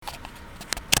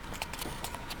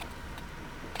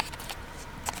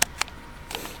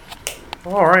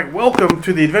All right, welcome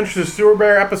to the Adventures of Sewer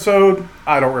Bear episode.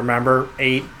 I don't remember,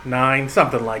 8, 9,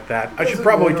 something like that. I should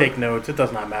probably take notes. It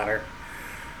does not matter.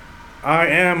 I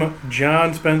am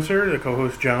John Spencer, the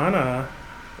co-host John,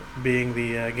 being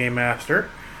the game master.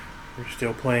 We're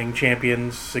still playing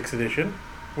Champions 6th Edition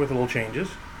with little changes.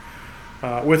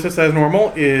 With us as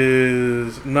normal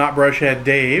is Not Brushhead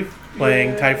Dave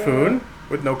playing Typhoon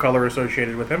with no color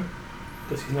associated with him.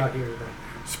 Because he's not here today.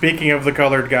 Speaking of the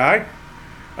colored guy,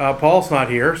 Paul's not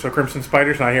here, so Crimson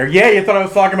Spider's not here. Yeah, you thought I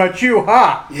was talking about you,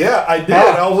 huh? Yeah, I did.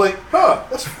 Huh. I was like,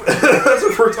 that's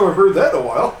the first time I've heard that in a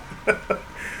while.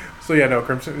 So yeah, no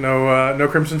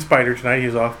Crimson Spider tonight.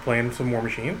 He's off playing some War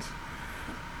Machines.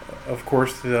 Of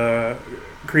course, the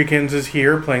Creekins is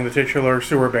here playing the titular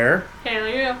Sewer Bear. Hell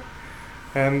yeah.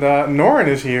 And Norin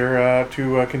is here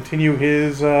to continue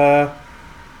his...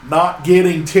 Not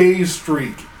getting tased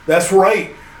streak. That's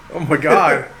right. Oh my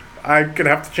god. I'm going to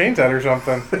have to change that or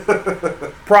something.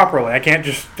 Properly. I can't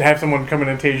just have someone come in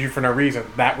and tase you for no reason.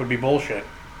 That would be bullshit.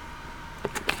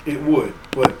 It would,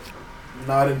 but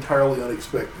not entirely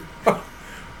unexpected.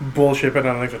 Bullshit, but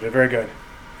not unexpected. Very good.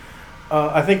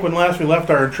 I think when last we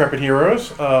left our intrepid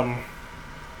heroes,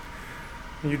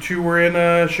 you two were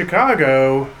in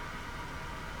Chicago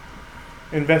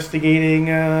investigating...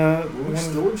 Were we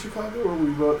still in Chicago, or were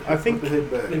we about I think to head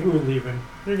back? I think we were leaving.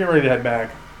 You're getting ready to head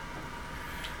back.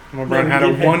 My Yeah, brother we had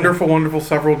did a head wonderful, wonderful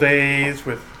several days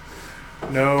with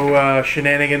no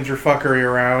shenanigans or fuckery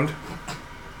around.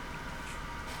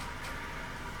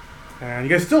 And you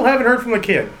guys still haven't heard from the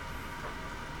kid.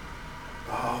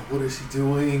 Oh, what is he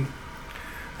doing?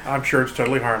 I'm sure it's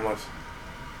totally harmless.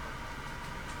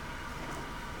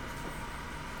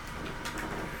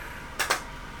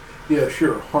 Yeah,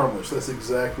 sure, harmless. That's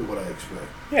exactly what I expect.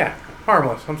 Yeah,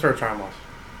 harmless. I'm sure it's harmless.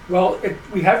 Well,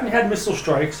 we haven't had missile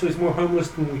strikes, so he's more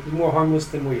harmless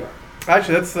than we are.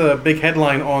 Actually, that's the big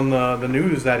headline on the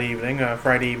news that evening,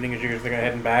 Friday evening, as you guys are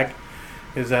heading back,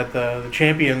 is that the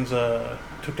champions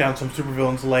took down some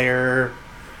supervillains' lair.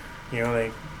 You know,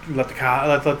 they let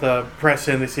the press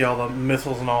in. They see all the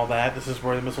missiles and all that. This is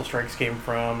where the missile strikes came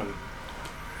from, and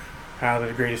how they're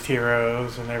the greatest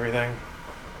heroes and everything.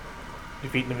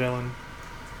 Defeating the villain.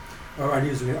 Our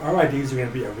IDs are going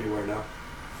to be everywhere now.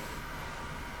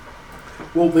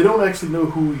 Well, they don't actually know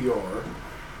who we are.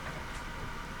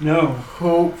 No.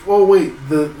 Oh, wait.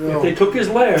 If they took his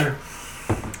lair,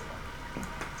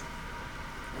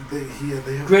 They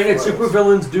have granted, files.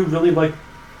 supervillains do really like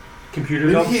computer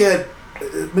Maybe dumps.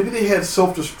 maybe they had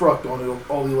self-destruct on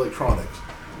all the electronics,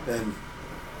 and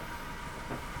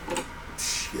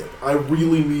shit, I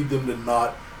really need them to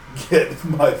not get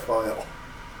my file.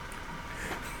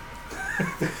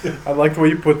 I like the way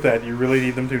you put that. You really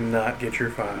need them to not get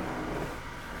your file.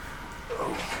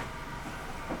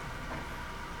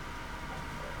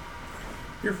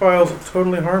 Your file's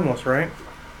totally harmless, right?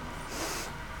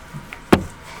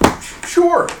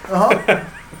 Sure. Uh-huh.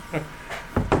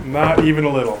 Not even a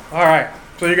little. All right.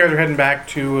 So you guys are heading back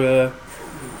to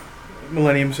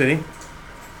Millennium City.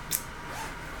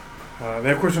 They,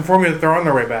 of course, inform you that they're on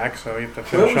their way back, so you have to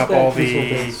finish up all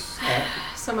the...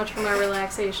 So much for my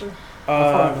relaxation.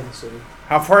 How far out of the city?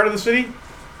 How far out of the city?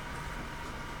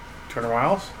 200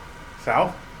 miles?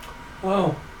 South?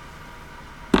 Oh.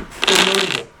 So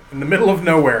notable. In the middle of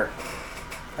nowhere.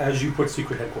 As you put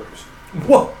secret headquarters.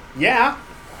 Whoa! Yeah.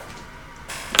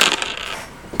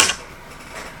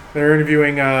 They're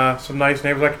interviewing some nice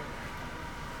neighbors. Like,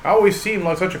 I always seemed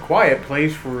like such a quiet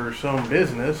place for some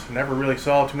business. Never really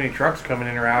saw too many trucks coming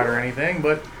in or out or anything,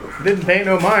 but didn't pay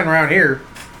no mind around here.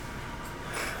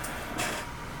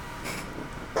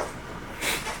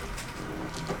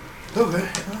 Okay.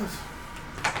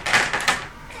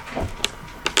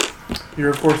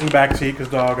 You're, of course, in the back seat because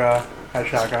dog has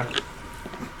shotgun.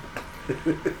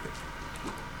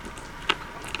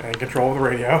 And control of the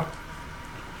radio.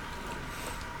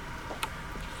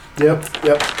 Yep.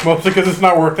 Mostly because it's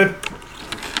not worth it.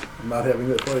 I'm not having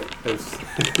that fight.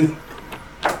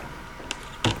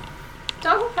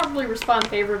 Dog would probably respond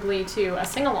favorably to a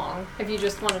sing-along if you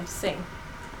just wanted to sing.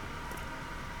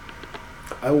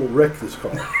 I will wreck this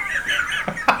car.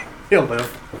 He'll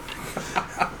live.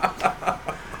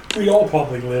 We all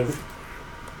probably live.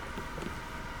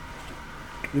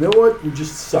 You know what? You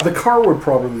just suck. The car would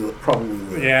probably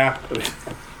live. Yeah. The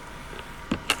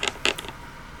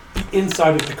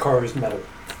inside of the car is metal.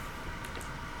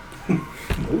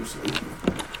 Mostly.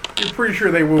 You're pretty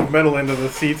sure they move metal into the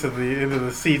seats a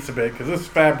bit because this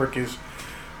fabric is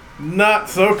not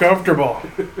so comfortable.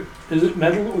 Is it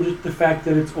metal or just the fact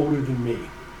that it's older than me?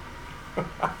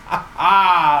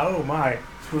 Oh my.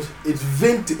 It's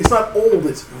vintage. It's not old.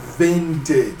 It's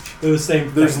vintage. They're the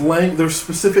same There's thing. there's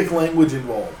specific language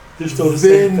involved. They're still the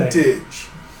same thing. Vintage.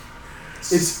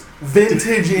 It's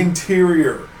vintage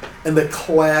interior and the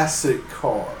classic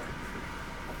car.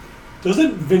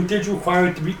 Doesn't vintage require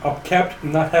it to be upkept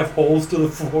and not have holes to the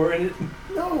floor in it?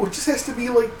 No, it just has to be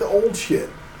like the old shit.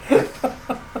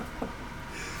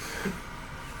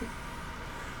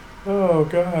 Oh,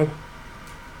 God.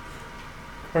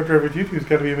 Car Driver Tutu's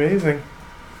got to be amazing.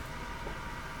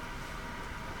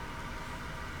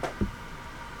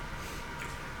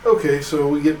 Okay, so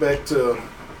we get back to...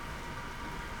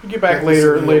 You get back to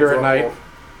later City Hall at night.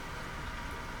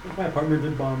 drop-off. My apartment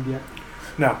been bombed yet.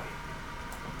 No.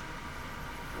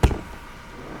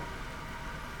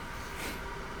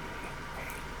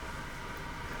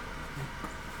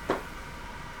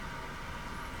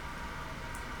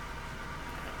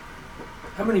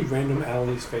 How many random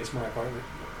alleys face my apartment?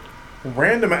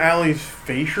 Random alleys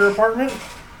face your apartment?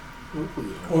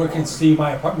 Or can see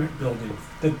my apartment building,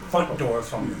 the front door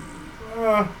from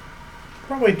it.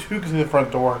 Probably 2 because of the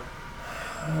front door.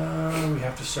 We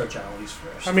have to search alleys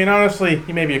first. I mean, honestly,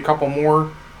 maybe a couple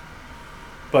more.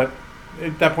 But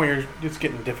at that point, it's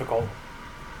getting difficult.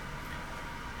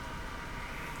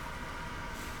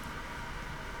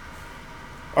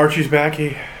 Archie's back.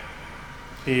 He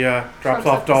drops off Comes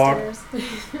up the dog. stairs.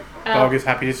 Dog is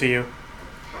happy to see you.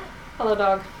 Hello,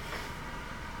 dog.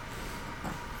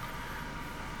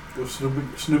 Go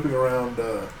snooping around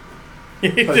He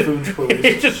Typhoon's just, place.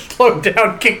 he just slowed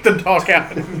down, kicked the dog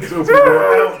out. He's open the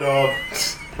door. Out, dog.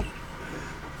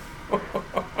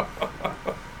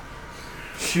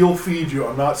 She'll feed you.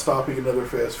 I'm not stopping another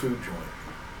fast food joint.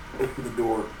 Open the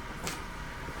door.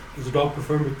 Does the dog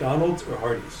prefer McDonald's or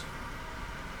Hardee's?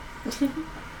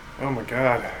 Oh my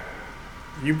God.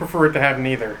 You prefer it to have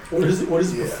neither. What does it Yeah.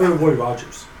 prefer Roy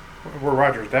Rogers? We're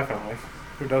Rogers, definitely.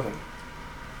 Who doesn't?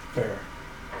 Fair.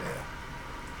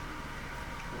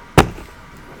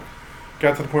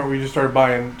 Got to the point where we just started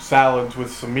buying salads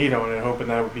with some meat on it, hoping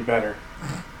that would be better.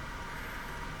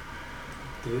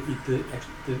 Did it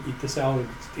eat the salad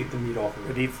or eat the meat off of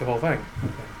It it? eats the whole thing.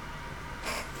 Okay.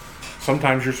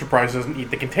 Sometimes you're surprised it doesn't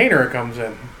eat the container it comes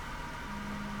in.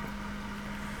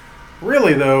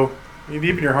 Really, though, deep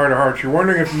in your heart of hearts, you're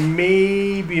wondering if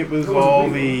maybe it was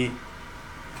all the,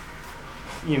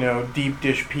 deep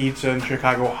dish pizza and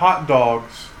Chicago hot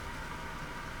dogs.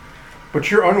 But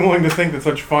you're unwilling to think that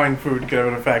such fine food could have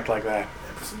an effect like that.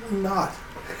 Absolutely not.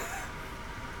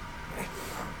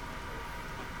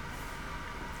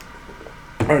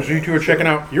 Alright, so you two are checking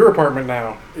out your apartment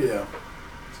now. Yeah.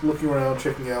 Just looking around,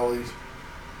 checking alleys.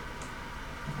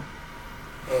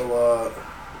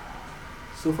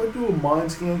 So if I do a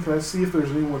mind scan, can I see if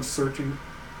there's anyone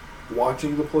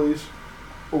watching the place?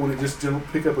 Or would it just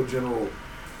pick up a general...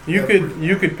 You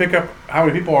could pick up how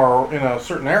many people are in a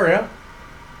certain area.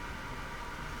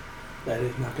 That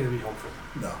is not going to be helpful.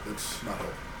 No, it's not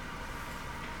helpful.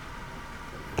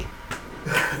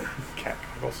 Cat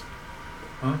goggles.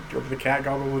 Huh? Do you open the cat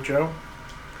goggles with Joe?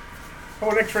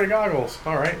 Oh, an X-ray goggles.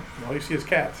 All right. All you see is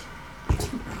cats.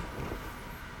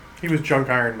 He was junk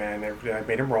Iron Man. I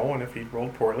made him roll, and if he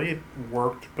rolled poorly, it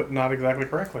worked, but not exactly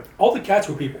correctly. All the cats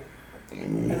were people.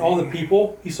 And all the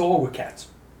people he saw were cats.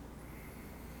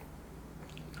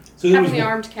 So there was Having the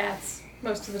armed cats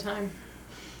most of the time.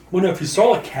 Well, no, if you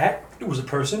saw a cat, it was a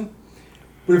person.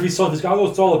 But if you saw this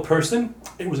goggles saw a person,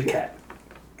 it was a cat.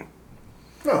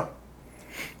 No.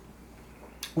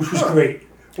 Which was great.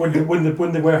 When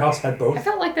the warehouse had I both.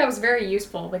 felt like that was very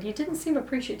useful, but he didn't seem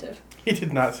appreciative. He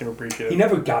did not seem appreciative. He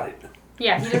never got it.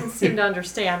 Yeah, he didn't seem to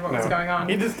understand what was going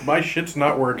on. My shit's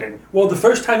not working. Well, the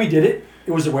first time he did it,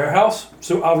 it was a warehouse,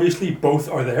 so obviously both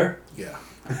are there. Yeah.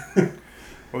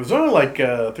 It was only like 3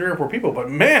 or 4 people, but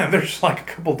man, there's like a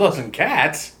couple dozen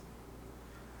cats.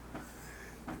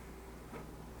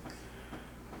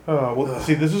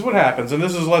 See, this is what happens, and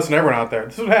this is a lesson to everyone out there.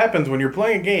 This is what happens when you're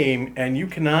playing a game and you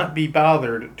cannot be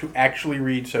bothered to actually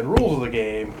read said rules of the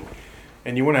game,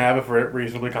 and you want to have a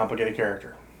reasonably complicated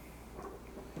character.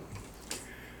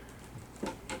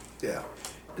 Yeah.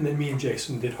 And then me and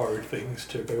Jason did hard things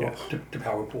to go up to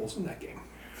power pools in that game.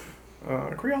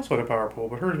 Cree also had a power pool,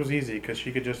 but hers was easy because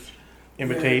she could just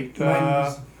imitate Mine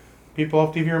was- people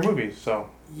off TV or movies. So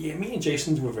Yeah, me and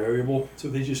Jason's were variable, so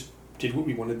they just did what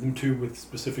we wanted them to with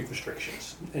specific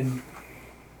restrictions. And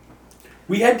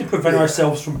we had to prevent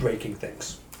ourselves from breaking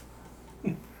things.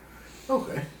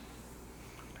 Okay.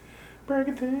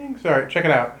 breaking things. All right, check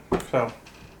it out. So,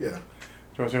 do Yeah. you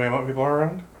want to see how many people are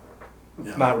around?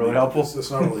 Yeah. Not really helpful.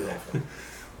 That's not really helpful.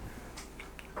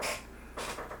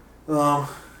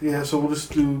 Yeah, so we'll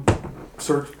just do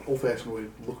search old-fashioned way.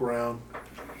 Look around.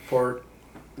 park.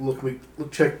 Go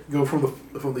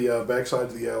from the back side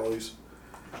to the alleys.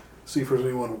 See if there's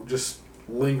anyone just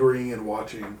lingering and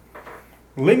watching.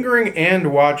 Lingering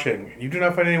and watching. You do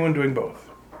not find anyone doing both.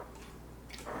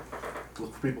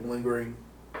 Look for people lingering,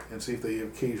 and see if they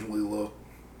occasionally look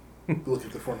at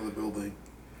the front of the building,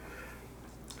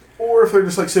 or if they're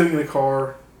just like sitting in a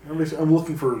car. I'm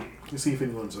looking to see if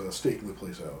anyone's staking the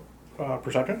place out.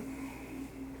 Perception.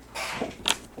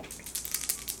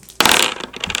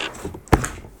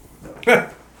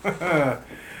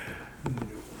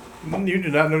 You do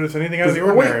not notice anything out of the Wait.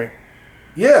 ordinary.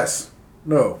 Yes.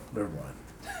 No. Never mind.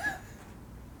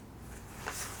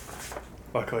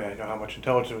 Luckily, I know how much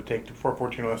intelligence it would take for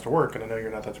 14 of us to work, and I know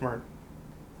you're not that smart.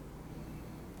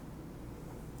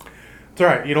 It's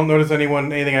alright, you don't notice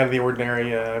anything out of the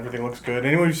ordinary. Everything looks good.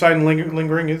 Anyone who's side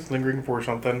lingering is lingering for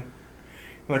something.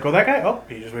 You're like, oh, that guy? Oh,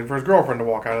 he's just waiting for his girlfriend to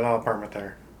walk out of the apartment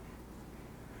there.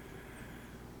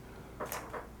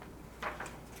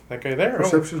 That guy there?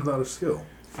 Perception's not a skill.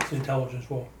 It's intelligence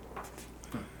roll.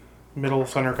 Middle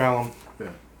center column. Yeah.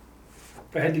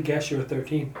 If I had to guess, you're a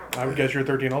 13. I would guess you're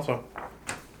 13 also.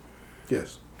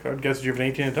 Yes. I would guess you have an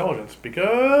 18 intelligence,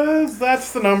 because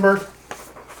that's the number.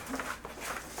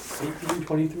 18,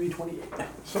 23, 28. I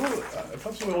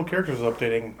thought some of the old characters was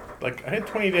updating. Like, I had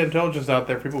 28 intelligence out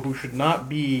there, people who should not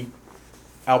be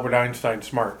Albert Einstein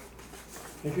smart.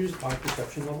 Can't you just buy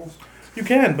perception levels? You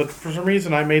can, but for some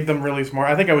reason I made them really smart.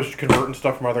 I think I was converting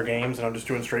stuff from other games, and I'm just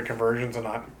doing straight conversions and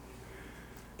not...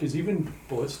 Because even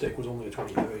Ballistic was only a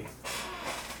 23.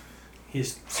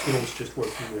 His skills just work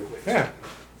in weird ways. Yeah.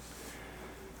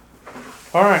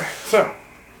 Alright, so.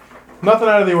 Nothing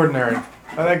out of the ordinary.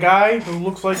 That guy who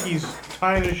looks like he's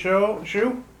tying his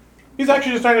shoe, he's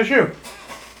actually just tying his shoe.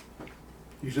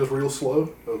 He's just real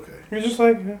slow? Okay. He's just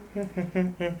like...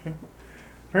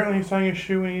 Apparently he's tying his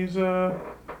shoe and he's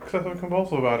excessive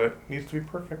compulsive about it. Needs to be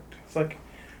perfect. It's like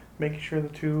making sure the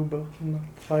two both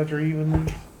sides are even.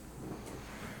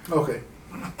 Okay.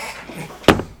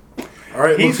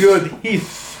 Alright, looks good. He's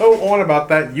so on about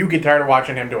that, you get tired of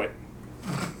watching him do it.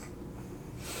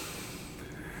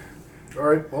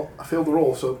 Alright, well, I failed the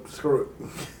roll, so screw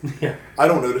it. Yeah. I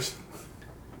don't notice.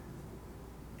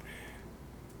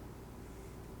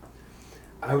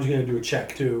 I was going to do a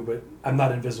check too, but I'm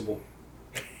not invisible.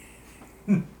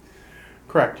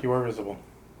 Correct, you are visible.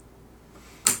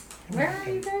 Where are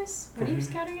you guys? What are you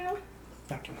scouting out?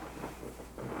 That one.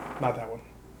 Not that one.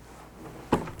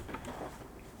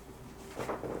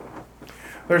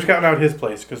 They're scouting out his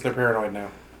place because they're paranoid now.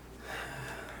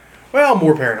 Well,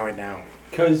 more paranoid now.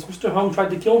 Because Mr. Hung tried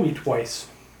to kill me twice.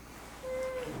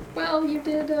 Well, you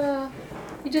did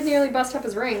nearly bust up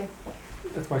his ring.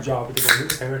 That's my job to go get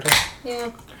the parrot.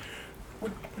 Yeah.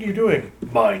 What are you doing?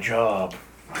 My job.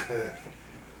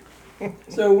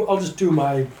 So I'll just do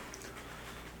my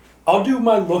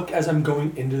look as I'm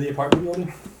going into the apartment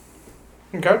building,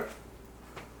 Okay.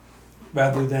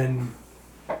 rather than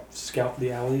scout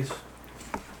the alleys.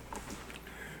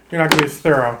 You're not going to be as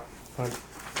thorough. But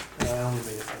I only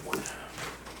made it that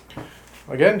one.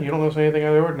 again, you don't notice anything out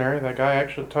of the ordinary. That guy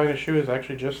actually tying his shoe is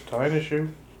actually just tying his shoe.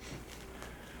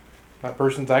 That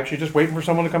person's actually just waiting for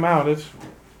someone to come out. If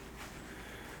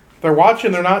they're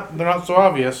watching, they're not so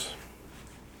obvious.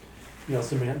 You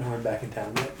also may not know I'm back in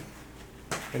town yet.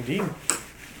 Indeed.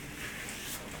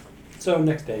 So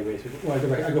next day, basically, well,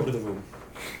 I go up to the room.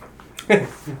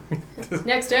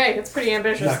 Next day. That's pretty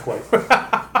ambitious. Not quite.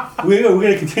 We're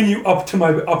going to continue up to my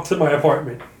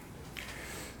apartment.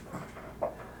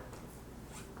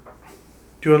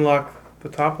 Do you unlock the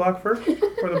top lock first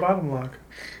or the bottom lock?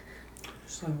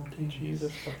 Simultaneous.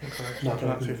 Jesus fucking Christ. Not I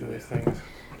cannot that see I can through do these things.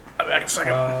 I'll be back in a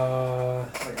second.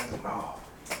 Oh.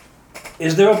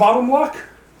 Is there a bottom lock?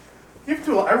 You have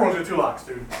two everyone's got two locks,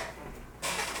 dude.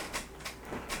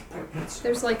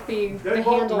 There's like the Deadbolt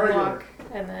handle and regular. lock,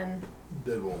 and then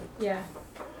Deadbolt. yeah.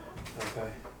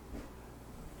 Okay.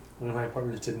 One of my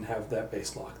apartments didn't have that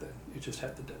base lock then. It just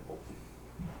had the deadbolt.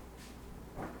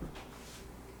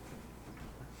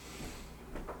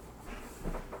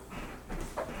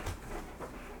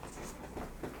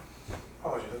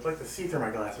 Oh, I'd like to see through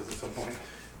my glasses at some point.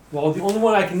 Well, the only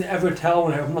one I can ever tell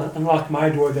when I unlock my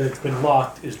door that it's been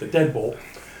locked is the deadbolt.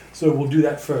 So we'll do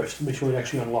that first to make sure it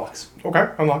actually unlocks. Okay,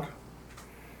 unlock.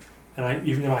 And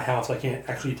even in my house, I can't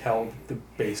actually tell the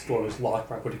base door is locked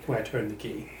when I turn the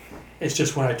key. It's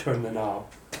just when I turn the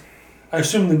knob. I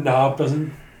assume the knob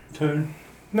doesn't turn.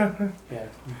 No. Yeah.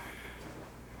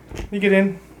 You get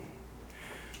in.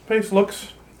 Place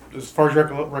looks, as far as you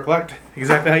recollect,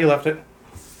 exactly how you left it.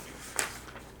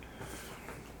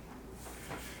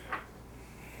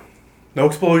 No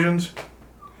explosions.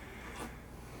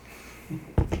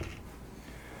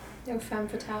 No femme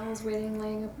fatales waiting,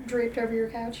 laying draped over your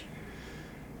couch.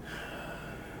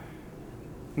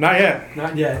 Not yet.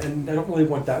 Not yet, and I don't really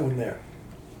want that one there.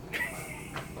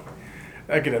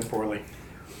 That could end poorly.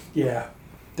 Yeah,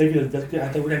 they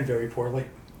would end very poorly.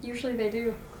 Usually they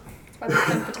do. That's why they're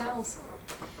femme fatales.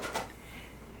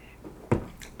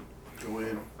 Go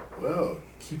in. Well,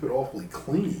 keep it awfully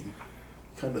clean.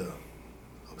 Kind of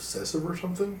obsessive or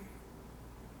something.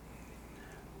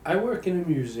 I work in a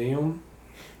museum.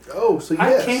 Oh, so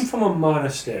yes. I came from a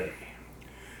monastery.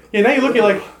 Yeah, now you look at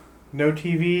like no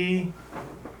TV.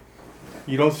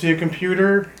 You don't see a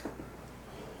computer.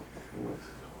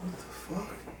 What the fuck?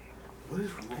 What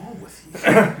is wrong with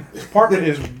you? His apartment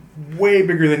is way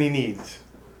bigger than he needs.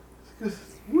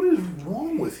 What is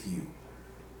wrong with you?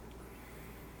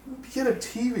 Get a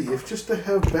TV if just to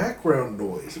have background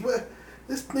noise.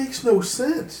 This makes no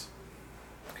sense.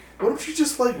 Why don't you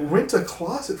just like rent a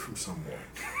closet from somewhere?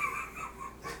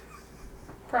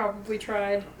 Probably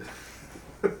tried.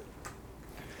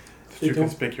 It's They too don't-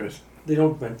 conspicuous. They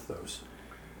don't rent those.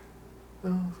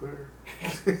 No, fair.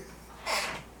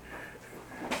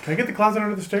 Can I get the closet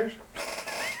under the stairs?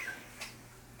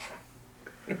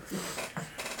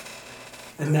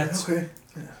 And that's Okay.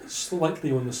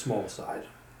 slightly on the small side.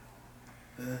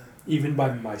 Even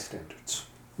by my standards.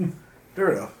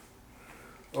 Fair enough.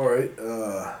 All right.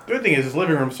 The good thing is his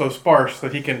living room's so sparse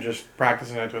that he can just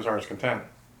practice in it to his heart's content.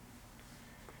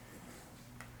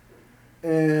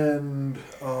 And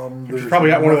He's probably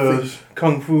got one of those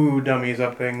kung fu dummies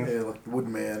up things. Yeah, like the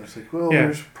Woodman. It's like, well, Yeah.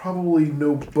 there's probably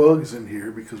no bugs in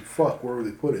here because fuck, where would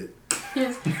they put it?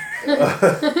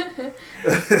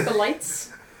 The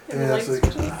lights. And the Yeah, light it's like,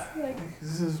 switches. Like,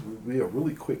 This is would be a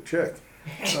really quick check.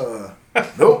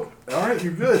 Nope. All right,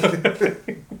 you're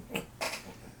good.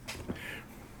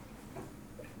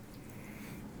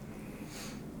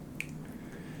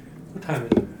 What time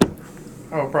is it?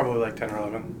 Oh, probably like 10 or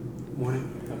 11.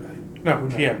 Morning? Okay. No, Good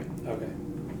night. PM.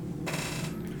 Okay.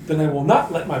 Then I will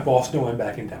not let my boss know I'm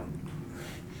back in town.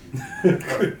 All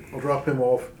right, I'll drop him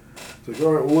off. It's like,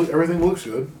 all right, well, everything looks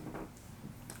good.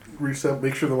 Reset,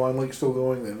 make sure the line light's still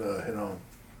going, then head on.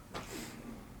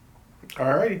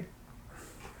 Alrighty.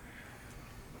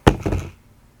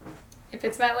 if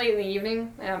it's that late in the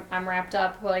evening, I'm wrapped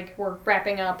up. Like, we're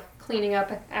wrapping up, cleaning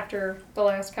up after the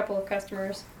last couple of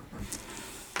customers.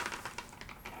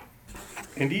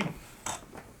 Indeed.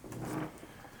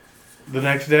 The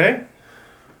next day,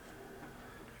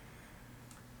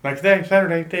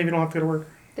 Saturday, Dave, you don't have to go to work.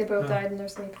 They both died in their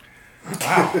sleep.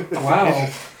 Wow. Wow.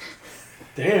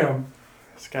 Damn.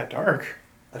 It's got dark.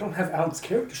 I don't have Alan's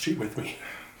character sheet with me.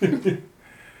 I You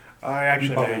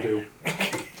actually probably may. do.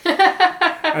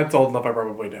 That's old enough, I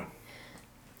probably do.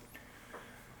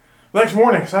 Next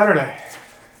morning, Saturday.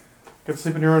 Get to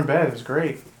sleep in your own bed. It was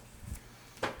great.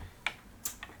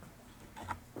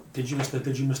 Did you miss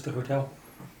the hotel?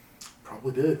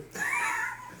 Probably did.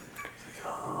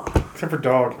 Except for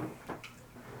dog.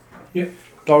 Yeah.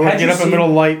 Dog would Had get you up in the seen- middle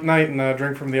of light night and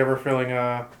drink from the ever-filling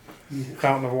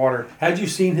fountain of water. Had you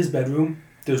seen his bedroom?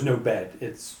 There's no bed.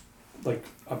 It's like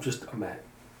just a mat.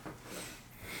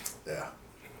 Yeah.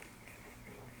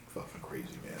 Fucking crazy,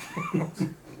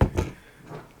 man.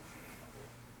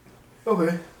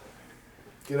 Okay.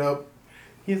 Get up.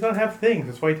 He does not have things.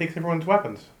 That's why he takes everyone's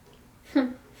weapons.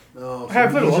 No, I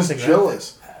have little he's just things,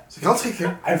 jealous. It's like, I'll take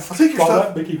your I've I'll take your thought stuff.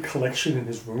 about making a collection in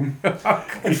his room.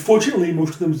 Unfortunately,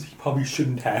 most of them he probably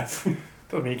shouldn't have.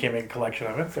 Doesn't mean you can't make a collection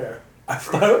of it. Fair. I've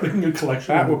thought about making a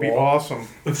collection That on the would be wall awesome.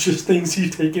 of just things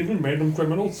he's taken from random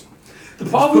criminals. The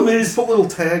problem is, put little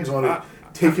tags on it,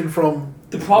 taken from.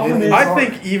 the problem is, Yeah. I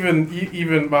think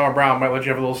even Mama Brown might let you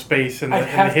have a little space in the, I'd in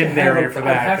the have to hidden have area a- for I'd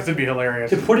that, have because it'd be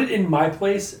hilarious. to put it in my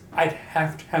place, I'd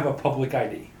have to have a public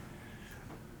ID.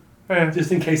 Eh,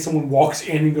 Just in case someone walks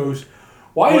in and goes,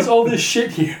 why is What? all this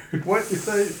shit here? what if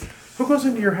they, who goes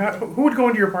into your house? Who would go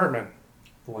into your apartment?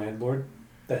 The landlord.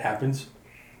 That happens.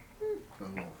 Oh,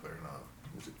 fair enough.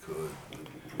 Yes, it could.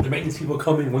 The maintenance people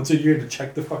come in once a year to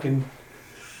check the fucking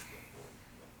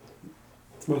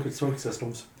smoke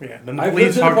systems. Yeah, then the I've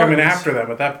police lived in are coming apartments. after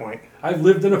them at that point. I've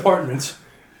lived in apartments.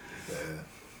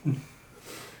 Yeah.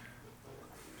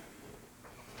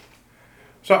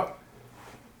 So,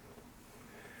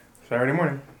 Saturday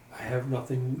morning. I have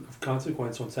nothing of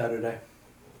consequence on Saturday.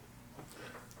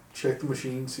 Check the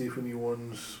machine, see if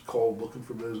anyone's called looking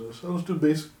for business. I'll just do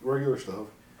basic, regular stuff.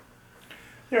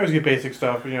 You always get basic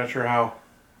stuff, but you're not sure how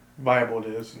viable it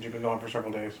is since you've been gone for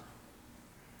several days.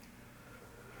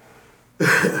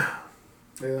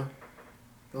 Yeah.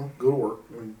 Well, go to work.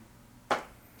 I mean,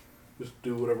 just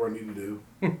do whatever I need to do.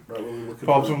 Not really looking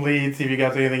Pull up for. some leads, see if you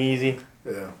got anything easy.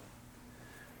 Yeah.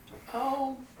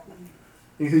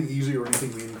 Anything easy or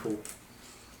anything meaningful?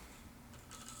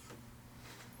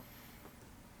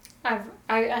 I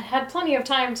had plenty of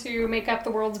time to make up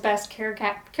the world's best care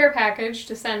package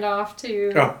to send off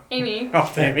to Amy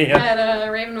Oh, damn it. Yeah. at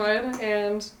Ravenwood,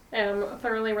 and am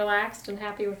thoroughly relaxed and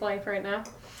happy with life right now.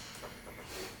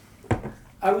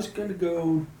 I was going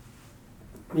to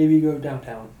maybe go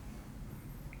downtown.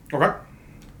 Okay.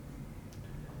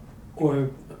 Or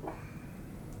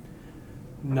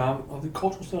the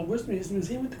cultural center. Where's the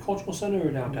museum at the cultural center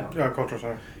or downtown? Cultural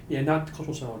Center. Yeah, not the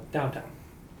cultural center, downtown.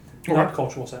 Okay. Not the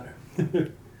cultural center.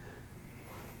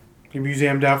 You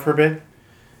museumed out for a bit?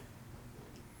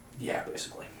 Yeah,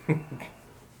 basically.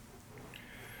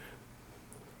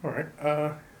 All right.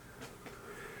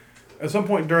 At some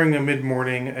point during the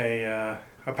mid-morning, a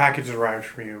package arrives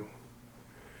from you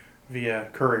via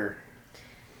courier.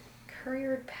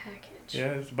 Couriered package.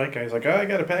 Yeah, this bike guy's like, I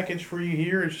got a package for you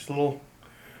here. It's just a little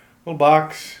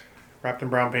box wrapped in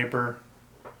brown paper.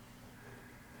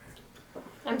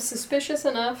 I'm suspicious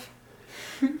enough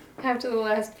after the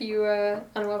last few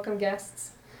unwelcome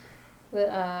guests that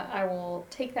I will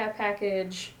take that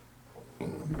package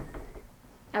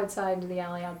outside into the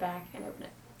alley out back and open it.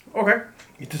 Okay.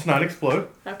 It does not explode.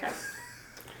 Okay.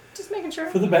 Just making sure.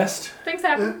 For the best. Things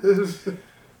happen.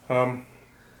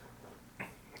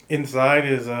 Inside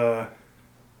is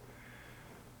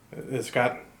it's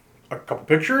got a couple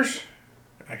pictures,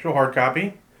 actual hard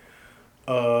copy,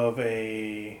 of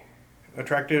a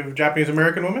attractive Japanese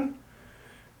American woman,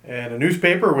 and a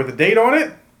newspaper with a date on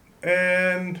it,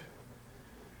 and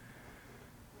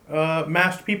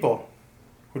masked people,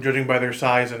 who, judging by their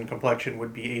size and complexion,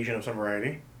 would be Asian of some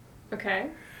variety. Okay.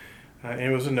 And it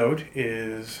was a note,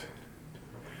 is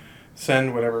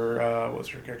send whatever,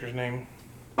 what's your character's name?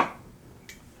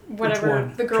 Whatever. one?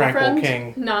 The Tranquil girlfriend?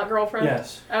 King. Not girlfriend?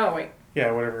 Yes. Oh, wait.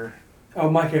 Yeah, whatever. Oh,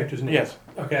 my character's name. Yes.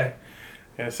 Okay.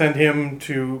 Yeah, send him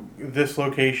to this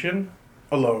location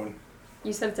alone.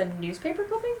 You said it's a newspaper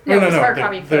clipping? No. It's hard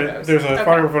copy photos. There's a Okay.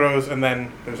 photo photos, and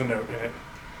then there's a note in it.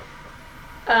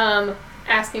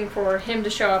 Asking for him to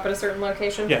show up at a certain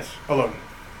location? Yes, alone.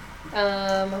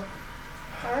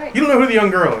 Alright. You don't know who the young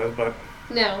girl is, but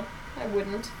No, I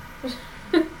wouldn't.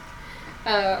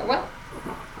 Well,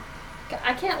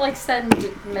 I can't, send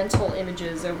mental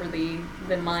images over the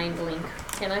mind link,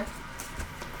 can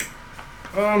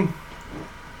I?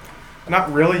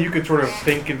 not really. You could sort of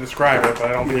think and describe it, but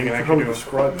I don't think you can actually do it.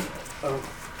 describe it.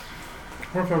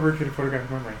 What if I were to photographic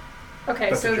memory? Okay,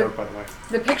 That's so a joke, by the way.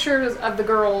 the pictures of the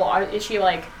girl, is she,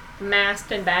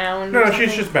 masked and bound? No, or she's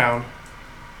something? just bound.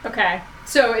 Okay,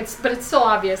 so it's still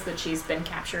obvious that she's been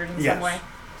captured in Yes. some way.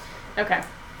 Okay.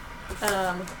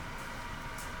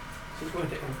 She's going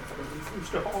to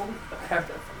Mr. Hall. I have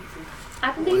that funny thing.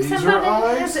 I believe Laser somebody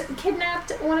eyes? has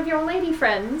kidnapped one of your lady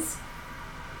friends.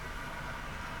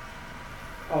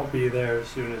 I'll be there as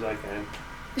soon as I can.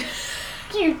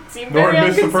 You seem Nora very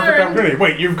missed the perfect unconcerned. opportunity.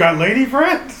 Wait, you've got lady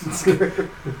friends?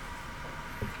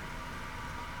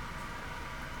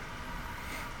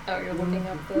 Oh, you're looking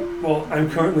up the... Well, I'm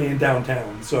currently in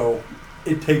downtown, so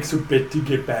it takes a bit to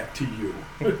get back to you.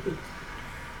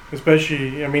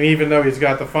 Especially, I mean, even though he's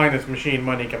got the finest machine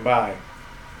money can buy,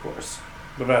 Of course.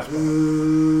 the Vespa.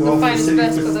 The for finest city-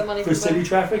 Vespa that money For can city buy.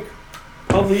 traffic,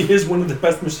 probably is one of the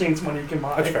best machines money can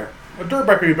buy. That's fair. A dirt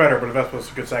bike would be better, but a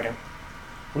Vespa's a good second.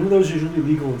 One of those usually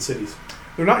legal in cities.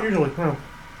 They're not usually, no.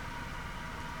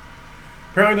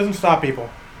 Apparently it doesn't stop people.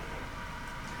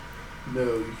 No,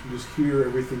 you can just hear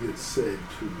everything that's said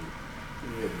to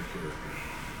any other character.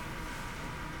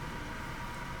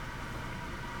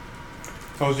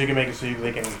 As long as you can make it so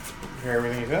they can hear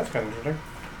everything he says, that's kind of interesting.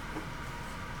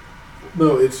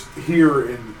 No, it's here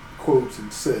in quotes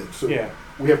and said, so Yeah.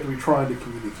 we have to be trying to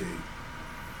communicate.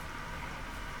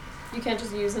 You can't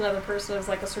just use another person as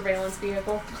a surveillance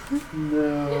vehicle.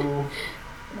 No.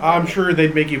 I'm sure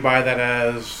they'd make you buy that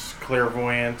as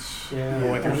clairvoyance, Yeah.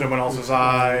 going through someone else's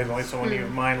eyes, only someone you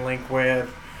Hmm. mind link with,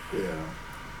 Yeah.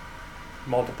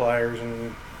 multipliers,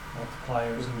 and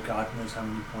Multipliers and God knows how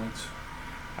many points.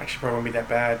 actually probably wouldn't be that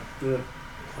bad. Yeah.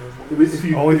 If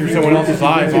you, Only if through you someone do- else's if you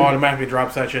eyes do- automatically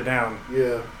drops that shit down.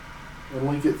 Yeah. And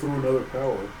link it through another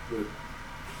power. But,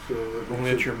 so that Only makes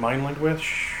that it- you're mind linked with?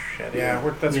 Shit, yeah, Yeah.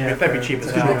 that'd Yeah, be fair. cheap as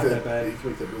That's you hell. can Not make that bad. you can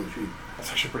make that really cheap.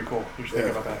 That's actually pretty cool. You should think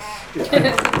Yeah. about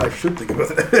that. Yeah, I should think about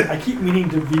that. I keep meaning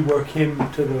to rework him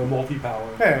to the multi-power.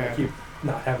 Yeah. I keep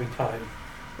not having time.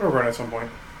 We'll run at some point.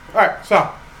 Alright, so.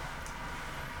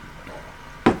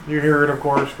 You hear it, of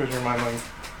course, because you're mind linked.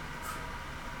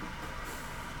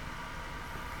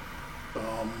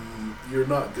 You're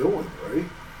not going, right?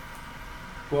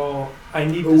 Well, I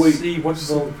need Oh to wait, see what's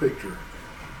see the picture.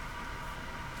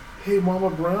 Hey, Mama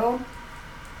Brown,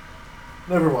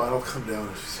 Never mind, I'll come down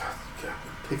and just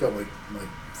take out my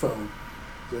phone.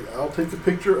 Like, I'll take a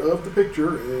picture of the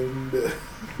picture and...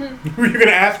 Were you going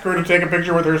to ask her to take a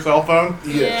picture with her cell phone?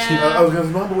 Yes. Yeah. I was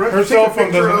going to say, Her cell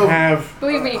phone doesn't have...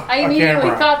 Believe me, I a immediately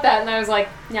camera. thought that, and I was like,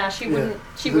 nah, she wouldn't.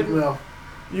 She wouldn't. No.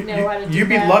 know how to do You'd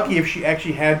be that. lucky if she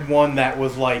actually had one that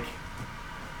was like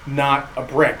not a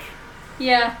brick.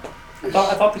 Yeah. I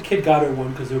thought the kid got her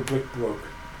one because her brick broke.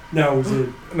 No, it was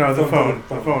a No, the phone.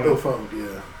 phone. The phone. No phone,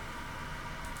 yeah.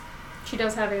 She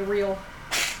does have a real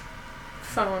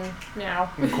phone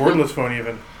now. A cordless phone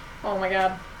even. Oh my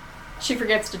god. She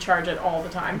forgets to charge it all the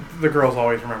time. The girls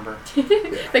always remember.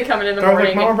 They come in the They're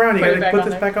like, morning Mama and Brown, you put it gotta back put on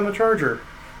this there. back on the charger.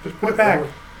 Just put it back.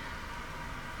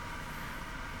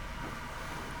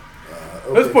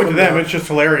 At this point to them, it's just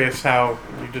hilarious how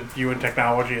you and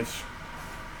technology,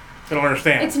 they don't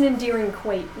understand. It's an endearing,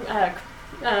 quaint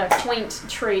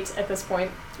trait at this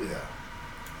point. Yeah.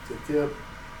 It's like, yep.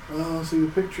 See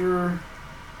the picture.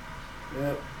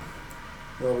 Yep.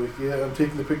 Well, yeah, I'm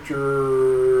taking the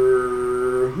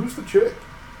picture. Who's the chick?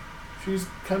 She's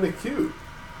kind of cute.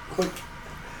 Like,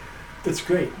 That's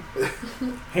great.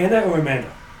 Hannah or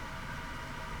Amanda?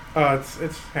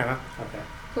 It's Hannah. Okay.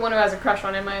 The one who has a crush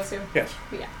on him, I assume. Yes.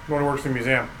 Yeah. The one who works in the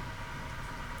museum.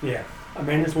 Yeah.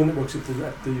 Amanda's the one that works at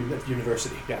the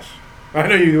university. Yes. I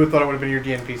know you thought it would have been your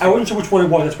DNPC. I wasn't sure which one it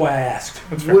was. That's why I asked.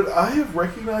 That's fair. would I have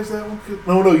recognized that one?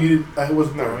 No, you didn't. I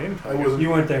wasn't No, there. you didn't. I wasn't. You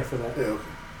weren't there for that. Yeah, okay.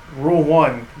 Rule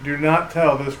 1, do not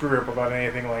tell this group about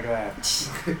anything like that.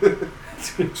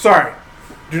 Sorry.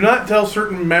 Do not tell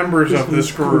certain members of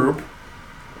this group.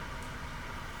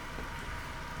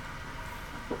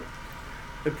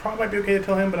 It probably might be okay to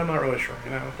tell him, but I'm not really sure,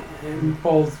 you know. And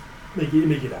Paul's make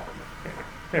it out.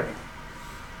 Here.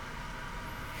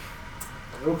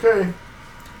 Okay.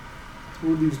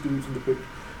 Who are these dudes in the picture?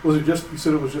 Was it just, you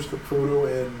said it was just a photo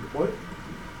and what?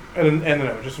 And the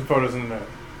note, just some photos in the note.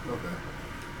 Okay.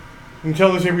 You can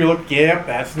tell this if you look, yep,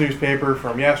 that's the newspaper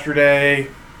from yesterday.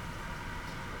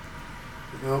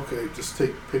 Okay, just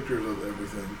take pictures of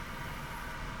everything.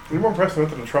 I'm more impressed with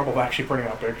the trouble of actually printing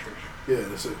out pictures. Yeah,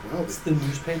 and it's like, wow. It's the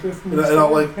newspaper from And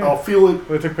I'll yesterday? I'll feel it.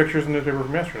 They took pictures in the newspaper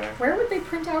from yesterday. Where would they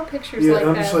print out pictures Yeah, like and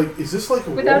I'm that? just like, is this like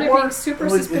a Without Walmart? it being super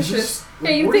I'm like, is suspicious. this- Yeah,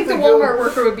 you'd where think the did they go? Walmart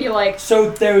worker would be like, So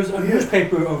there's a Yeah.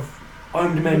 newspaper of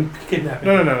armed men kidnapping.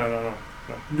 No.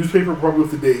 Newspaper probably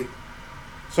with the date.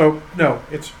 So, no,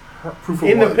 it's her. Proof of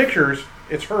In the life. pictures,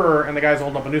 it's her and the guy's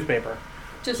holding up a newspaper.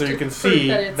 just So you to can prove see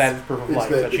that it's... that is proof of It's life,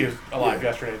 that that she was alive yeah.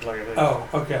 yesterday. Oh,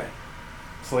 okay.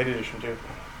 It's late edition, too.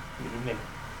 Evening.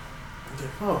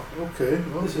 Oh, okay.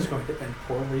 Well, This is going to end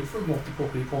poorly for multiple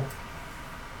people.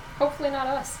 Hopefully not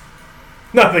us.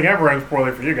 Nothing ever ends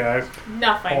poorly for you guys.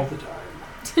 Nothing. All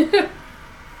the time.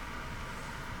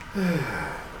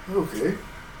 okay.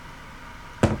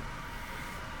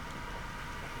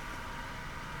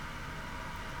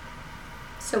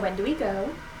 So when do we go?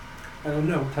 I don't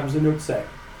know. What time's the note say?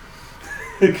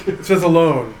 It says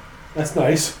alone. That's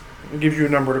nice. It gives you a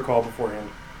number to call beforehand.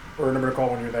 Or a number to call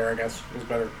when you're there, I guess, is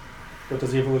better. But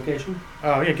does he have a location?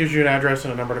 Yeah, it gives you an address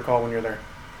and a number to call when you're there.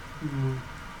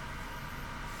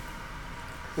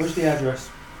 Where's the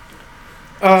address?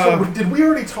 So did we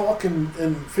already talk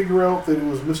and figure out that it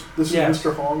was this Yes. is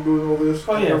Mr. Hong doing all this?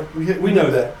 Oh, yeah. We know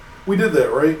did that. We did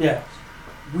that, right? Yeah.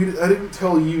 I didn't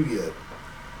tell you yet.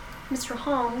 Mr.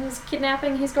 Hong is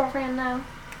kidnapping his girlfriend now.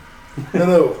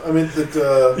 No. I meant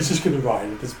that. He's just going to ride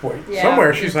at this point. Yeah.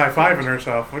 Somewhere she's high-fiving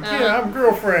herself. Like, yeah, I'm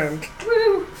girlfriend.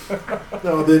 Woo!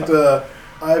 No, that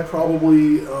I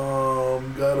probably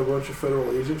got a bunch of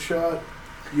federal agents shot.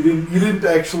 You didn't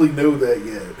actually know that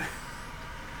yet.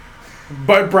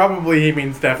 But probably he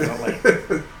means definitely.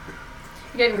 You're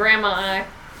getting grandma eye.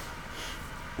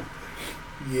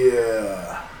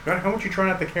 Yeah. No matter how much you try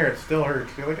not to care, it still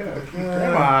hurts. You're like, oh, Yeah.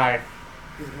 grandma.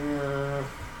 Yeah.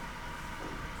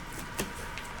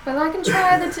 Well, I can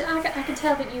try I can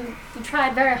tell that you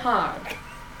tried very hard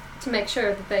to make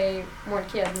sure that they weren't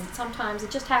kids. And sometimes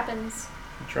it just happens.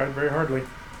 You tried very hardly.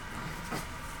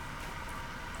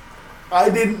 I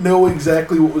didn't know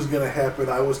exactly what was going to happen.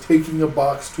 I was taking a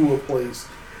box to a place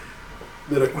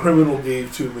that a criminal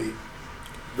gave to me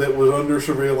that was under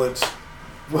surveillance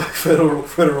by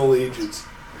federal agents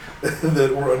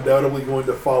that were undoubtedly going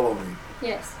to follow me.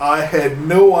 Yes. I had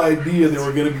no idea they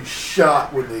were going to be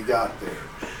shot when they got there.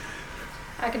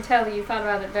 I can tell that you thought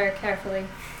about it very carefully.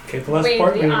 Okay, the last Weighed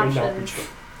part the may or may not be options. true.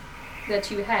 That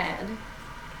you had.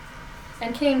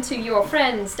 And came to your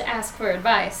friends to ask for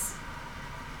advice.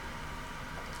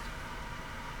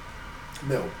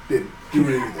 No, didn't do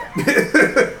any of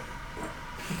that.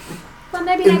 Well,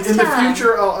 maybe In next the time.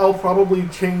 future, I'll probably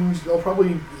change. I'll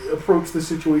probably approach the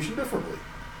situation differently.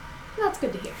 Well, that's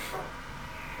good to hear.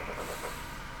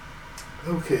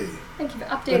 Okay. Thank you for That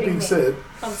updating being me said,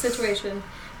 on the situation.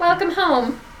 Welcome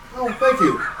home. oh, thank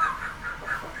you.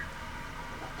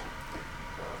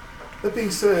 That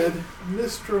being said,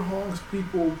 Mr. Hong's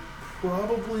people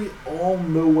probably all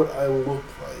know what I look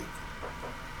like.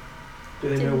 Do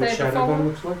they know Didn't what they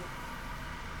Shadowgun before? looks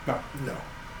like? No.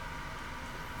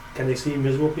 Can they see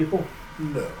invisible people?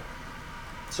 No.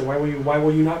 So why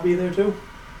will you not be there too?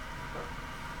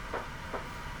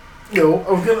 No,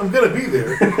 I'm gonna be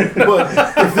there.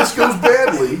 But if this goes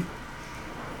badly,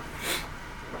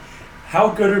 How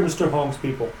good are Mr. Hong's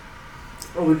people?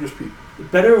 oh, they're just people.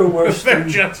 Better or worse They're than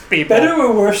just people. better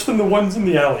or worse than the ones in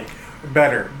the alley?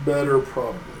 Better. Better,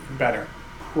 probably. Better.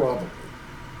 Probably.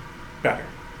 Better.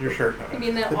 You're sure? You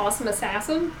mean that awesome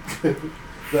assassin?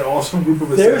 That awesome group of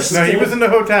There's- assassins. No, he was in the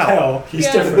hotel. Hell, he's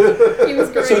Yeah. different. He was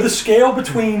great. So the scale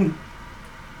between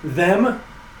them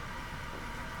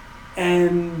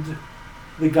and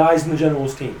the guys in the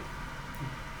general's team.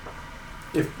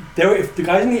 If the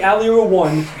guys in the alley are a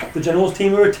 1, the general's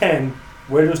team are a 10,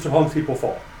 where does Mr. Hong's people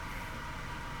fall?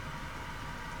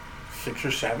 6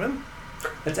 or 7?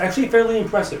 That's actually fairly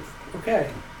impressive. Okay.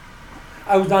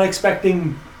 I was not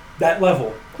expecting that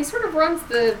level. He sort of runs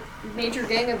the major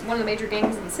gang of one of the major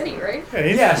gangs in the city, right? Yeah,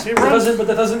 Yes, he but runs. that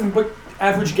doesn't. But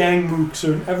average gangs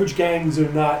are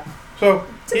not. So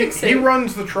It's a big he city.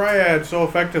 runs the triad so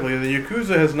effectively. The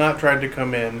Yakuza has not tried to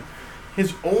come in.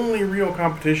 His only real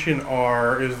competition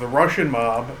is the Russian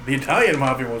mob. The Italian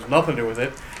mafia was nothing to do with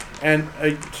it, and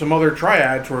some other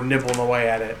triads were nibbling away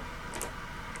at it.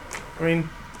 I mean,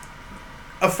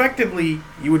 effectively,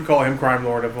 you would call him crime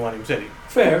lord of Millennium City.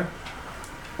 Fair,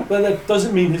 but that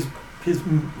doesn't mean his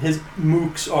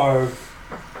mooks are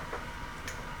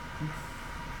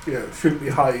Yeah, it shouldn't be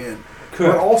high end. But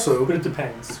correct. also, But it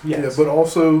depends. Yes. yeah, but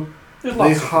also there's they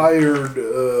lots of hired.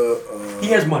 He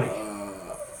has money.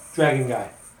 Uh, Dragon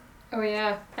guy. Oh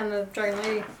yeah, and the dragon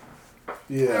lady.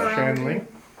 yeah, Around. Shanling,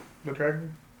 the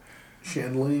dragon.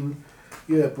 Shanling.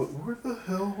 Yeah, but where the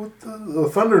hell with the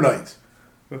Thunder Knights?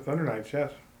 The Thunder Knights,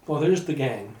 yes. Well, there's the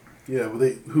gang. Yeah,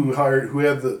 but who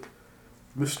had the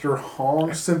Mr.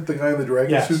 Hong sent the guy in the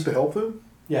dragon Yes. suit to help him?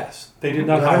 Yes, they did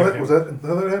not Was that hire how that- him. Was that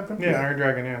how that happened? Yeah, Iron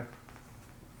Dragon, yeah.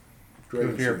 Dragon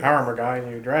If you're a suit. Power Armor guy and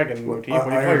you're a dragon What, motif, what do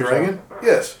you call Iron yourself? Dragon?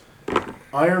 Yes.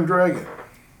 Iron Dragon.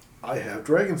 I have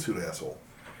dragon suit, asshole.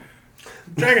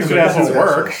 Dragon suit asshole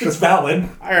works. It's valid.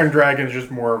 Iron Dragon is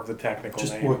just more of the technical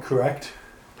Just name. more correct.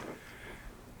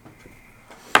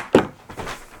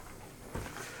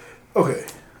 Okay.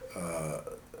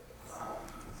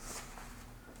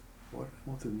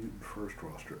 What's the mutant first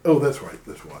roster? Oh, that's right.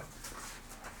 That's why.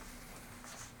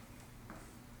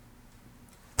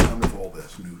 I'm with all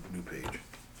this new page.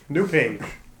 New page.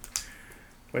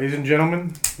 Ladies and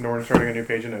gentlemen, Norton's starting a new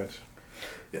page of notes.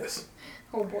 Yes.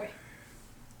 Oh boy.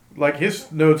 Like,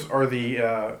 his notes are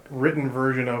the written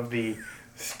version of the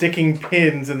sticking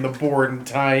pins in the board and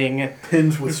tying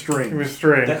Pins with strings. with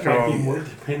string. That to might be them. more.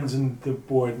 The pins in the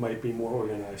board might be more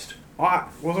organized. I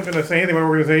wasn't going to say anything about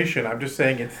organization. I'm just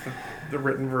saying it's the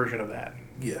written version of that.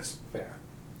 Yes. Fair.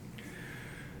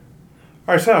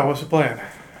 All right, so what's the plan?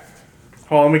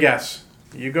 Hold on, let me guess.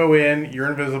 You go in, you're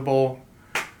invisible.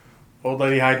 Old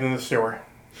lady hiding in the sewer.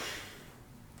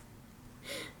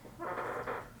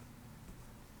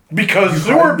 Because You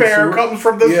Sewer hide in the Bear sewer? comes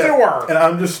from the Yeah. sewer. And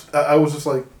I was just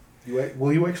like,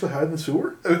 will you actually hide in the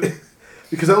sewer?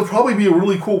 Because that would probably be a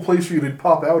really cool place for you to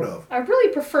pop out of. I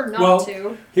really prefer not Well-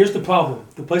 to. Here's the problem.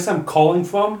 The place I'm calling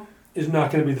from is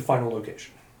not going to be the final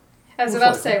location. I was Most about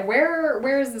to likely. say,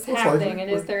 where is this Most happening, likely.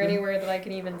 and is there anywhere that I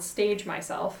can even stage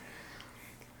myself?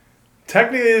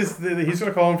 Technically, he's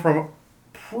going to call him from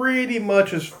pretty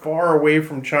much as far away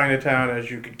from Chinatown as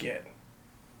you could get.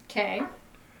 Okay.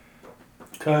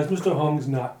 Because Mr. Hong's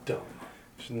not dumb.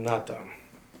 It's not dumb.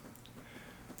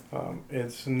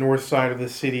 It's the north side of the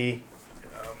city.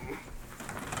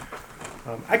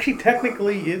 Actually,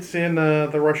 technically, it's in the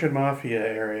Russian Mafia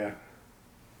area.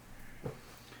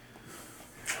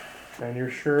 And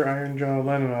you're sure Iron John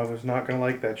Leninov is not going to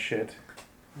like that shit.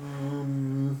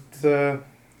 It's, I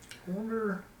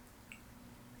wonder.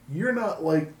 You're not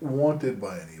like wanted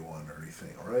by anyone or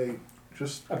anything, right?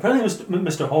 Just Apparently,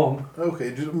 Mr. Hong. okay.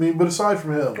 But aside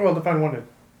from him, well, define wanted.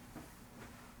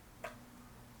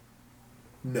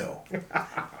 no.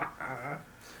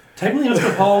 Technically,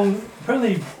 Mr. Hong.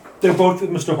 Apparently, they're both with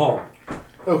Mr. Hong.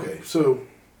 Okay, so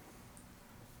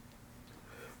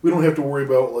we don't have to worry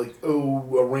about like a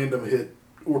random hit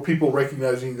or people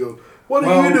recognizing you and go, "What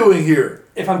are you Well- doing here?"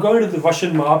 If I'm going to the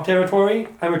Russian mob territory,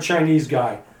 I'm a Chinese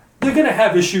guy. They're going to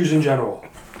have issues in general.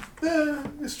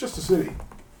 It's just a city.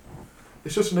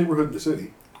 It's just a neighborhood in the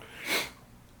city.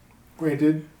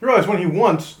 Granted. You realize when he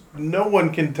wants, no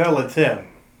one can tell it's him.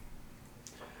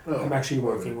 No, I'm actually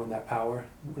working on that power.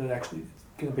 When it actually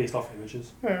based off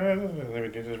images. Let me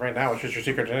do this right now. It's just your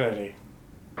secret identity.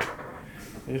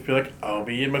 You just be like, I'll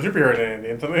be in my superhero identity.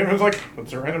 And suddenly everyone's like,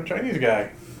 what's a random Chinese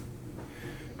guy?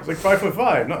 He's like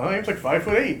 5'5". No, he's like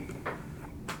 5'8".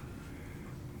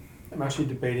 I'm actually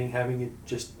debating having it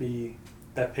just be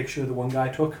that picture the one guy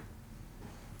took,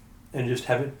 and just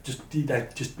have it just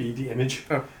be the image.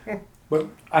 Oh. But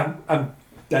I'm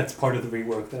that's part of the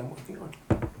rework that I'm working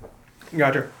on.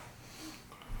 Gotcha.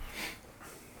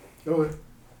 Okay.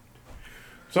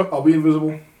 So I'll be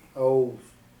invisible. I'll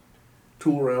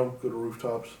tool around, go to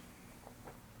rooftops.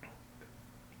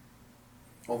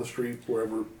 On the street,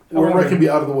 wherever I can be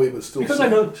out of the way but still Because see. I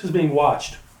know this is being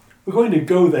watched, we're going to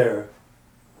go there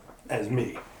as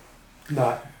me.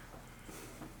 Not,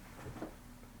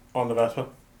 on the Vespa.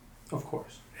 of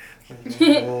course.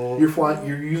 You're flying.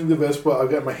 You're using the Vespa.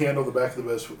 I've got my hand on the back of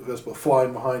the Vespa,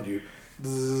 flying behind you.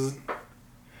 Zzz.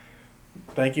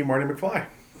 Thank you, Marty McFly.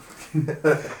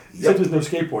 Except there's no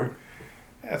skateboard.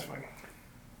 That's fine.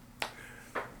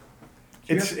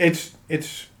 Do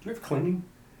It's you have cleaning?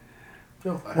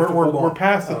 No, I have to we're hold on.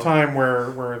 past the Oh. time where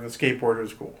the skateboard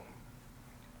was cool.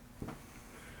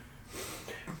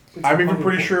 I'm even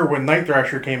pretty sure when Night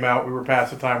Thrasher came out, we were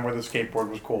past the time where the skateboard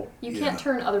was cool. You Yeah. can't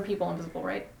turn other people invisible,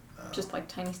 right? Just like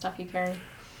tiny stuff you carry.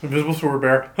 Invisible Sword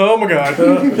Bear. Oh my god.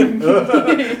 That'd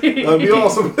be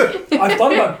awesome. I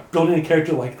thought about building a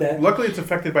character like that. Luckily, it's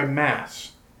affected by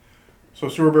mass. So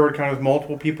Sewer Bear would count as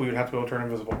multiple people. You'd have to be able to turn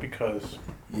invisible because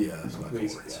Yeah, it's not going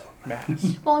to work Reasons. out.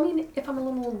 mass. Well, I mean, if I'm a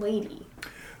little lady.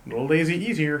 Little Daisy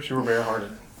easier, Sewer Bear harder.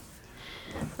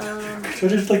 So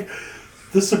just like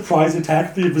the surprise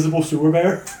attack, the invisible sewer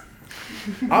bear.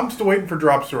 I'm still waiting for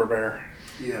Drop Sewer Bear.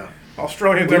 Yeah.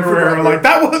 Australians Waiting for everywhere are Drop like,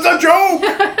 that was a joke!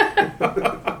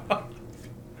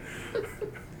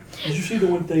 Did you see the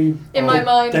one thing? In my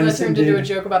mind, that Dennison turned into a did?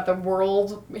 joke about the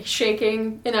world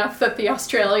shaking enough that the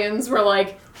Australians were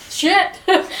like, shit!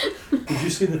 Did you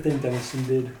see the thing Dennison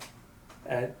did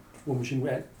at when she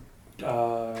at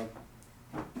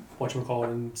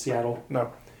whatchamacallit in Seattle?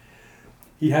 No.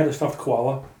 He had a stuffed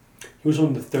koala. He was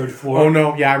on the third floor. Oh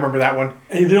no, yeah, I remember that one.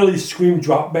 And he literally screamed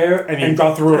 "drop bear" And and he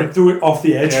dropped through it, threw it off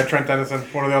the edge. Yeah, Trent Dennison,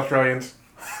 one of the Australians.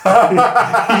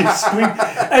 He screamed,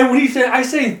 and when he said, "I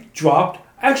say dropped,"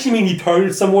 I actually mean he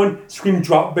targeted someone, screamed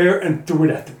 "drop bear," and threw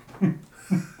it at them.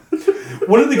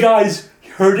 One of the guys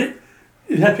heard it.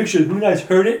 It had pictures. One of the guys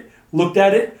heard it, looked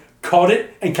at it, caught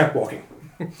it, and kept walking.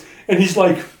 And he's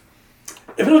like,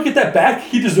 "If I don't get that back,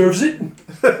 he deserves it."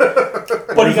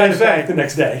 But he got it back the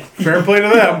next day. Fair play to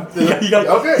them. He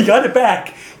got it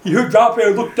back. He heard drop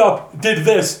bear, looked up, did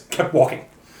this, kept walking.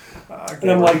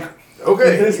 And I'm like,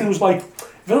 Okay. and this thing was like,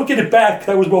 if I don't get it back,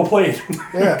 that was well played.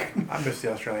 Yeah. I miss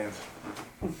the Australians.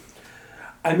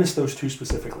 I miss those two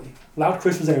specifically. Loud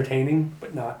Chris was entertaining,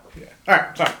 but not Yeah.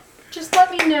 Alright, sorry. Just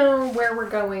let me know where we're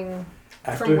going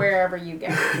after. from wherever you go.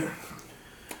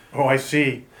 Oh, I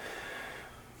see.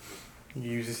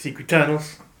 You use the secret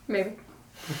tunnels. Maybe.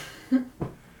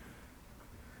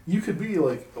 You could be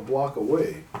like a block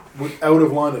away, out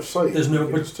of line of sight. There's no, You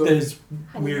can but just tell- there's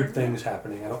How do you weird know? things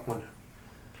happening. I don't want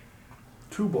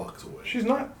 2 blocks away. She's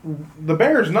not. The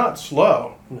bear's not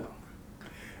slow. to. No.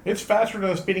 It's faster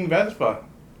than a speeding Vespa.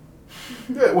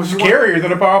 Yeah, which is why, Scarier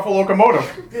than a powerful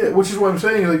locomotive. yeah, which is what I'm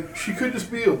saying. Like, she could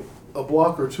just be a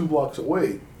block or 2 blocks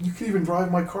away. You could even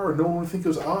drive my car. No one would think it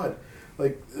was odd.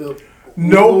 Like,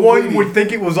 No little one lady- would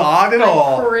think it was odd at I'm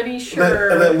all. pretty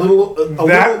sure. That little,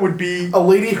 That would be. a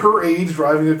lady her age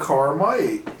driving a car my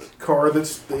age, car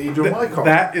that's the age of my car.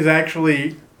 That is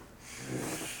actually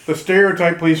the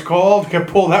stereotype police called. Can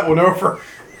pull that one over.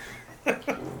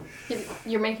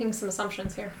 You're making some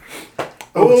assumptions here.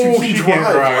 Oh, she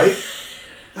can't drive. right?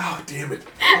 Oh, damn it!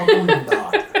 Probably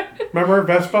not. Remember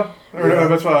Vespa? Or Yeah.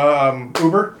 Vespa,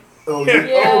 Uber? Oh, Yeah.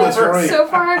 yeah. Oh, that's right. So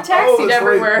far, I've Oh, taxied that's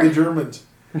everywhere. right. The Germans.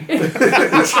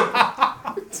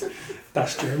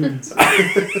 That's Germans.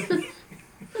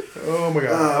 Oh my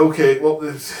god. Okay, well,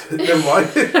 never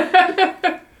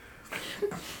mind.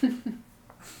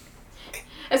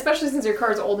 Especially since your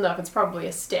car's old enough, it's probably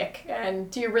a stick.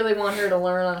 And do you really want her to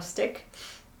learn on a stick?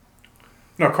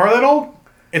 No, car that old?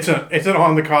 It's an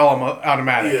on the column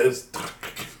automatic. Yes.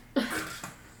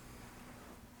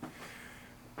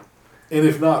 And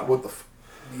if not, what the?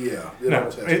 Yeah. It No,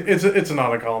 almost has to. it's an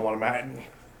on the column automatic.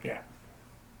 Yeah.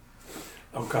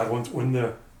 Oh God! When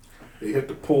the You have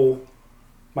to pull.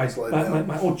 my Slide my, down. my,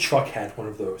 my old truck had one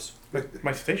of those.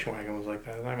 My station wagon was like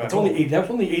that. It's only 80. That was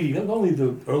only 80. That was only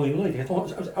the early. Like,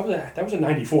 that was a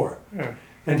 '94. Yeah.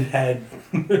 And it had.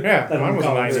 Yeah, that mine was a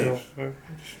college 90s. still.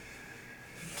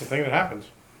 It's a thing that happens.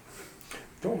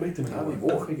 Don't make them Not anymore.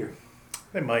 anymore. Figure.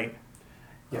 They might.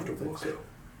 You have to I don't think look. so.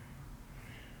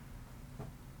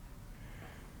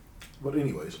 But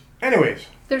anyways, Anyways,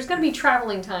 There's going to be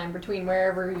traveling time between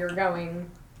wherever you're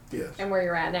going yes. and where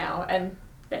you're at now, and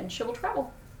then she will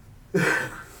travel.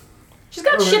 She's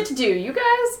got Okay. shit to do. You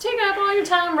guys take up all your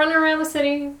time running around the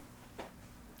city.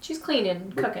 She's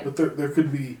cleaning, cooking. But there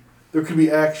could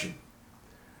be action.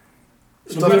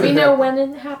 It'll Stuff be- could We know happen. when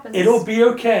it happens. It'll be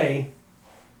okay.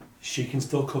 She can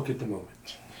still cook at the moment.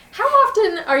 How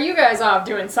often are you guys off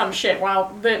doing some shit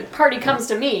while the party comes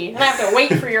to me and I have to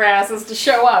wait for your asses to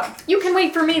show up? You can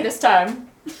wait for me this time.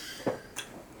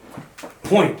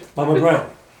 Point, Mama Brown.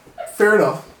 Fair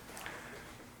enough.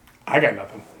 I got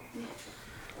nothing.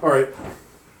 All right.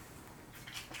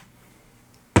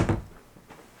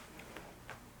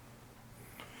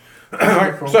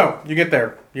 Alright, so, you get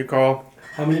there. You call.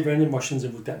 How many random Russians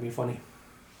have looked at me funny?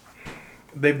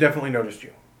 They've definitely noticed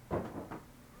you.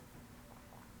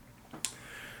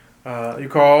 You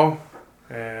call,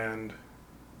 and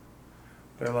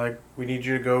they're like, we need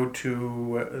you to go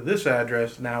to this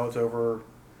address. Now it's over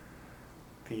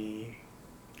the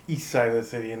east side of the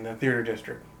city in the theater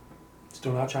district.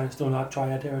 Still not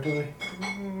triad territory?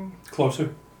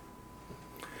 Closer.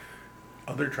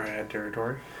 Other triad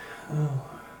territory. Oh.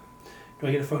 Do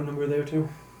I get a phone number there too?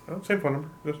 Oh, same phone number.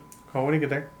 Just call when you get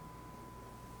there.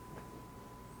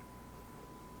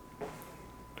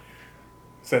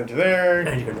 Send you there.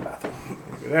 And you go to the bathroom.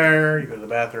 You go there. You go to the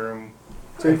bathroom.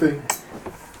 Same thing.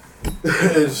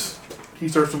 As he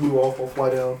starts to move off, I'll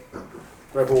fly down.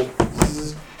 Grab hold.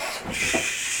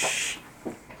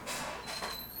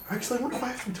 Actually, I wonder if I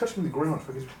have to be touching the ground. If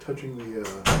I could be touching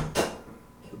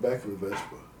the back of the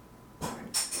Vespa.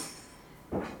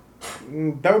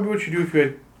 That would be what you do if you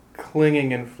had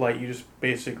clinging in flight. You just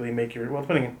basically make your, well,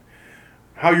 depending on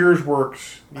how yours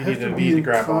works, you I need have to be be in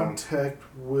grab on. contact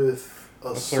with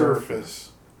a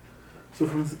surface.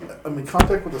 surface. So I'm in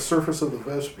contact with the surface of the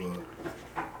Vespa.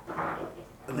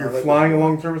 And You're now that- flying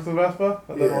along the surface of the Vespa?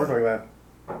 That doesn't Yeah. work like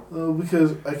that.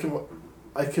 Because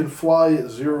I can fly at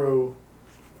 0.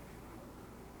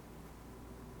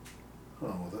 Oh,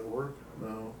 will that work?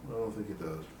 No, I don't think it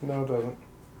does. No, it doesn't.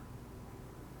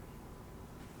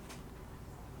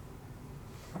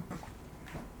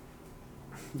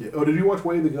 Yeah. Oh, did you watch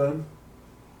Way of the Gun?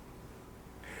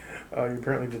 You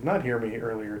apparently did not hear me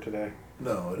earlier today.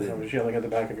 No, I I didn't. was yelling at the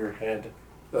back of your head.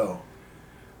 Oh,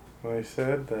 When I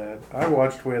said that I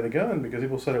watched Way of the Gun because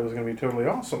people said it was going to be totally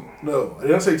awesome. no, I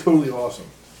didn't say totally awesome.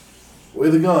 Way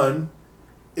of the Gun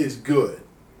is good.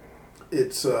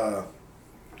 It's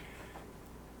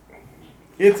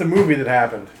It's a movie that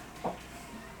happened.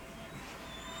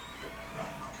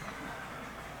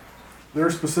 there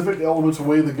are specific elements of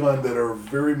Way of the Gun that are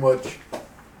very much.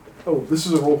 Oh, this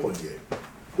is a role playing game.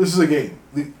 This is a game.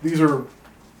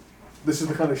 This is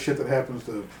the kind of shit that happens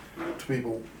to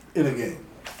people in a game.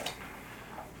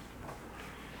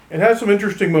 It has some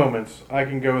interesting moments. I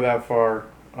can go that far.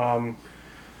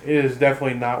 It is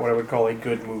definitely not what I would call a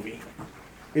good movie.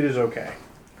 It is okay.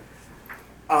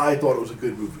 I thought it was a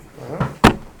good movie.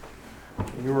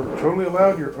 You are totally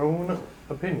allowed your own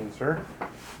opinion, sir.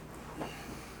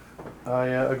 I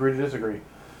agree to disagree.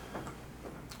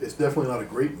 It's definitely not a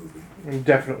great movie.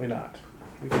 Definitely not.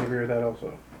 We can agree with that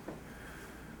also.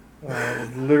 I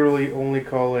would literally only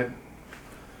call it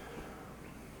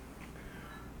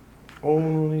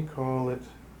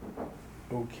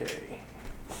okay.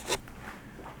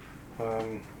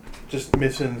 Just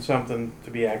missing something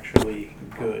to be actually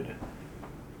good.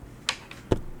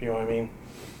 You know what I mean?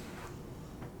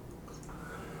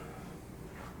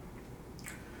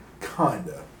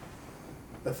 Kinda.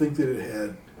 I think that it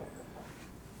had.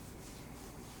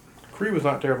 Cree was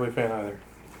not terribly a fan either.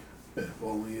 Yeah,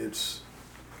 only it's.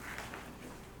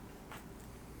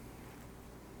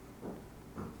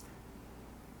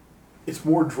 It's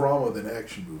more drama than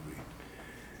action movie.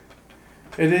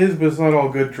 It is, but it's not all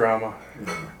good drama.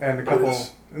 Yeah. And a But couple,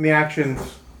 it's- and the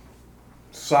action's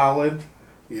solid.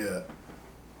 Yeah.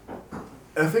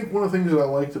 And I think one of the things that I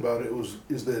liked about it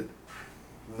is that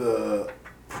the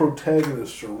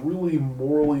protagonists are really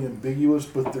morally ambiguous,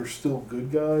 but they're still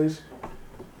good guys.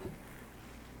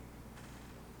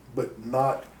 But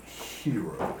not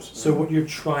heroes. So what you're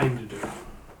trying to do.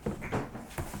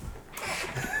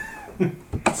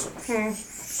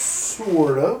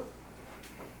 Sort of.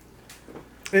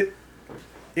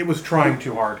 It was trying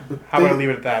too hard. But How about I they- leave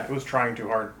it at that? It was trying too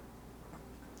hard.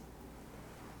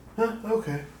 Huh,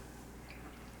 okay.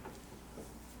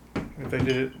 If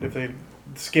they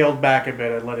scaled back a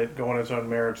bit and let it go on its own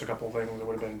merits, a couple of things that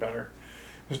would have been better.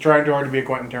 It was trying too hard to be a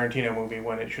Quentin Tarantino movie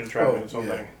when it should have tried to be its own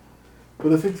thing.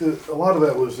 But I think that a lot of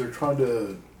that was they're trying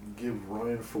to give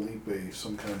Ryan Felipe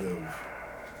some kind of...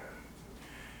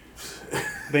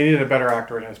 They needed a better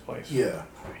actor in his place. Yeah.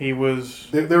 He was...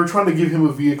 They were trying to give him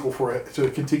a vehicle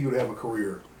to continue to have a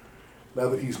career. Now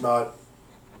that he's not...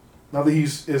 Now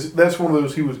that that's one of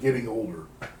those, he was getting older.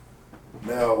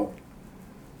 Now,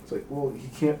 it's like, well, he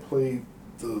can't play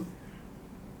the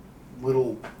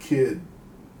little kid.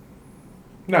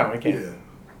 No, he can't.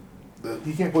 Yeah.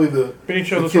 He can't play the...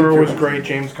 Benicio del Toro was great.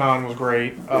 James Caan was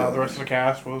great. The rest of the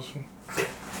cast was...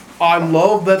 I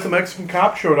love that the Mexican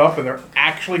cop showed up and they're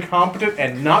actually competent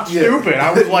and not stupid.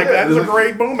 I was like, that's a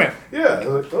great moment. Yeah.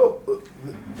 Like, oh,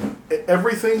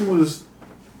 everything was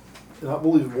not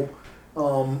believable.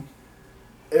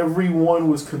 Everyone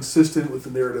was consistent with the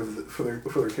narrative for their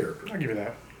character. I'll give you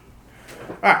that.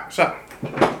 Alright, so,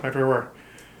 back to where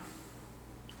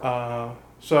we were.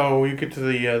 So you get to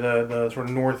the sort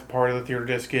of north part of the theater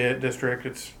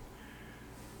district.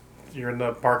 You're in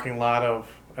the parking lot of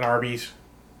an Arby's.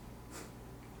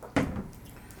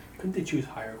 Couldn't they choose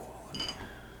higher quality?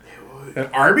 An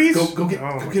Arby's? Go get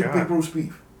a big roast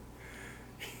beef.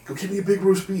 Go get me a big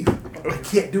roast beef. I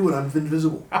can't do it. I'm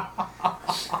invisible.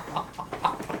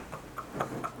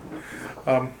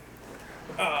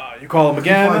 You call him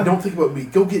again. Fine, don't think about me.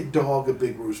 Go get Dog a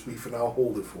big roast beef, and I'll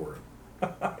hold it for him.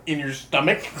 In your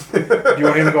stomach? Do you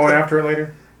want him going after it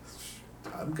later?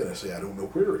 I'm gonna say I don't know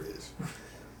where it is.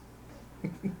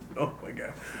 Oh my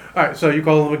god! All right, so you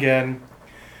call them again.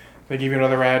 They give you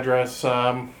another address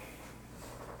for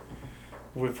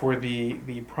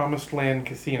the Promised Land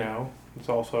Casino. It's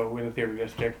also in the theater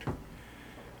district.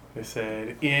 They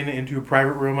said into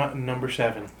private room number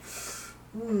 7.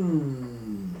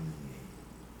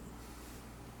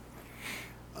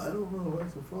 I don't know if I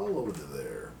can follow into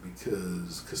there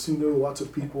because casino, lots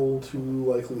of people, too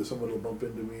likely that someone will bump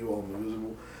into me while I'm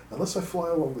invisible. Unless I fly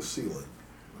along the ceiling.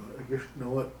 I guess, you know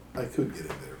what? I could get in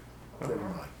there. Never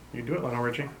mind. You do it, Lionel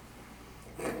Richie.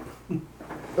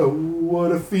 Oh,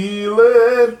 what a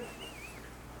feeling!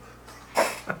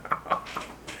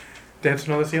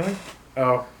 Dancing on the ceiling?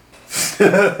 Oh.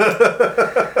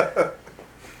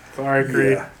 Sorry,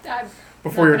 Creed. Yeah.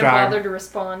 Before your time. Bother to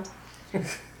respond.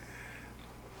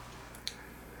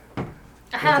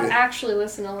 I have actually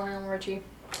listened to Lionel Richie.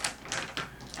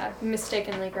 I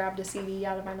mistakenly grabbed a CD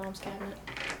out of my mom's cabinet.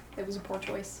 It was a poor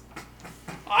choice.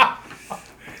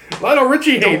 Lionel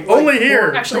Richie hate, only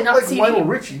here. Actually, don't not like CD. Lionel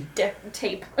Richie.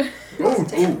 Tape.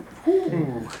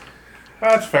 Ooh.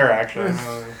 That's fair, actually.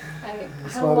 I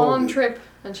had a long trip,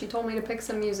 and she told me to pick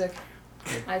some music.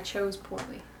 I chose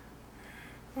poorly.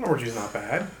 Lionel Richie's not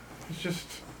bad. It's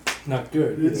just Not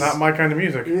good. It's not my kind of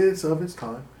music. It's of its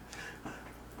time.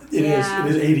 It Yeah.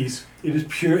 is 80s. It is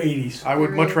pure 80s. I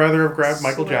would much rather have grabbed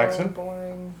Michael Slow, Jackson.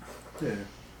 Boring. Yeah.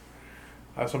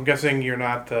 So I'm guessing you're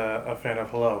not a fan of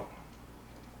Hello.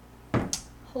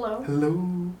 Hello?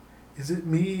 Hello, is it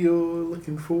me you're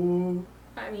looking for?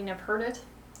 I mean, I've heard it.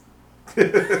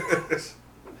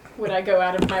 Would I go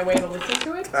out of my way to listen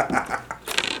to it?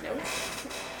 No.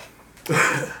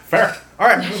 Fair. All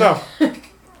right, so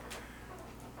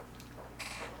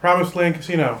Promised Land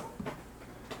Casino.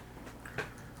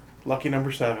 Lucky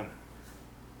number 7.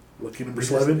 Lucky number This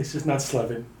 7? is not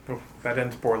Slevin. Oh, that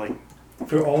ends poorly.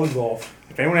 They're all involved.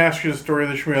 If anyone asks you the story of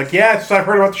the Shmoo, like, yes, I've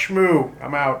heard about the Shmoo.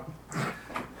 I'm out.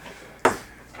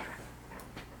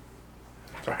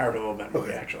 So I heard a little bit,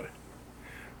 movie, actually.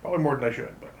 Probably more than I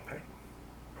should, but hey.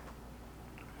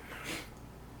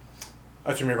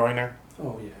 I assume you're going there?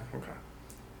 Oh, yeah. Okay.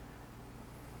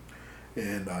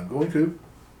 And I'm going to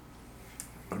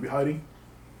be hiding.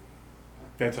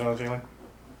 Dancing on the ceiling?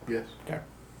 Yes. Okay.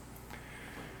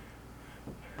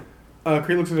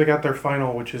 Creed looks like they got their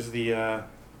final, which is the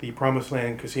Promised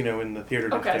Land Casino in the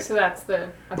theater Okay, district. so that's the...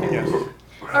 Okay. Yes.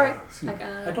 All right.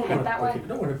 I don't head want that way. to. I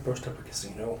don't want to burst up a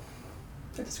casino.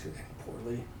 That is going to end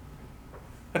poorly.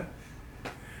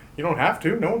 You don't have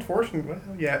to. No one's forcing you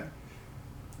yet.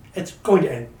 It's going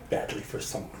to end badly for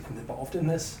someone involved in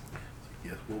this.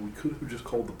 Yes, well, we could have just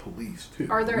called the police, too.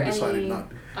 Are there We decided any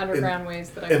not- underground ways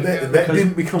that I And can that go?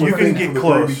 didn't become You a can thing get from the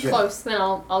close. very beginning. Close, then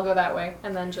I'll go that way,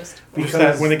 and then just...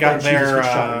 Because when they got then she just there, gets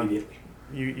shot immediately.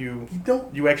 you You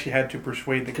don't... you actually had to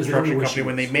persuade the Because they don't know construction where company she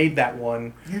when they is. made that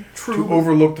one Yeah, true. to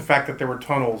overlook the fact that there were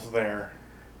tunnels there,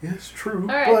 Yes, true.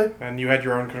 All right. But and you had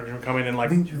your own construction come in and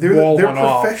like I mean, they're wall one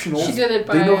off. professionals. She did it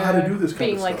by They know how to do this kind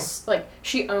being of like stuff. like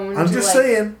she owned I'm just like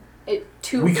saying.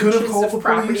 2 we could have inches called of the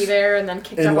property police, there, and then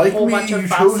kicked and up like a whole me, bunch of you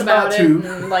fuss chose about not it, to.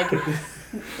 and like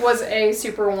was a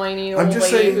super whiny I'm old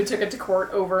just lady saying- who took it to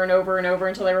court over and over and over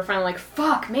until they were finally like,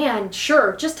 fuck, man,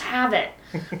 sure, just have it.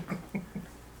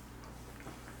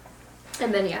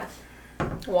 And then, yeah,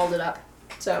 walled it up.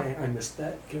 So Okay, I missed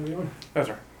that. Carry on. That's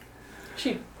right.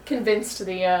 she convinced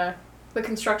the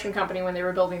construction company when they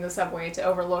were building the subway to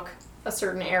overlook a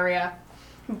certain area,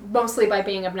 mostly by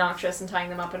being obnoxious and tying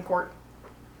them up in court.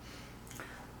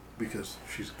 Because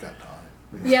she's got time.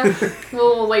 Yeah,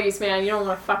 little ladies, man, you don't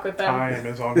want to fuck with them. Time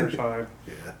is on her side.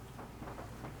 Yeah.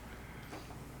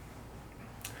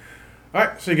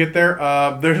 Alright, so you get there.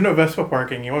 There's no Vespa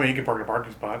parking. You can park in a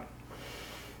parking spot.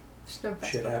 There's no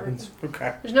Shit Vespa happens. parking.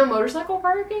 Okay. There's no motorcycle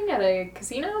parking at a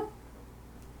casino?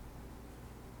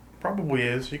 Probably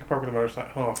is. You can park with a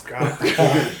motorcycle. Oh, God.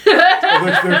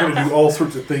 They're going to do all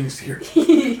sorts of things here.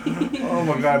 Oh,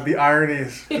 my God. The irony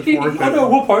is just worth Oh no,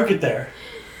 it. we'll park it there.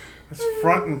 As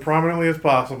front and prominently as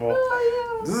possible.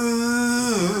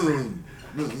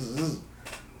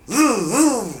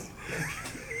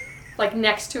 Like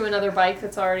next to another bike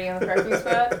that's already in the parking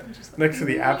spot? Just Next to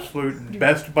the absolute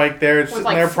best bike there. It's with sitting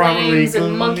like there prominently. flames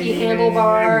and monkey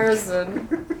handlebars and...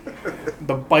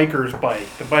 The biker's bike.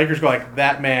 The bikers go like,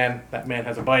 that man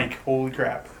has a bike. Holy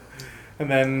crap.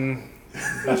 And then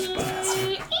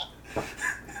Vespa.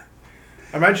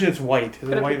 Imagine it's white. Is Put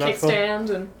it up a white Vespa? kickstand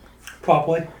and...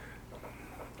 Probably.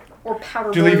 Or powder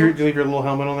Do you leave blue. your little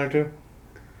helmet on there too?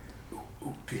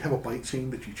 Ooh, do you have a bike chain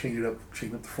that you chain up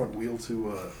the front wheel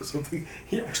to something?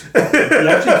 He actually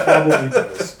probably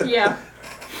does. Yeah.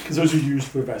 Because those are used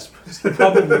for Vespas. He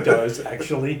probably does,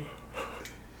 actually.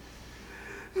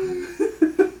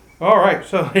 Alright,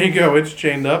 so there you go. It's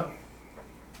chained up.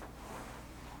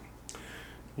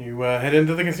 You head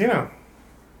into the casino.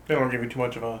 They don't give you too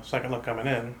much of a second look coming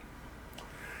in.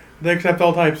 They accept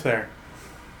all types there.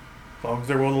 As long as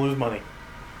they're willing to lose money.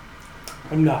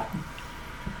 I'm not.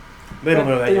 They don't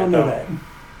know that They yet, don't know though. that.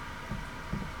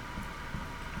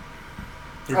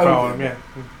 You're I don't following, think-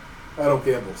 yeah. I don't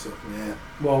gamble, so yeah.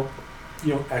 Well,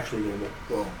 you don't actually gamble.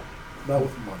 Well, not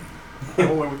with money.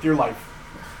 Only with your life.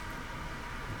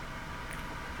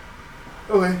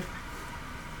 Okay.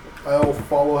 I'll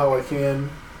follow how I can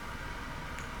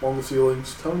along the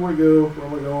ceilings. Tell me where to go. Where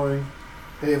am I going?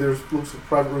 Hey, there's looks like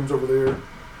private rooms over there.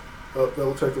 That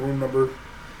looks like the room number.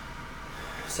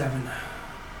 7.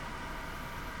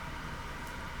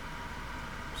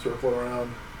 Circle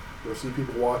around. You'll see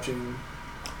people watching.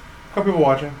 A couple people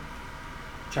watching.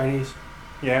 Chinese.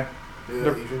 Yeah.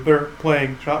 Yeah, Asian. They're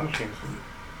playing shot machines.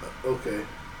 Okay.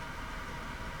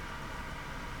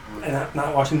 And I'm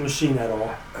not watching the machine at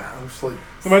all. I'm just like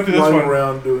We might do this flying one.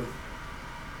 around doing.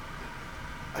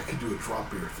 I could do a drop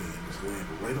bear thing and just land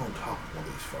right on top of one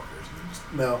of these fuckers. And then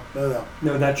just, no.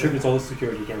 No, that triggers all the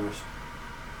security cameras.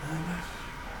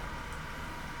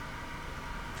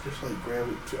 Just like grab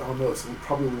it. I don't know. It's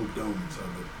probably a little dome inside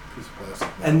the piece of plastic.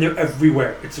 And they're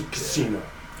everywhere. It's a casino.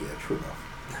 Yeah, true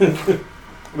enough.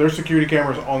 There's security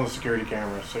cameras on the security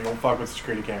cameras, so you don't fuck with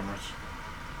security cameras.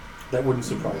 That wouldn't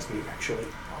surprise me, actually.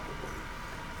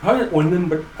 Probably. I haven't won them,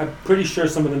 but I'm pretty sure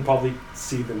some of them probably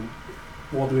see them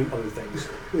while doing other things.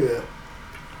 Yeah.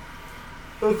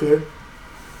 Okay.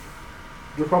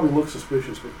 They probably look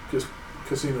suspicious, but because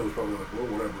casinos probably like, well,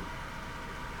 whatever.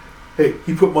 Hey,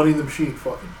 he put money in the machine.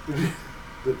 Fuck him.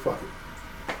 Then fuck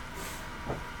it.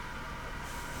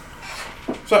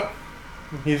 So,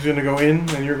 he's going to go in,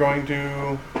 and you're going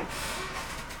to...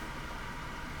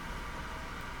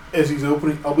 As he's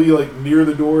opening, I'll be like near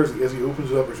the door as he opens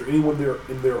it up. Is there anyone there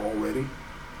in there already?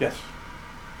 Yes.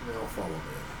 And then I'll follow him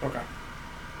Okay.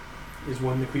 Is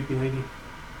one the creepy lady?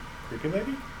 Creepy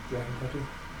lady? Dragon tattoo?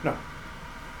 No.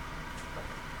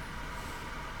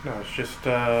 No, it's just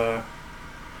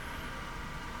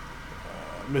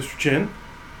Mr. Chin,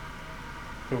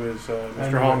 who is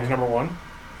Mr. know Hong's him. *1.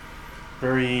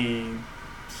 Very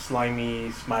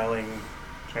slimy, smiling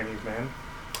Chinese man.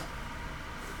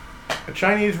 A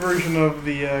Chinese version of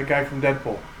the guy from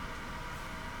Deadpool. in.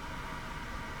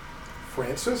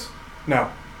 Francis?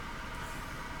 No.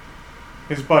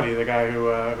 His buddy, the guy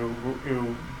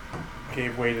who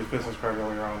gave Wade his business card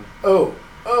earlier on. Oh.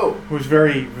 Who's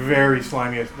very, very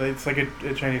slimy. It's like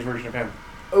a Chinese version of him.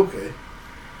 Okay.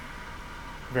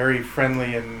 Very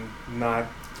friendly and not...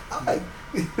 I.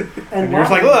 And you're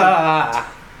just like,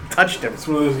 ah! Touched him. It's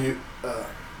one of those you.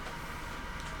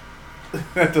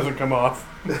 That doesn't come off.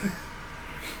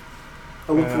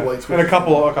 I look for light switches. And a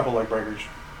couple leg breakers.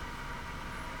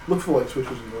 Look for light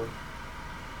switches and go.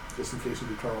 Just in case you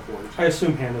do turn off the lights. I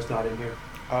assume Hannah's not in here.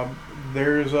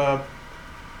 There's a...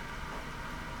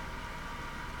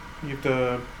 You have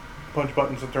to punch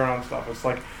buttons to turn on stuff.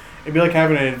 It'd be like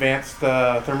having an advanced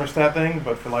thermostat thing,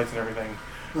 but for lights and everything.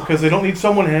 Because they don't need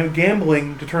someone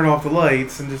gambling to turn off the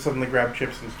lights and just suddenly grab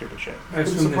chips and stupid shit. I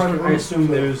It's a assume, private room, so-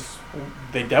 there's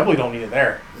They definitely don't need it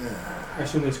there. Yeah. I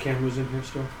assume there's cameras in here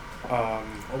still.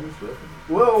 Almost definitely.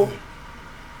 Well,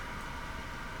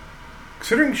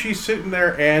 Considering she's sitting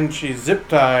there and she's zip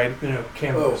tied, You know,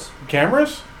 cameras.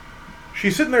 cameras?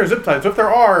 She's sitting there zip tied, so if there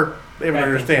are, they have an I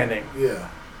think so. understanding. yeah.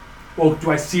 Well,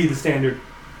 do I see the standard?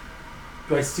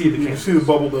 Do I see the You cameras? see the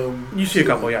bubble dome. You see a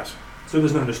couple, yes. So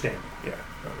there's an understanding. Yeah,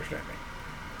 understanding.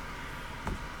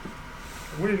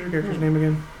 What is your character's name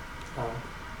again?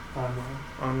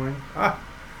 Online. Wang.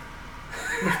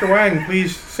 Mr. Wang,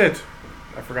 please sit.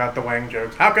 I forgot the Wang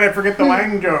jokes. How can I forget the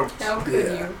Wang jokes? How could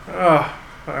Yeah.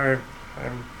 you?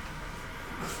 I'm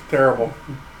terrible.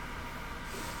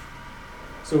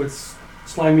 So it's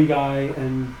slimy guy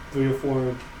and 3 or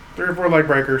 4. 3 or 4 leg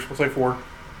breakers. We'll say 4.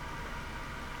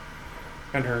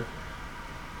 And her.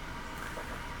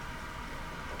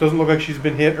 Doesn't look like she's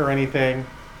been hit or anything.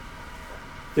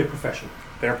 They're professional.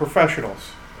 They're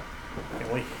professionals.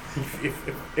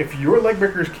 If your leg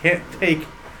breakers can't take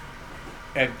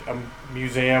a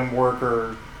museum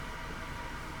worker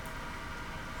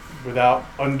without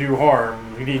undue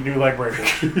harm, we need new leg breakers.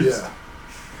 Yeah.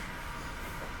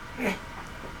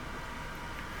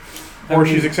 Or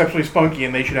she's exceptionally spunky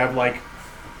and they should have like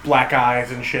black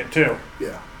eyes and shit too.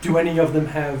 Yeah. Do any of them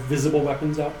have visible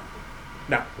weapons out?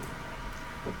 No.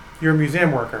 You're a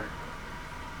museum worker.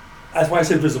 That's why I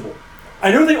said visible.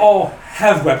 I know they all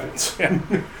have weapons. Yeah.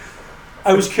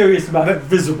 I was curious about That-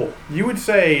 visible. You would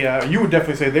say, you would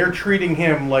definitely say they're treating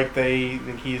him like they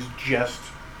think he's just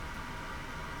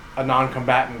a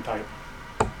non-combatant type.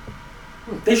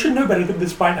 They should know better than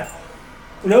this by now.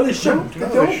 No, they shouldn't. No,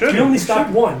 they don't. shouldn't. You only They stopped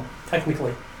shouldn't. one,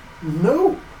 technically.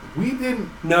 No, we didn't.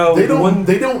 No, They the don't. one.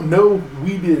 They don't know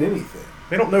we did anything.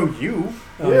 They don't know you.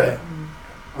 Oh, yeah.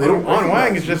 They don't. On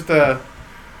Wang recognize is you.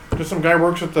 just some guy who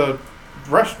works at the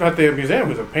restaurant at the museum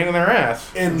who's a pain in their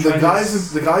ass. And I'm the trying to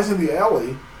guys, the guys in the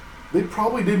alley, they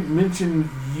probably didn't mention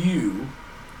you.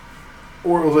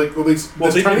 Or it was like, well, this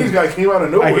they Chinese didn't. guy came out of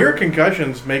nowhere. I hear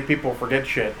concussions make people forget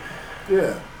shit.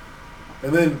 Yeah.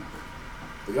 And then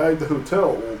the guy at the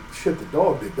hotel, well, shit, the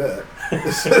dog did that.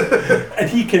 And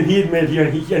he admitted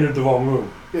he entered the wrong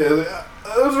room. Yeah, that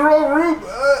was the wrong room.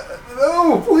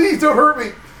 No, please don't hurt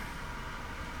me.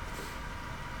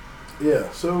 Yeah,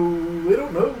 so they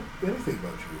don't know anything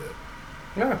about you yet.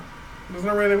 Yeah. There's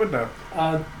no way they would know.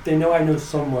 They know I know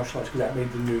some martial arts because that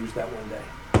made the news that one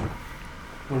day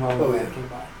when my Oh, dad yeah. came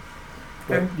by.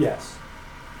 But Okay. yes,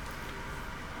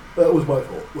 That was my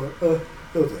fault. But,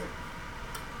 okay.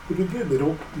 But again, they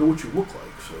don't know what you look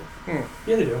like, so.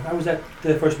 yeah, they do. I was at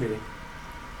the first meeting.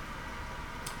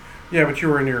 Yeah, but you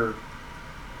were in your...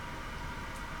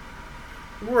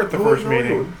 You were at the Oh, first no, I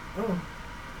meeting. wouldn't. Oh.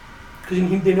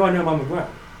 Because they know I know I'm on the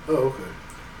ground. Oh, okay.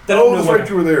 They don't know that's what right,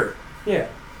 you were there. Yeah,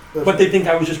 That's but they think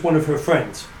I was just one of her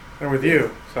friends. They're with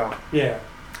you, so... Yeah,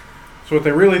 So what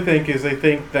they really think is they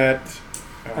think that...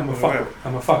 I'm a fuck.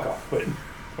 I'm a fuck up. But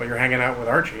Well, you're hanging out with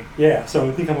Archie. yeah, so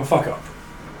I think I'm a fuck up.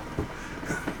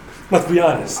 Let's be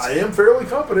honest. I am fairly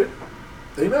competent.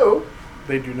 They know.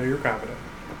 They do know you're competent.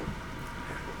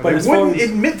 But But they as far wouldn't as-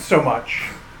 admit so much.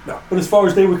 No. But as far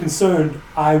as they were concerned,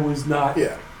 I was not.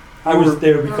 Yeah. I was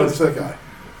there No, because it's that guy.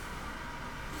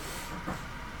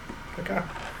 Okay.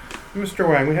 Mr.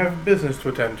 Wang, we have business to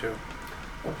attend to.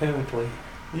 apparently.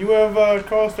 You have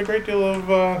caused a great deal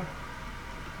of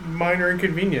minor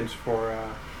inconvenience for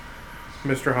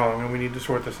Mr. Hong, and we need to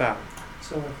sort this out.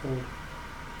 So I've heard.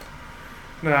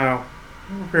 Now,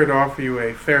 I'm prepared to offer you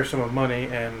a fair sum of money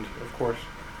and, of course,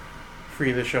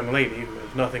 free this young lady who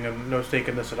has no stake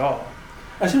in this at all.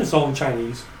 I assume it's all in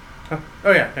Chinese. Huh?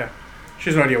 Oh, yeah. She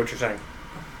has no idea what you're saying.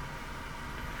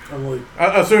 I'm like,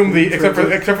 Assume except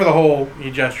for the whole,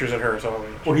 he gestures at her, so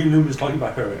Well, he knew he was talking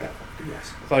about her at that point.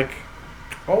 Yes. it's like,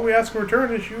 all we ask in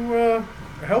return is you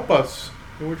help us.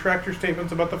 You retract your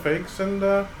statements about the fakes and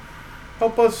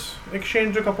help us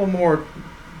exchange a couple more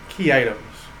key items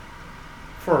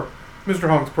for Mr.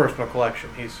 Hong's personal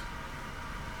collection. He's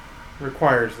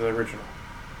requires the original.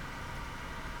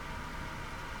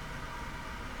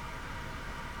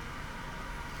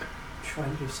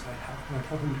 Trying to decide how can I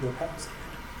tell him to go past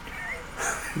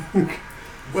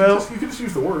Well, you can just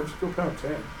use the words. Go pound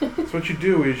 10. so what you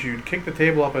do is you'd kick the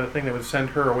table up at a thing that would send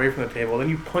her away from the table. Then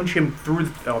you punch him through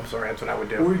the... Oh, I'm sorry. That's what I would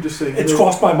do. Or you just say, It's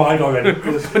crossed my mind already.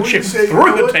 Punch him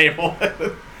through the table.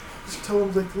 Just tell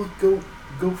him, like, look,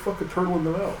 go fuck a turtle in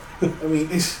the mouth. I mean,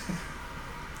 it's.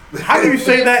 How do you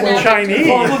say that in The Chinese?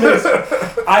 problem is,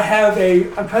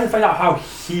 I'm trying to find out how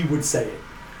he would say it,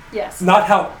 Yes. not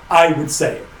how I would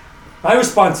say it. My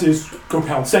response is go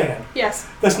pound sand. Yes.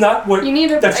 That's not what. You need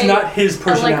That's not his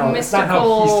personality. like That's not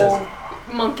how he says mystical,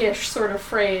 it. monkish sort of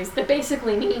phrase that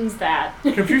basically means that.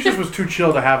 Confucius was too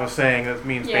chill to have a saying that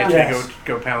means Yeah. basically Yes.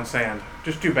 go pound sand.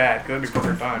 Just too bad, because that'd be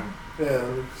perfect time. Yeah.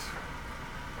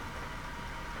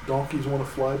 Donkeys want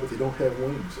to fly, but they don't have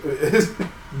wings.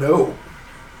 No.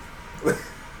 That's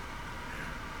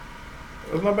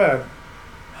not bad.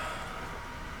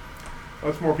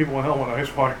 That's more people in hell when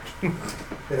ice water.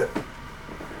 Yeah.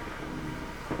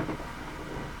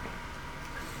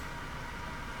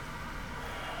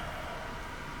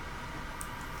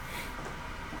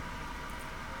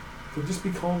 So just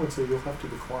be calm and say you'll have to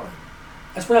decline.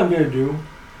 That's what I'm gonna do.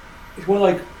 It's more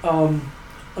like,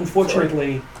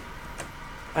 unfortunately,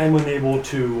 I'm unable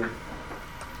to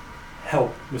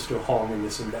help Mr. Hong in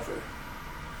this endeavor.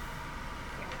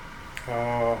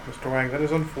 Oh, Mr. Wang, that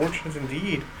is unfortunate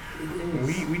indeed.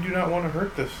 We do not want to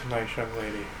hurt this nice young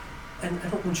lady. And I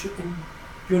don't want you. And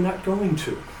you're not going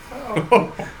to.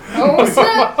 Oh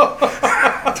snap!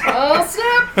 Oh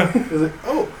snap! It's like,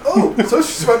 oh, so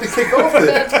she's about to kick off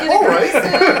That's then. getting All right.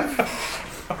 aggressive.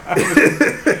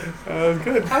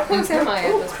 Good. How close am I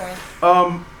at this point?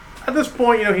 At this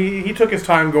point, you know, he took his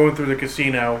time going through the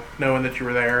casino, knowing that you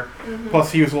were there. Mm-hmm.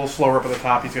 Plus, he was a little slower up at the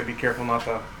top. He's got to be careful not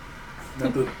to.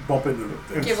 Not to bump into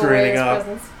the Give screw away anything his up.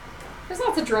 presence. There's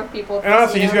lots of drunk people. At the And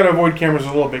honestly, he's got casino. to avoid cameras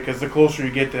a little bit because the closer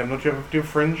you get to him, don't you have to do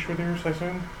fringe with yours? I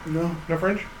assume No. no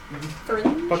fringe.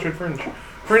 Fringe? Thought you had fringe.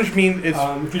 Fringe means it's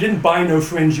If you didn't buy no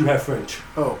fringe, you have fringe.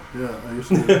 Oh, yeah, I used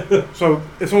to. so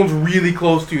if someone's really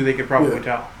close to you, they could probably Yeah.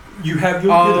 tell. You have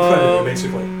you're the predator,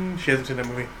 basically. She hasn't seen that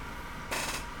movie.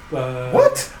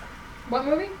 What? What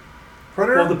movie?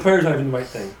 Predator? Well, the predator's not even the right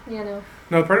thing. Yeah, no.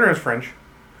 No, Predator has fringe.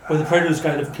 Well, the predator's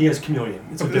kind of he has chameleon.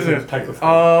 It's a What is different it? type of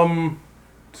thing.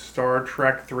 Star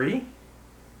Trek 3?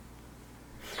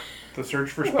 The Search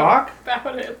for Well, Spock?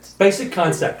 About it. Basic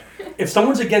concept. If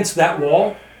someone's against that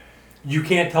wall, you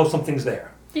can't tell something's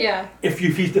there. Yeah. If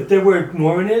they're where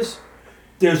Norman is,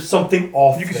 there's something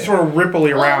off You can there. sort of ripply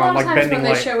Well, a lot around, of like times bending when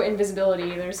they light. show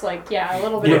invisibility, there's like, a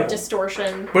little bit Yeah. of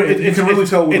distortion. But You it's can really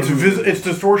tell when it's they're it's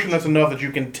distortion that's enough that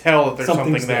you can tell that there's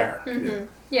Something's something there. Mm-hmm.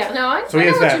 Yeah, no, I So know he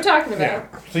has what that. you're talking about.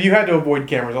 Yeah. So you had to avoid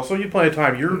cameras. Also, you had plenty of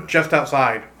time. You're just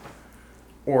outside,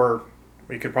 or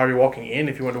you could probably be walking in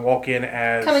if you wanted to walk in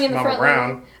as Coming in the Mama front Brown.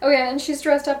 lane. Oh yeah, and she's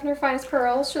dressed up in her finest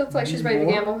pearls. She looks like she's ready to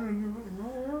gamble.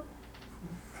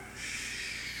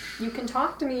 You can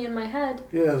talk to me in my head.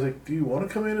 Yeah, I was like, do you want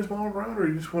to come in as Mama Brown, or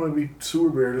you just want to be Sewer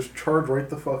Bear, just charge right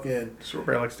the fuck in? Sewer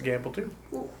Bear likes to gamble too.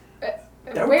 That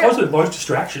would Where? cause a large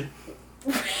distraction.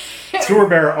 Sewer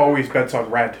Bear always bets on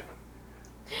red.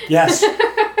 Yes.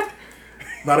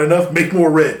 Not enough, make more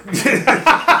red.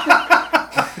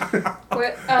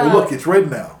 What, Oh, look, it's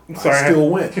red now. Sorry. I still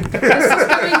win. this is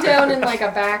coming down in like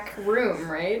a back room,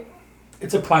 right?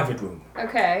 It's a private room.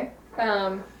 Okay.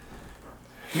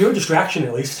 You're a distraction,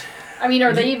 at least. I mean,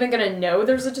 are they even gonna know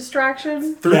there's a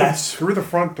distraction? Yes. Through the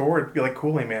front door, it'd be like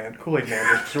Kool-Aid Man,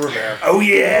 just Sewer Bear. Oh,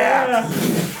 yeah!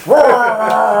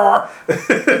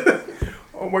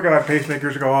 Oh my God,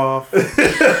 pacemakers go off. Well,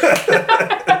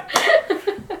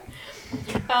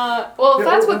 if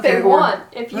Yeah, that's what they okay, or- want,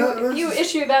 if No, you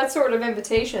issue that sort of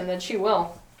invitation, then she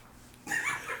will.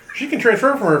 She can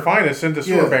transfer from her finest into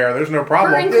Sewer Yeah. Bear. There's no Her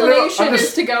problem. inclination I'm is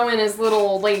just- to go in as little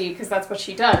old lady because that's what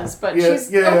she does, but Yeah,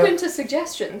 she's yeah. open to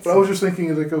suggestions. But I was just thinking,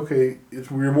 it's like, okay,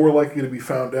 we're more likely to be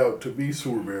found out to be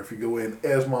Sewer Bear if you go in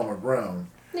as Mama Brown.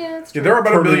 Yeah, that's Yeah, true. there are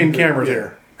about a billion cameras Yeah,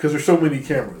 here. because there's so many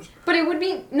cameras. But it would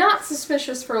be not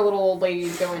suspicious for a little old lady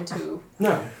to go into.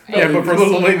 No. Yeah, but for a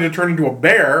little lady to turn into a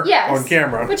bear Yes, on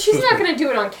camera. But she's not going to do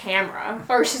it on camera,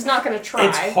 or she's not going to try.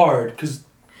 It's hard, because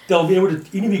they'll be able to,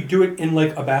 even if you do it in,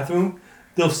 like, a bathroom,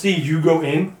 they'll see you go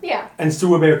in Yeah. and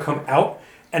Sewer Bear come out,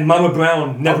 and Mama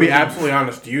Brown never I'll be leaves. absolutely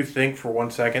honest. Do you think for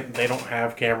 1 second they don't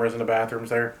have cameras in the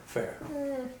bathrooms there? Fair.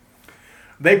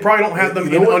 They probably don't have them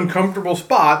You know in what? uncomfortable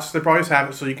spots. They probably just have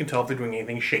it so you can tell if they're doing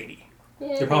anything shady.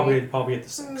 Yeah, They're probably at the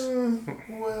sinks.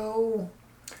 Well,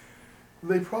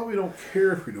 they probably don't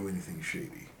care if you do anything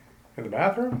shady. In the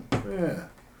bathroom? Yeah.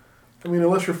 I mean,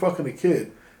 unless you're fucking a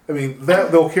kid. I mean,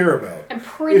 that they'll care about. I'm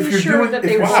pretty If you're sure doing, that if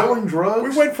they you're will. selling drugs,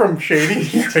 We went from shady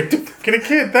straight to fucking a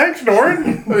kid. Thanks,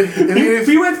 Norrin. I mean, if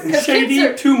We went from Because shady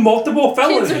kids are- to multiple Kids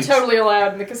felonies. are totally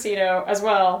allowed in the casino as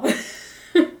well.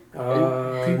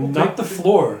 People Not take- the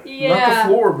floor. Yeah. not the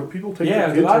floor, but people take Yeah, their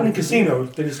they're kids allowed in the the casino.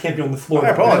 They just can't be on the floor. I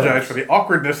apologize for the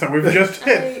awkwardness that we've just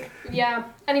hit. Yeah.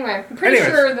 Anyway, I'm pretty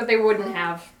Anyways. sure that they wouldn't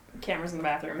have cameras in the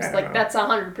bathrooms. I don't Like know. that's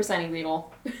 100%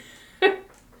 illegal.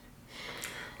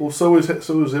 Well, so is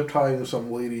zip tying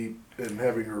some lady and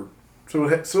having her. So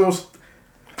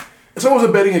was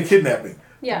abetting a kidnapping.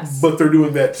 Yes. But they're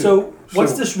doing that too. So,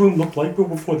 what's this room look like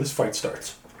before this fight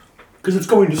starts? Because it's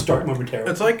going to start momentarily.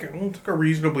 It's like a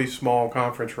reasonably small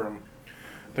conference room.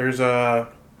 There's a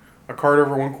cart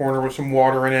over one corner with some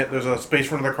water in it. There's a space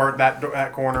for another cart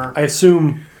that corner. I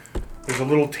assume There's a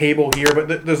little table here,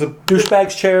 but there's a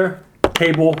douchebag's chair,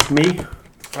 table, me.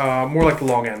 more like the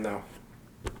long end though.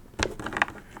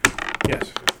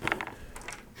 Yes.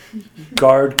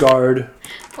 Guard.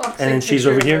 Well, And then she's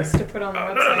over here? To put on the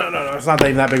website. No. It's not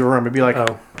even that big a room. It'd be like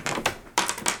Oh.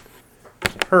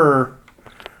 her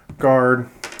guard,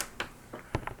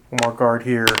 one more guard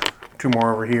here, two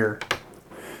more over here.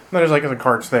 And there's like the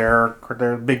carts there.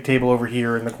 There's a big table over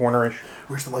here in the cornerish.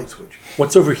 Where's the light switch?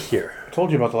 What's over here? I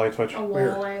told you about the light switch. A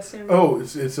Where? wall, I assume. Oh,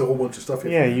 it's a whole bunch of stuff.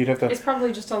 Yeah, you'd have to. It's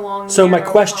probably just a long. So my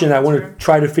narrow question I want conference to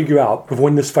try to figure out before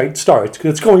when this fight starts,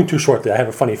 because it's going too shortly, I have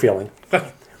a funny feeling.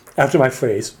 After my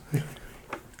phrase.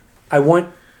 I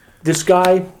want this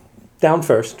guy down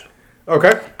first,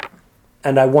 Okay.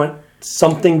 and I want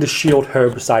something to shield her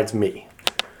besides me.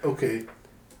 Okay,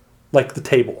 Like the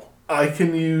table. I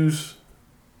can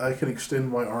extend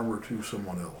my armor to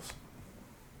someone else.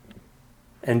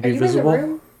 And Are be you in the visible?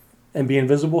 room? And be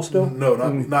invisible still? No,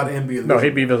 not NB. No,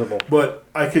 he'd be visible. But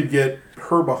I could get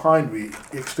her behind me,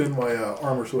 extend my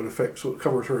armor so it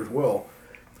covers her as well,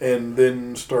 and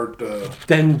then start.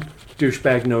 Then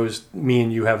douchebag knows me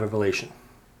and you have a relation.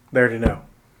 There to know.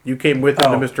 You came with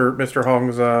him Oh. to Mr.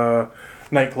 Hong's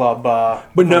nightclub.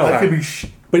 But no, I could be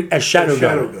but as Shadow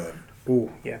shadow Gun. gun.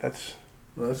 Ooh, yeah, that's.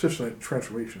 No, that's just a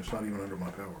transformation. It's not even under my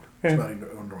power. Yeah. It's not even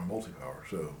under my multi-power.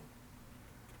 So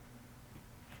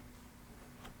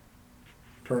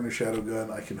turn the shadow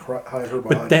gun. I can hide her behind.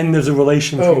 But then there's a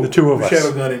relation between the two of the us.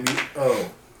 shadow gun and me.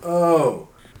 Oh.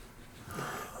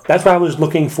 That's why I was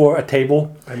looking for a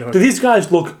table. I know. Do these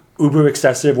guys look uber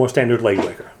excessive or standard leg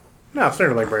breaker? No,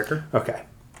 standard leg breaker. Okay.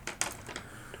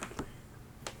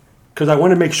 Because I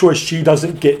want to make sure she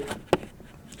doesn't get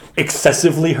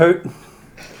excessively hurt.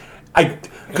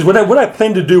 Because what I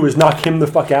plan to do is knock him the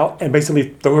fuck out and basically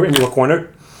throw her into a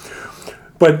corner.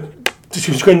 But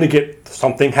she's going to get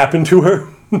something happen to her.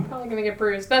 Probably gonna get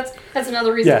bruised. That's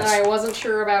another reason Yes. that I wasn't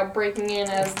sure about breaking in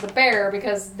as the bear,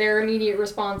 because their immediate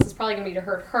response is probably gonna be to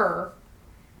hurt her.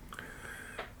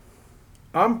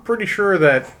 I'm pretty sure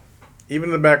that even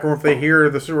in the back room, if they hear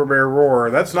the super bear roar,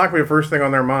 that's not going to be the first thing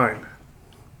on their mind.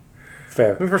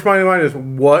 Fair. The first thing on their mind is,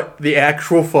 what the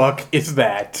actual fuck is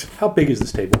that? How big is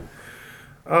this table?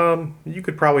 You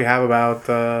could probably have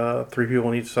about 3 people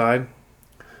on each side.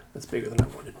 That's bigger than I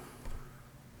wanted.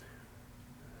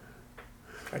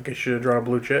 I guess you should have drawn a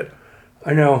blue chit.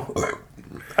 I know.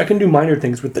 I can do minor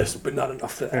things with this, but not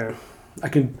enough for that. Yeah.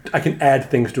 I can add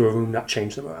things to a room, not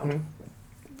change them around.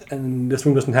 And this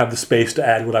room doesn't have the space to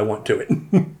add what I want to it.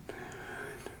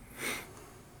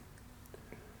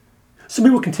 So we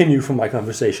will continue from my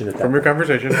conversation at that From your point.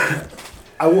 conversation.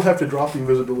 I will have to drop the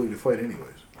invisibility to fight anyways.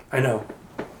 I know.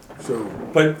 So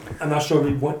But I'm not sure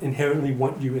we inherently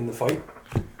want you in the fight.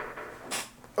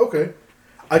 okay,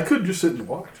 I could just sit and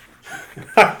watch,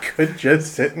 I could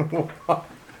just sit and watch.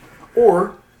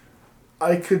 or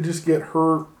I could just get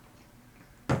her.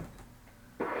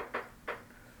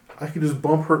 I could just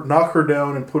bump her, knock her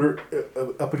down, and put her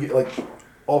up against, like,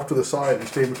 off to the side and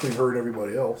stay between her and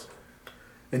everybody else,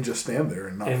 and just stand there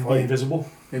and not And be fight. invisible.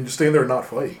 And just stand there and not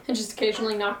fight. And just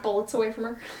occasionally knock bullets away from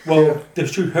her. Well, they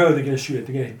shoot her, they're going to shoot.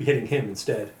 They're going to be hitting him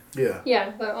instead. Yeah,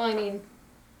 Yeah, but I mean,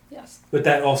 yes. But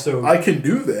that also. I can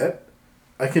do that.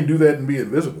 I can do that and be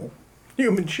invisible.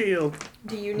 Human shield.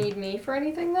 Do you need me for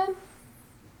anything then?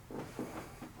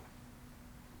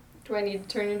 Do I need to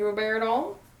turn into a bear at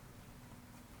all?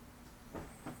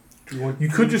 Do you want, You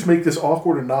could just make this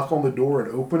awkward and knock on the door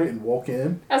and open it and walk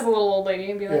in. As a little old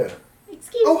lady and be like, Yeah,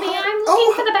 "Excuse Oh, me, hi. I'm Oh,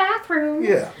 looking hi. for the bathroom."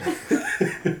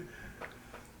 yeah.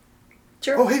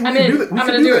 Sure. Oh, hey, we I'm can in. do that. We I'm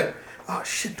can gonna do do that. it. Oh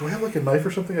shit! Do I have like a knife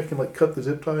or something? I can like cut the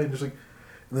zip tie and just like,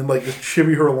 and then like just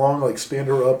chivvy her along, like stand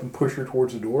her up and push her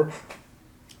towards the door.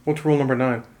 What's rule number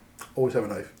 9? Always have a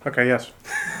knife. Okay, yes.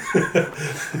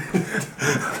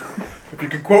 If you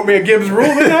could quote me a Gibbs rule,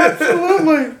 then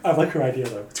absolutely. I like her idea,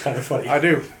 though. It's kind of funny. I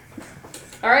do.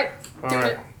 All right. All Doing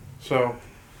right. it. So,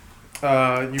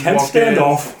 you Tense walk in.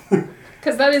 standoff.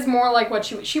 Because that is more like what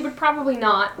she would probably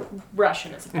not rush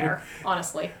in as a bear,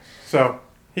 honestly. So,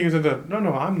 he goes into,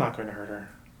 no, I'm not going to hurt her.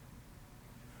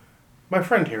 My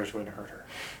friend here is going to hurt her.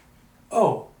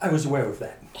 Oh, I was aware of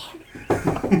that.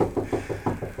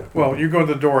 Well, you go to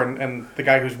the door, and the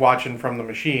guy who's watching from the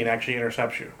machine actually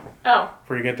intercepts you Oh,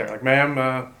 before you get there. Like,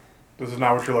 ma'am, this is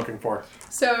not what you're looking for.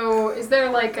 so is there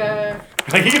like a...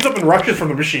 Like, he gets up and rushes from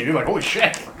the machine. You're like, holy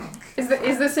shit. Is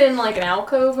this in like an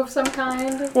alcove of some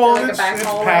kind? Well, Or like it's a back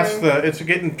hallway? past the. It's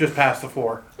getting just past the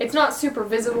floor. It's not super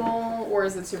visible, or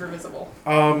is it super visible?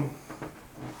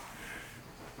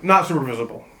 Not super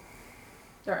visible.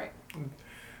 All right.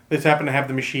 They just happen to have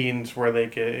the machines where they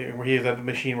can. Where he has that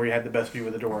machine where you had the best view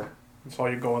of the door. So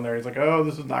you go in there. He's like, "Oh,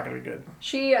 this is not going to be good."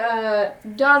 She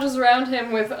dodges around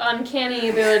him with uncanny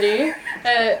ability,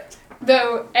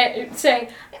 though saying,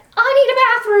 "I need a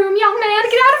bathroom, young man.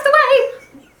 Get out of the way."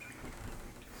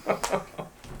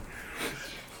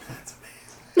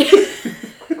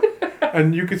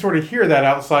 And you can sort of hear that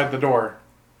outside the door.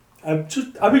 I'm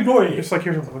ignoring It's it. like,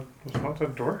 here's what's outside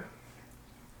the door.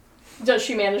 Does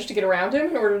she manage to get around him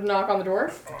in order to knock on the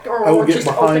door, or I will get just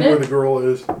open behind where it? the girl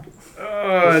is.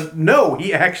 No,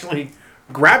 he actually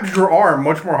grabs your arm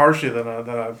much more harshly than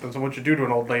what you do to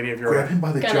an old lady if you're Grab him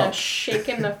by the Gonna jump. shake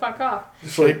him the fuck off.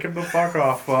 Just like Shake him the fuck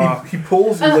off. he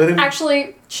pulls and let him.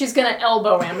 Actually, she's gonna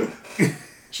elbow him.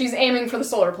 She's aiming for the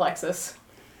solar plexus.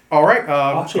 All right.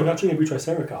 Actually, I'm not trying to be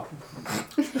Triceratops.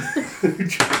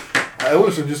 I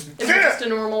was just. Is it just a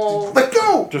normal? Let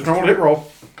go. Just normal hit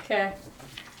roll. Okay.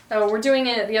 Oh, we're doing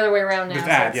it the other way around now. Just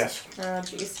so add, it's- yes. Oh,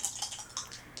 jeez.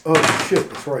 Oh shit!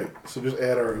 That's right. So just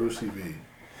add our OCV.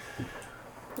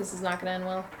 This is not gonna end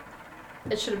well.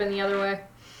 It should have been the other way.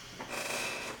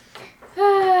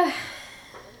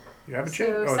 You have a So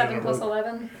chance. 7 plus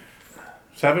 11.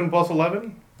 7 plus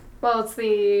 11? Well, it's my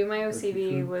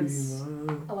OCV was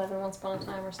 11 once upon a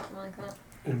time or something like that.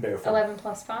 In bear form. 11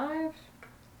 plus 5.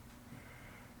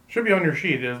 Should be on your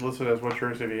sheet. It's listed as what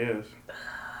your OCV is.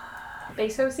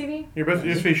 Base OCV? Your best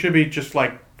OCV should be just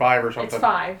like 5 or something. It's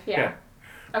 5, yeah. Yeah.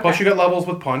 Okay. Plus you got levels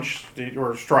with punch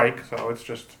or strike, so it's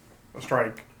just a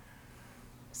strike.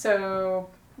 So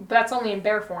that's only in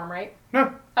bear form, right? No,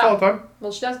 it's all the time.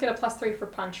 Well, she does get a plus 3 for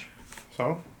punch.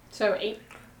 So 8.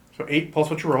 8 plus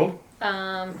what you rolled.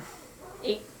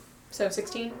 8. So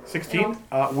 16. 16.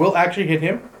 Will actually hit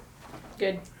him.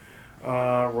 Good.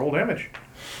 Roll damage.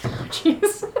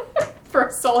 Jeez. For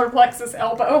a solar plexus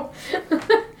elbow.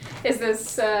 Is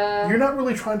this, You're not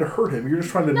really trying to hurt him. You're just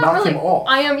trying to Not knock really. him off.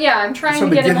 I'm trying So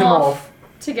to get him off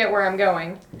to get where I'm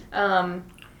going. I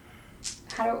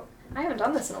haven't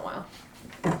done this in a while.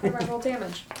 How do I roll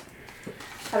damage?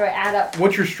 How do I add up?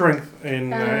 What's your strength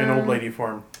in old lady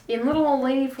form? In little old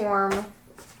lady form,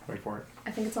 Wait for it.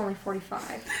 I think it's only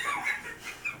 45.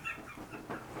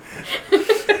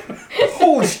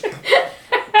 Holy shit!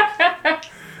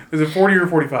 Is it 40 or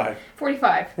 45?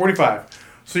 45. 45.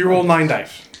 So you roll 9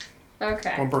 dice.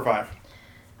 Okay. 1 per 5.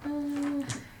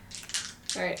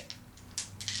 Alright.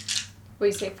 Will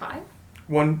you say 5?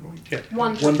 1. Yeah.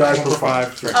 1 One per die 1 per per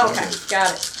 5. 5. Okay,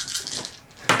 got it.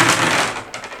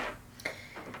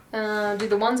 Do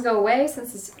the ones go away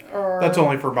since it's... Or... That's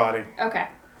only for body. Okay,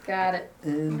 got it.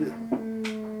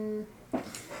 And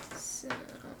So,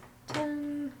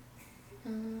 10,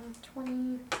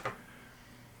 20,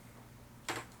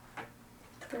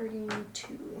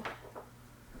 32.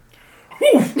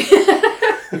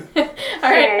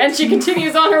 Alright, and she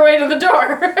continues on her way to the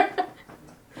door.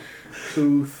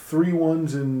 so 3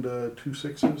 1s and 2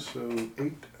 6s, so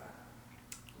 8.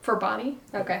 For body?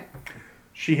 Okay.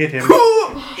 She hit him.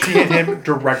 She hit him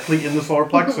directly in the solar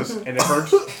plexus, and it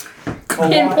hurts.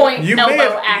 Pinpoint You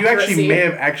elbow accuracy. may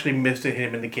have actually missed it hit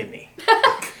him in the kidney.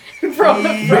 From the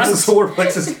Makes the front. solar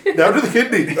plexus down to the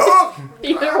kidney. Oh!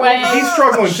 Either way. He's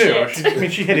struggling too.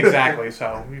 Shit. She hit exactly,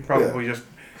 so you probably just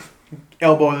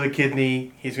elbow the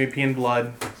kidney. He's gonna be peeing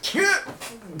blood.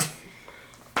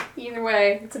 Either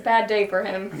way, it's a bad day for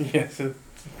him. Yes, it's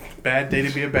a bad day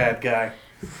to be a bad guy.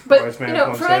 But, Wise man you know,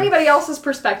 once from said. anybody else's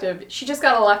perspective, she just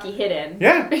got a lucky hit in.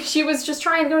 Yeah. She was just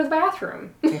trying to go to the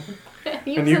bathroom.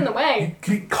 He was you- in the way.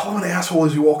 Can you call an asshole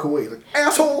as you walk away? Like,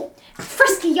 asshole!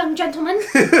 Frisky young gentleman.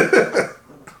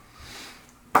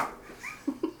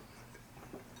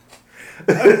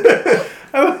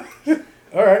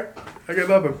 All right, I got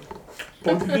nothing.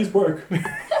 Portuguese work.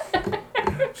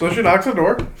 So she knocks the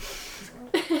door.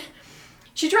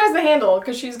 She tries the handle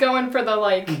because she's going for the,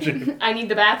 like, I need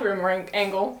the bathroom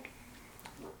angle.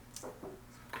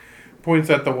 Points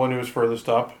at the one who's furthest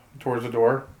up towards the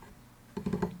door.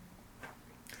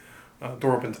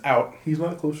 Door opens out. He's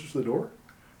not closest to the door?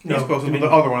 He's supposed to be the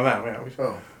other one of them. Yeah.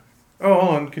 Oh. Oh,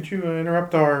 hold on. Could you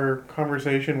interrupt our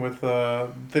conversation with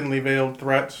thinly veiled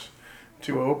threats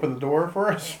to open the door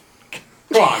for us?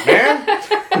 Come on, man.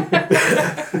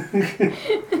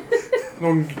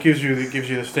 One gives you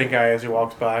the stink eye as he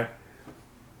walks by,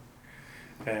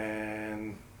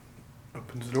 and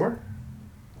opens the door.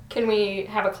 Can we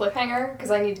have a cliffhanger?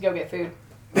 Because I need to go get food.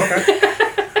 Okay.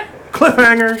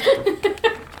 Cliffhanger.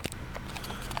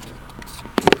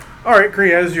 All right,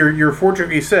 Kree, as your fortune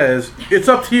cookie says, it's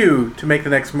up to you to make the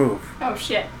next move. Oh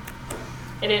shit!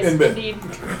 It is In bed. indeed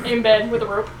in bed with a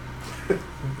rope.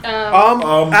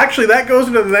 Actually, that goes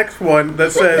into the next one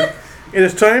that says, it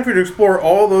is time for you to explore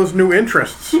all those new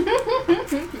interests.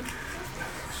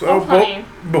 So Oh, honey.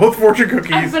 both fortune I've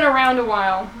cookies. been around a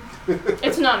while.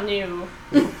 It's not new.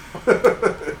 All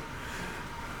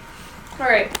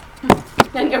right.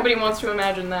 And nobody wants to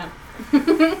imagine that.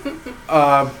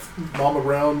 Mama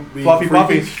Brown being Fluffy freaky.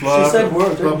 puppies. She said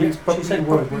words. Puppies, She said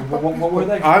words. What were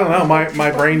they? I don't know. My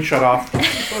brain shut off.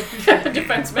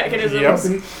 Defense mechanisms.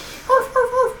 Yep.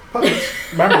 Puppies.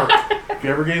 Remember, if you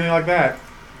ever get anything like that,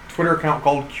 Twitter account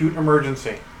called Cute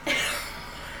Emergency.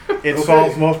 It Okay.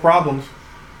 solves most problems.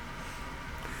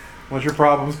 What's your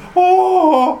problems?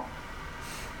 Oh,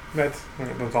 that's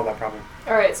solve that problem.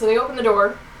 All right. So they open the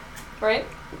door, right?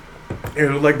 It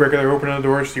was leg breaker. They're opening the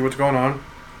door, see what's going on.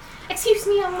 Excuse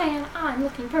me, young man. I'm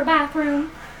looking for a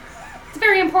bathroom. It's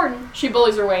very important. She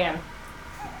bullies her way in.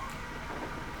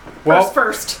 Well,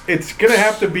 First. it's gonna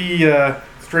have to be a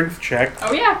strength check.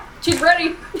 Oh yeah, she's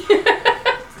ready.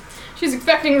 She's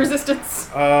expecting resistance.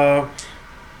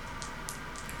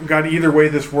 God, either way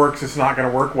this works, it's not gonna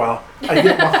work well. I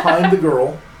get behind the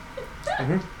girl,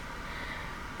 Mhm.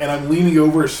 and I'm leaning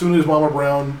over as soon as Mama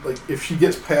Brown, like, if she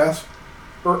gets past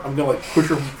her, I'm gonna, like, push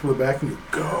her from the back and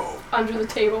go. Under the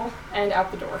table and out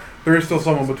the door. There is still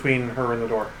someone between her and the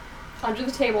door. Under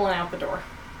the table and out the door.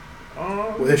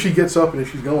 Well, if she gets up and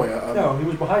if she's going, No, he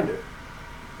was behind her.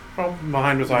 Well,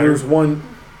 behind beside there's her. one.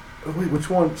 Oh, wait, which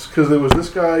one? Because there was this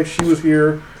guy, she was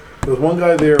here. There was one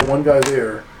guy there, one guy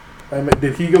there.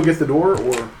 Did he go get the door,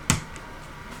 or?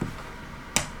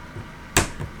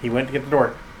 He went to get the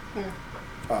door.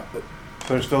 But, So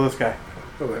there's still this guy,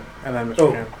 okay. and then Mr.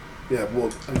 Oh. Chan. Yeah, well,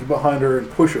 I get behind her and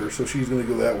push her, so she's going to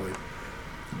go that way.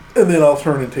 And then I'll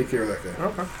turn and take care of that guy.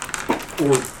 Okay.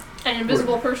 Or, An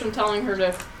invisible person telling her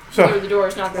to So go to the door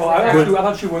is not Oh, going to I work.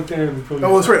 thought you weren't there before.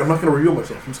 oh, that's right. I'm not going to reveal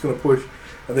myself. I'm just going to push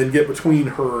and then get between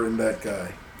her and that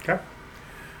guy. okay.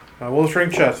 We'll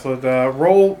shrink chest. Let's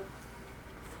roll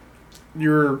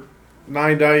your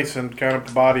 9 dice and count up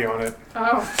the body on it.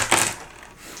 Oh.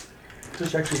 Does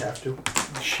she actually have to?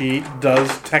 She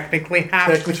does technically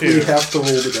have Technically, to. you have to roll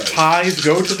the dice. Ties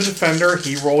go to the defender.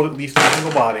 He rolled at least a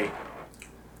single body.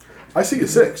 I see a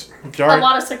 6. A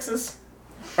lot of sixes.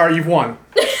 Alright, you've won.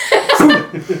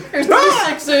 There's 2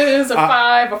 sixes, a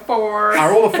 5, a 4. I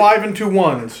rolled a 5 and 2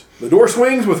 1s. The door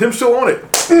swings with him still on it.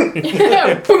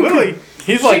 Literally,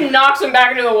 he's She like, knocks him back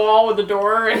into the wall with the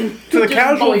door and to the just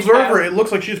casual bullies observer, past. it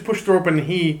looks like she's pushed her open and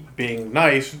he, being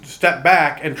nice, stepped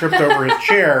back and tripped over his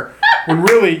chair, when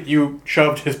really you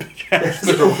shoved his big ass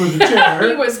through.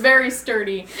 He was very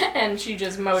sturdy, and she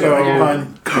just mowed So- him down.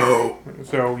 Behind, go.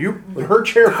 So her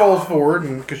chair falls forward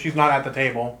because she's not at the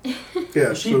table.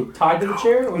 Yeah, Is she so tied to the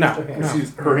chair? Or No, just her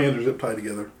hands? her hands are zip tied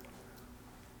together.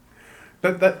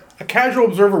 That a casual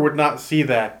observer would not see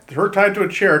that. Her tied to a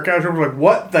chair, a casual observer was like,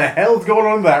 what the hell's going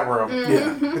on in that room?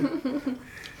 Yeah.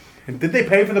 And did they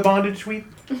pay for the bondage suite?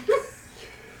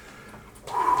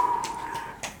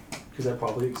 Because that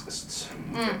probably exists.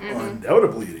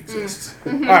 Undoubtedly it exists.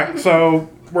 Alright, so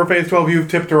we're phase 12. You've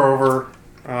tipped her over.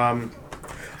 I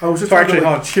was just So trying to actually,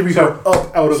 like, chivvy so- her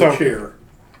up out of so- the chair.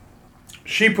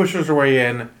 She pushes her way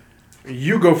in.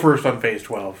 You go first on phase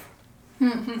 12.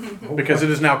 Because it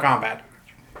is now combat.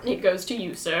 It goes to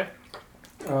you, sir.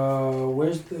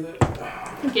 Where's the...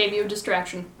 He gave you a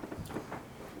distraction.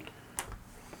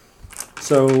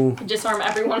 So, Disarm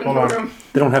everyone in Hold the on. room.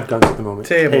 they don't have guns at the moment.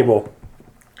 Table.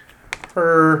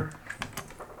 Her.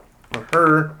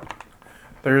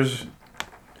 There's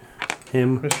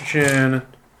Him. Mr. Chin.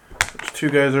 There's 2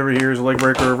 guys over here. There's a leg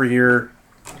breaker over here.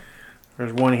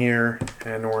 There's one here.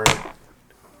 And Norrin.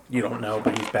 You don't know,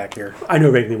 but he's back here. I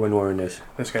know vaguely where Norrin is.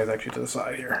 This guy's actually to the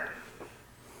side here.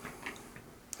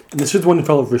 And this is the one that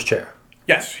fell over his chair.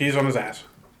 Yes, he's on his ass.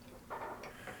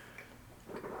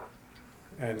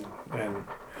 And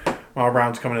Mama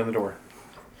Brown's coming in the door.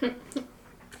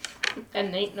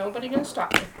 And ain't nobody gonna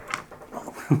stop me.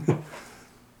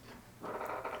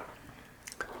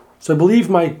 So I believe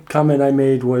my comment I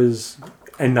made was,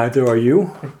 and neither are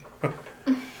you.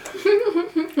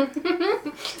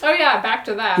 Oh yeah, back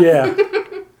to that. Yeah.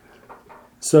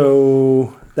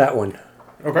 So, that one.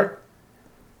 Okay.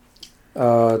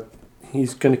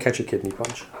 He's going to catch a kidney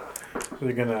punch. So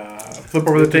you're gonna flip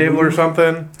over the table or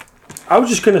something? I was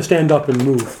just going to stand up and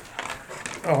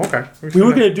move. Oh, okay. We were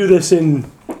going to do this in...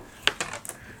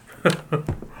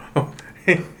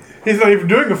 He's not even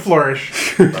doing a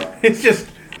flourish. He's just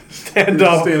stand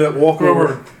up. Stand up, walk over.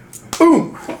 over.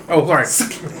 Boom! Oh,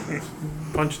 sorry.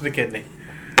 Punch the kidney.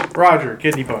 Roger,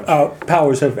 kidney punch.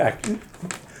 Powers have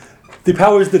the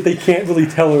powers that they can't really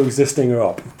tell are existing are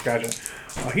up. Gotcha.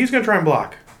 He's going to try and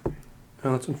block.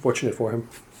 Oh, that's unfortunate for him.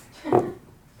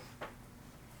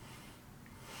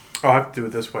 Oh, I have to do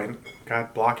it this way.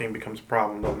 God, blocking becomes a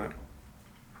problem, doesn't it?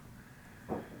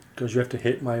 Because you have to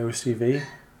hit my OCV.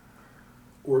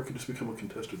 Or it could just become a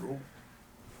contested roll.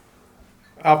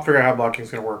 I'll figure out how blocking's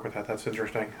going to work with that. That's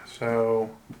interesting. So...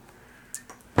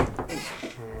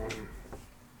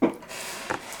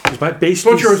 My base.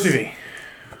 what's your OCV?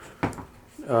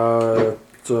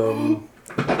 It's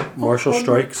martial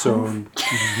strike, so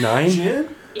 9.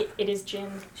 Jen? It is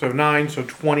Jin. So 9, so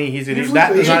 20. He's Usually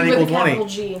that does not Jin equal with a capital 20.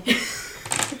 G.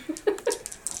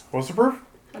 What's the proof?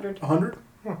 100. 100?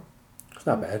 It's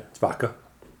not bad. It's vodka.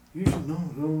 Usually,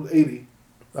 no, 80.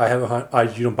 I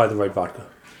have you don't buy the right vodka.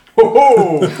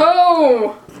 Oh!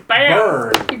 Oh! Bam!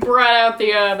 Burn. He brought out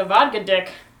the vodka dick.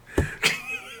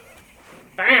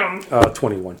 Bam!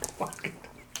 21.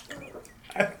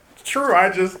 True, I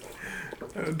just...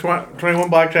 21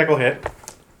 blackjack will hit.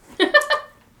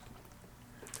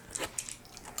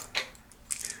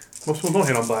 Most people don't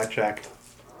hit on blackjack.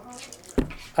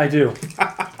 I do.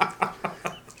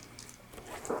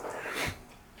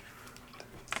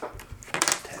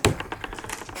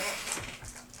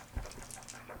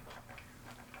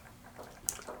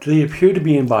 Do they appear to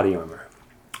be in body armor?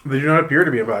 They do not appear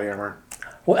to be in body armor.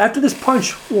 Well, after this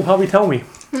punch, will probably tell me.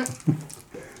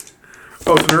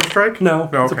 Oh, it's a nerve strike? No,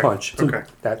 No, it's okay. a punch. Okay.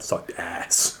 That sucked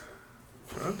ass.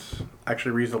 That's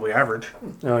actually reasonably average.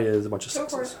 Oh yeah, there's a bunch of Go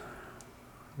for sixes.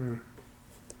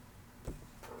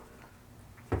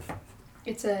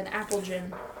 It's an apple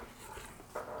gin.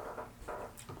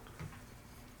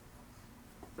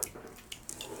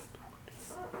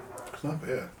 It's not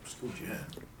bad. Still Jen.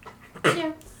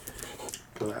 Yeah.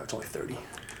 It's only 30.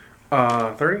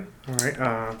 30?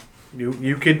 Alright,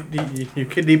 you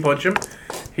kidney punch him.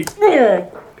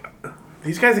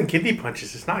 These guys in kidney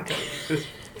punches, it's not good.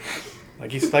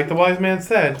 Like the wise man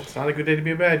said, it's not a good day to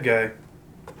be a bad guy.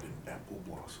 Apple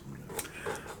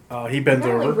blossom. He bends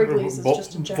Apparently over, Wrigley's is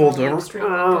just a folds generally over. extremely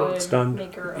good Stunned.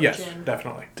 maker of Yes, gin.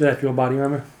 definitely. Did I feel body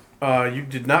armor? You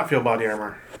did not feel body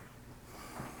armor.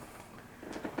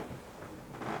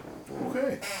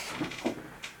 Okay.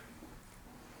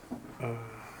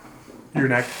 You're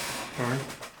next. Alright.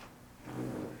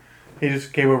 He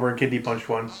just came over and kidney punched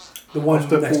one. The One one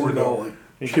step next forward to and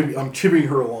the I'll, like, I'm chipping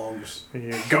her along. Just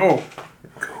You go.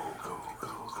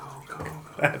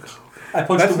 I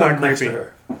punched That's the one not next to creepy.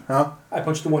 her. huh? I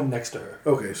punched the one next to her.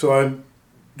 Okay, so I'm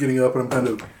getting up and I'm kind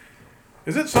of.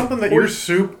 Is it something that your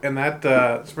soup and that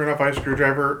Smirnoff Ice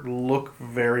screwdriver look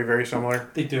very, very similar?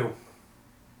 They do.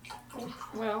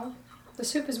 Well, the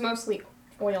soup is mostly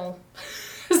oil.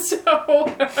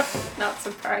 So, not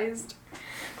surprised.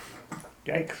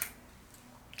 Yikes.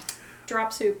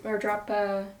 Drop soup, or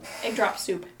egg drop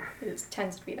soup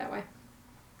tends to be that way.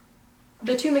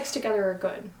 The two mixed together are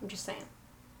good, I'm just saying.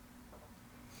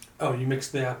 Oh, you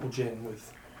mixed the apple gin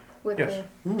with... Yes.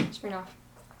 The Smirnoff.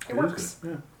 It is works.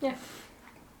 good, Yeah.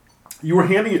 You were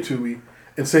handing it to me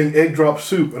and saying egg drop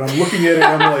soup, and I'm looking at it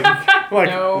and I'm like,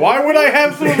 No. Why would I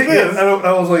have some of this?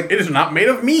 I was like, It is not made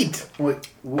of meat. I'm like,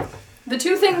 well, The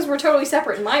two things were totally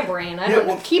separate in my brain. I Yeah, don't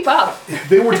well- keep up.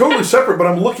 they were totally separate, but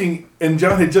I'm looking, and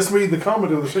John had just made the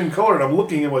comment of the same color, and I'm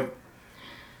looking and like,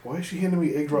 why is she handing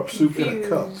me egg drop soup in a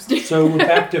cup? Confused. So we're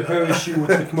back to her issue with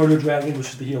the Komodo dragon, which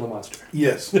is the Gila monster.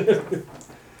 Yes. I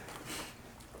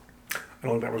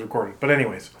don't think that was recorded. But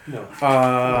anyways. No.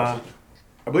 I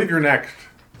believe you're next.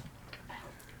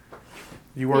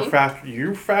 You are Me? fast.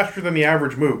 You're faster than the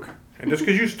average mook. And just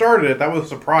because you started it, that was a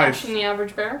surprise. Action the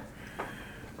average bear.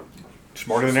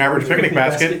 Smarter than the average picnic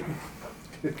basket.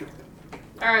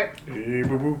 Alright. Hey,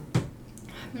 boo-boo.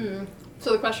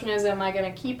 So the question is, am I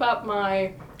going to keep up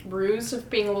my ruse of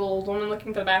being a little old woman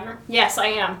looking for the bathroom? Yes, I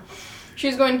am.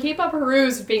 She's going to keep up her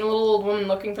ruse of being a little old woman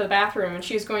looking for the bathroom, and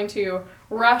she's going to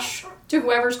rush to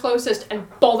whoever's closest and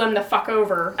bowl them the fuck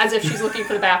over, as if she's looking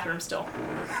for the bathroom still.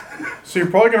 So you're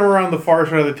probably going to run the far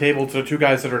side of the table to the two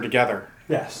guys that are together.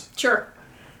 Yes. Sure.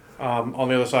 On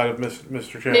the other side of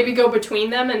Mr. Chip. Maybe go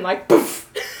between them and, like,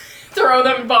 poof, throw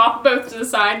them both to the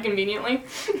side conveniently.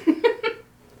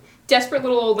 Desperate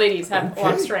little old ladies have a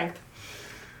lot of strength.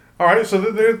 All right, so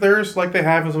there's like they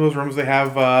have in some of those rooms, they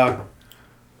have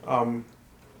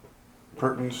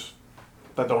curtains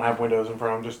that don't have windows in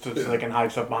front of them, just so they can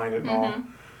hide stuff behind it and all.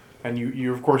 And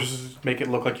you of course just make it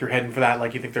look like you're heading for that,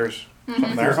 like you think there's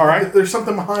something there. All right, There's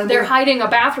something behind They're there. hiding a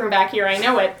bathroom back here, I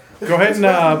know it. go ahead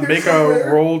and make a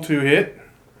roll to hit.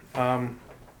 I'm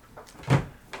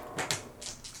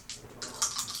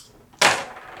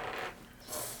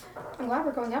glad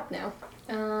we're going up now.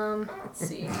 Let's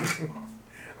see.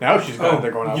 Now she's glad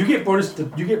they're going up. You get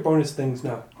bonus things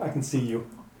now. I can see you.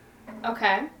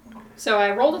 Okay. So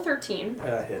I rolled a 13.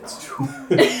 Hits.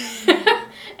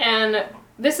 And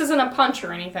this isn't a punch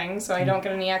or anything, so I don't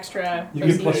get any extra. You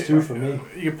get OCD. +2 from me.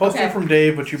 You get +2 Okay. from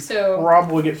Dave, but you So,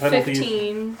 probably get penalties.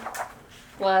 15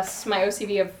 plus my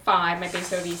OCV of 5, my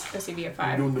base OCV of You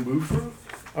 5. doing the move through?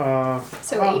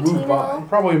 So move 18 in by. all?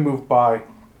 Probably move by.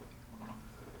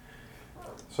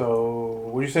 So,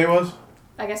 what did you say it was?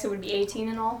 I guess it would be 18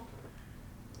 in all.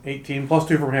 18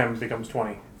 +2 from him becomes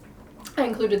 20. I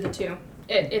included the 2.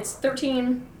 It's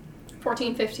 13,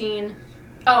 14, 15.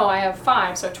 Oh, I have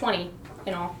 5, so 20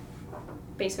 in all.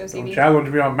 Base OCV. Challenge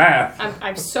me on math.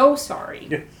 I'm so sorry.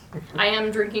 Yes. I am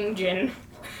drinking gin.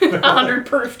 100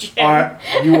 proof gin.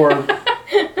 You are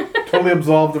totally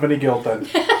absolved of any guilt then.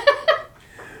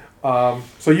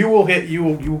 So you will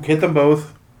hit them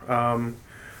both.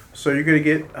 So you're gonna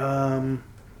get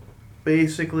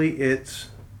basically it's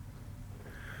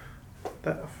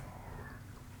that.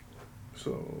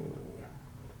 So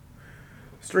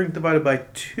strength divided by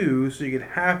 2, so you get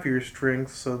half your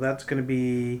strength. So that's gonna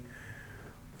be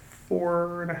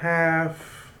 4.5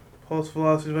 plus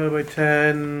velocity divided by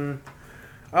 10.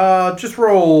 Just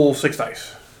roll 6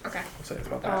 dice. Okay. I'll say it's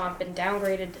about Oh, that. I've been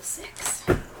downgraded to 6.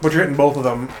 But you're hitting both of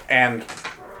them, and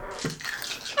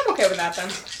I'm okay with that then.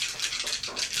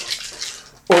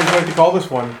 or would you like to call this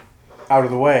one out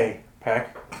of the way,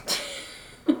 Peck?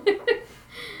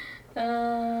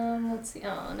 Let's see.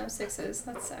 Oh, no 6s.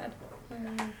 That's sad.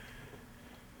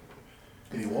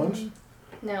 Any ones?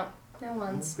 No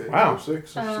ones. Okay, Wow.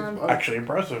 6. Um, Actually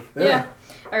impressive. Yeah.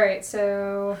 All right.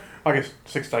 So I guess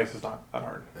 6 dice is not that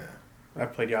hard. Yeah.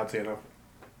 I've played Yahtzee enough.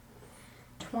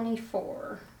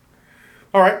 24.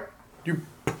 All right, you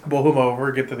pull him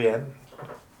over, get to the end.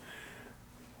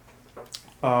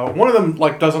 One of them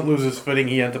doesn't lose his footing.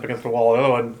 He ends up against the wall. The other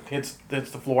one hits the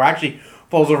floor. Actually,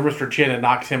 falls over Mr. Chin and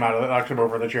knocks him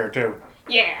over in the chair too.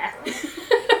 Yeah.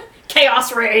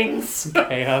 Chaos reigns.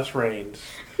 Chaos reigns.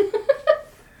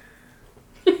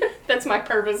 That's my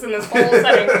purpose in this whole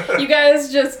setting. You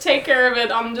guys just take care of it.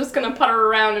 I'm just gonna putter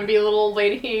around and be a little old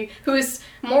lady who is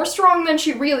more strong than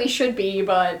she really should be,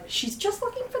 but she's just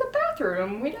looking for the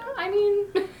bathroom.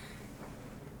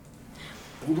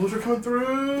 Bulldozer coming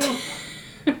through.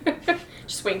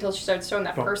 Just wait until she starts throwing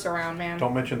that Don't- purse around, man.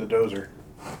 Don't mention the dozer.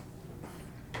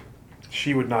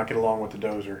 She would not get along with the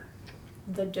dozer.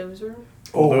 The dozer?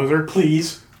 Bulldozer?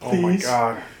 Please. Oh my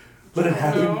god. Let it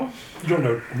happen. No. You don't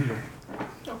know.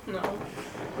 Oh, no.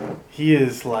 He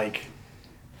is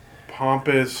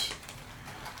pompous,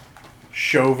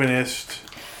 chauvinist,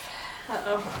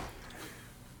 Uh-oh.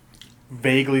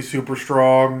 vaguely super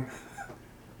strong.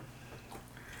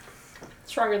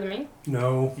 Stronger than me?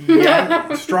 No.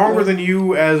 Yeah, stronger than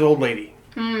you as old lady.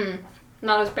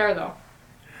 Not as bear, though.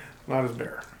 Not as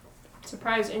bear.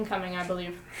 Surprise incoming, I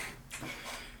believe.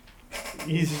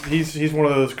 He's one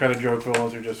of those kind of joke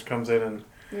villains who just comes in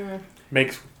and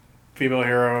makes female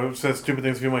heroes, says stupid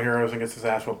things to female heroes and gets his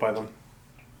ass whooped by them.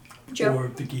 Joe. Or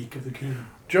the geek of the king.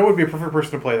 Joe would be a perfect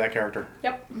person to play that character.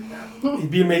 Yep.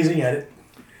 He'd be amazing at it.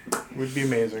 Would be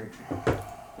amazing.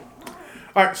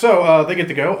 Alright, so they get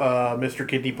to go. Mr.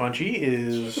 Kidney Punchy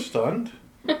is stunned.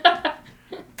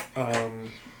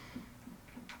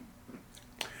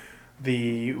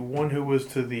 The one who was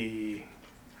to the...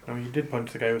 I mean, you did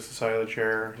punch the guy who was to the side of the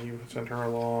chair. You sent her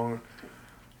along.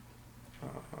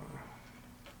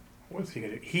 What's he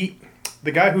going to do?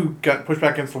 The guy who got pushed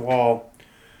back against the wall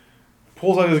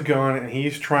pulls out his gun and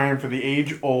he's trying for the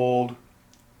age-old...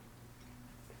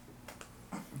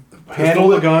 handle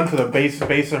the gun to the base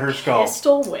of her skull.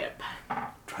 Pistol whip.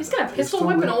 He's gonna pistol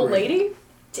whip an old lady?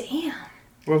 Damn.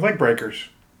 Well, it's like breakers.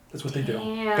 That's what they do.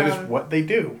 Damn. That is what they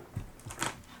do.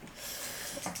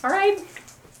 Alright.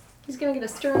 He's gonna get a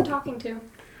stern talking to.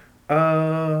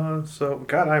 So,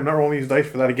 God, I'm not rolling these dice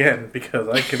for that again, because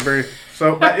I can very...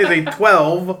 So, that is a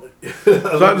 12.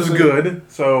 So that is good.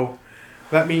 So,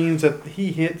 that means that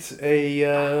he hits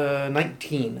a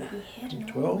 19. He hit an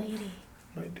 12? old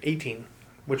lady. 18,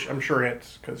 which I'm sure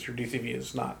hits, because your DCV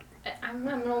is not. I'm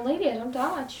an old lady, I don't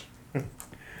dodge.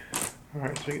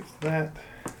 Alright, so he gets that.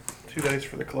 2 dice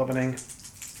for the clubbing.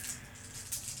 Is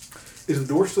the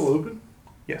door still open?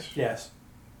 Yes. Yes.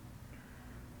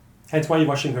 Hence why you're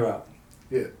rushing her out.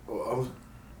 Yeah. Well,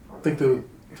 I think to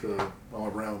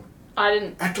Mama Brown. I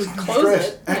didn't Act in close distress.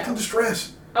 it. Act in No.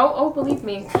 distress. Oh, believe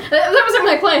me. That wasn't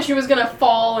my plan. She was gonna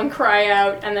fall and cry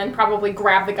out and then probably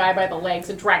grab the guy by the legs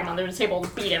and drag him under the table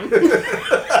and beat him.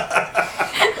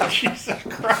 Jesus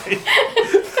Christ.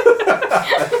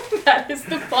 That is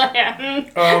the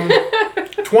plan.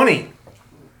 20.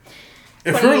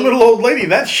 If you're a little old lady,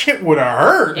 that shit would have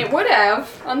hurt. It would have.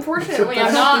 Unfortunately, I'm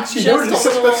Except not that's- just a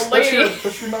little old lady.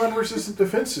 That's your non-resistant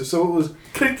defenses. So it was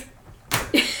click.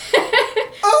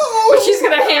 But she's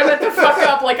gonna ham it the fuck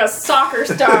up like a soccer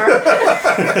star.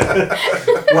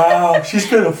 Wow, she's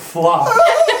gonna flop.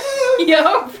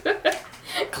 Yup.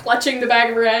 Clutching the back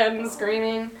of her head and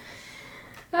screaming.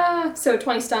 So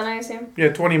 20 stun, I assume?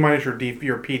 Yeah, 20 minus your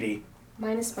PD.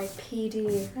 Minus my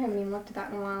PD. I haven't even looked at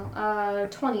that in a while.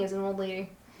 20 is an old lady.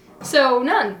 So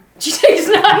none. She takes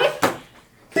none.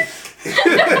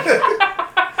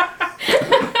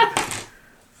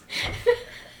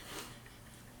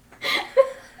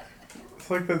 It's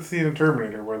like that scene in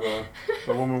Terminator where the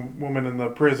woman in the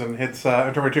prison hits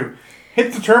Terminator 2,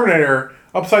 hits the Terminator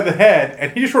upside the head,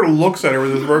 and he just sort of looks at her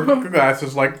with his work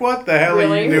glasses like, what the hell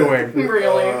are you doing?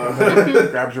 Really?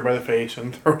 Grabs her by the face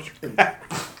and throws her back.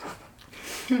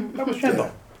 That was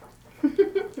gentle.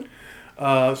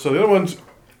 So the other one's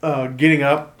getting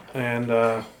up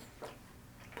and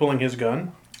pulling his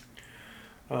gun.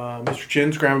 Mr.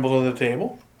 Chin scrambles under the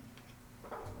table.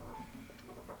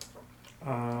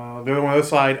 The other one on the other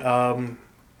side,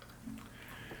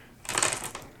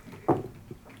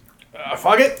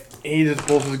 fuck it. He just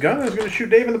pulls his gun and is going to shoot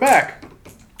Dave in the back.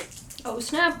 Oh,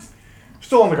 snap.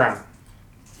 Still on the ground.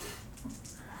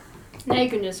 Now you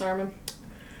can disarm him.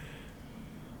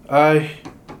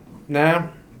 No,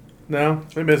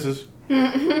 it misses.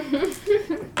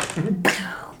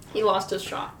 He lost his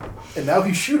shot. And now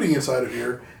he's shooting inside of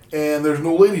here, and there's an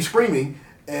old lady screaming,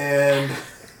 and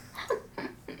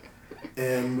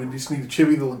we just need to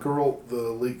chivvy the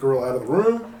late girl out of the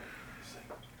room.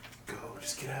 Go,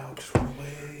 just get out, just run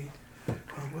away.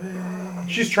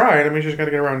 She's trying. I mean, she's got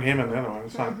to get around him and the other one.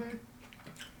 It's not.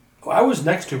 Oh, I was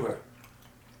next to her.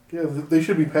 Yeah, they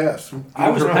should be passed. I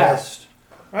was past.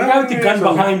 The guy with the gun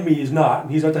behind me is not.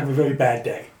 He's about to have a very bad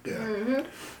day.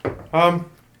 Yeah.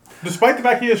 Despite the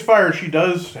fact he is fired, she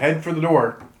does head for the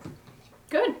door.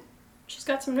 Good. She's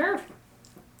got some nerve.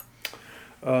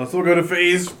 So we'll go to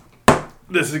phase.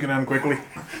 This is going to end quickly.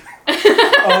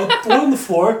 The one on the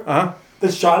floor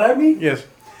that shot at me? Yes.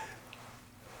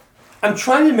 I'm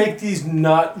trying to make these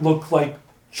not look like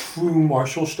true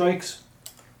martial strikes.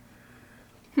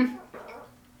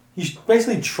 He's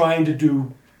basically trying to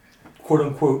do, quote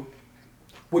unquote,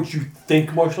 what you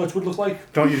think martial arts would look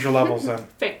like. Don't use your levels then.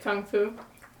 Fake kung fu.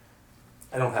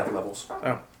 I don't have levels.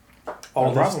 Oh. All No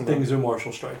these problem, things are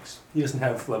martial strikes. He doesn't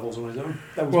have levels on his own.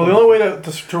 That was Well, one. the only way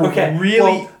to Okay, really...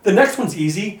 well, the next one's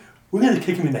easy. We're going to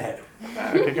kick him in the head.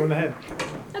 Kick him in the head.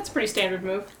 That's a pretty standard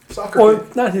move. Soccer Or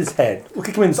kick. not his head. We'll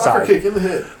kick him in the Soccer side. kick in the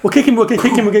head. We're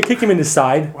gonna kick him in the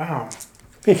side. Wow.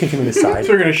 We're gonna kick him in the side.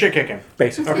 So you're going to shit kick him.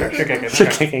 Basically. Okay, shit kicking. Shit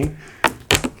Okay. kicking.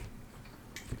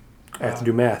 I have to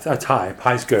do math. That's high.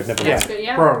 High's good. Never mind. Yeah. That's good,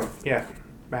 yeah. Prone. Yeah.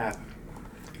 Math.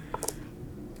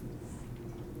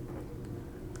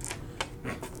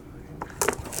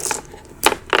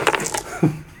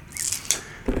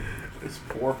 This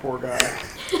poor guy.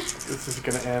 This is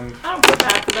going to end. I don't feel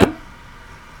bad for them.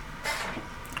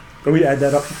 Can we add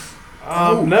that up?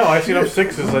 No, I see enough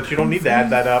sixes that you don't need to add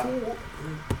that up.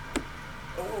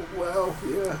 Oh well,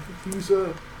 yeah.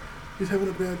 He's having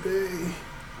a bad day.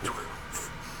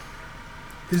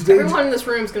 His day. Everyone in this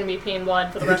room is going to be peeing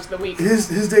blood for the rest of the week.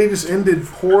 His day just ended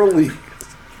poorly.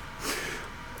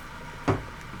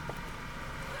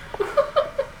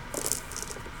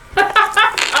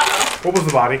 What was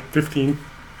the body? 15.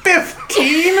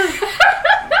 15?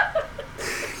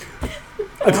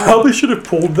 I probably should have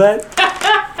pulled that.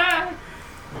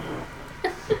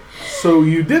 So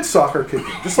you did soccer kick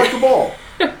him, just like the ball,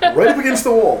 right up against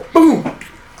the wall. Boom.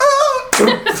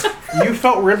 You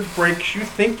felt ribs break. You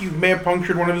think you may have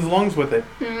punctured one of his lungs with it.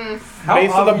 How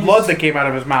Based on the obvious- blood that came out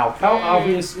of his mouth. How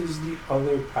obvious is the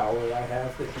other power I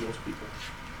have that heals people?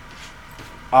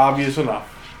 Obvious enough.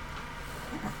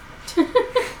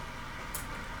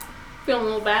 Feeling a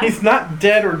little bad. He's not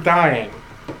dead or dying.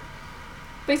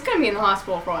 But he's going to be in the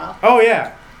hospital for a while. Oh,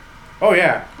 yeah. Oh,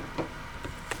 yeah.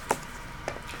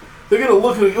 They're gonna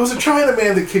look at it. It was a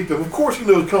Chinaman that kicked him. Of course he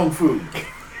knows kung fu.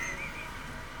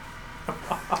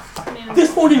 Man.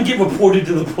 This one didn't get reported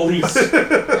to the police.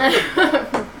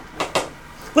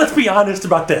 Let's be honest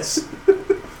about this.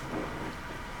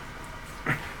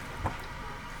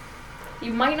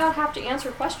 You might not have to answer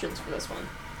questions for this one.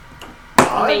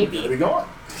 I'm gonna be gone.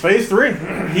 Phase 3.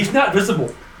 He's not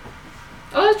visible.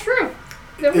 Oh, that's true.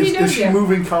 Nobody Is knows she yet.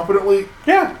 moving competently?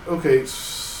 Yeah. Okay,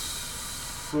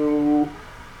 so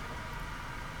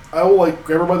I will like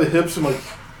grab her by the hips and like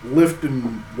lift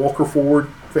and walk her forward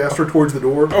faster towards the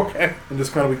door, Okay. and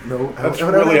just kind of like, no, That's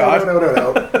out, really out, odd. out, out,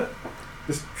 out, out.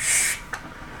 Just shh.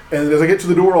 And as I get to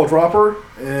the door, I'll drop her,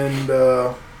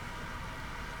 and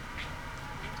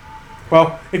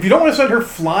Well, if you don't want to send her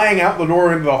flying out the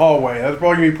door into the hallway, that's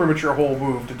probably going to be a premature whole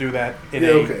move to do that.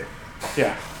 okay.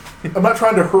 Yeah. I'm not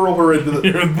trying to hurl her into the.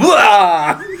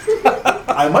 Blah!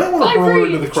 I might want to Fly hurl her free.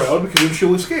 into the crowd because then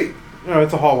she'll escape. No,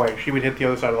 it's a hallway. She would hit the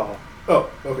other side of the hall. Oh,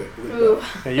 okay. Ooh.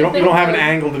 Yeah, you don't have an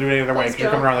angle to do it any other way Let's because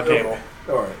you're coming around the go. table.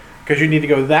 All right. Because you need to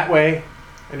go that way,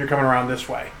 and you're coming around this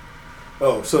way.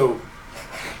 Oh, so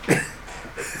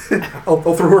I'll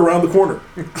throw her around the corner.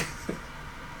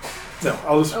 No,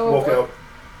 I'll just Oh, walk what? out,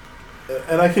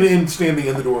 and I can end standing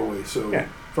in the doorway. So Yeah.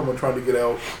 someone trying to get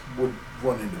out would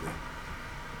run into me.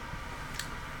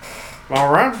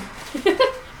 All right.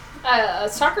 A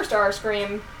soccer star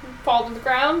scream, fall to the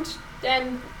ground,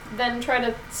 and then try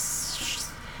to.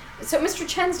 So Mr.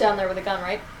 Chen's down there with a gun,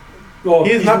 right? Well,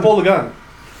 He has not pulled a gun.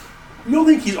 You don't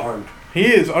think he's armed? He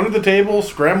is under the table,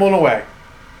 scrambling away.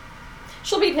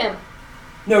 She'll beat him.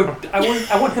 No,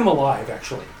 I want him alive.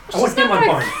 Actually, I want She's him not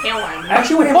gonna unharmed. kill I him.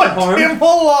 actually want him Put unharmed. him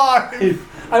alive!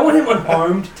 I want him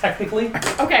unharmed, technically.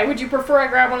 Okay, would you prefer I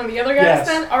grab one of the other guys Yes.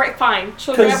 then? Alright, fine.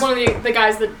 She'll 'Cause grab one of the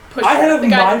guys that push I have the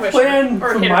guy my that pushed plan her,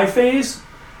 or for hit my her. phase,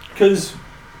 because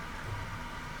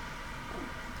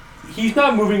he's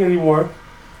not moving anymore.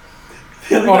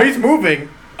 The other Oh, guy- he's moving.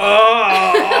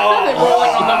 They're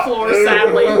rolling on the floor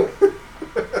sadly.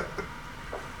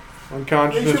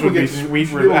 Unconsciousness Maybe would be we'll sweet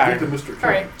get to revenge. Mr. Chen.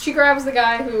 Alright, she grabs the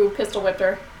guy who pistol whipped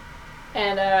her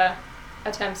and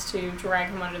attempts to drag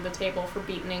him under the table for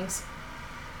beatenings.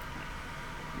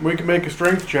 We can make a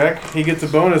strength check. He gets a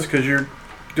bonus because you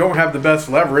don't have the best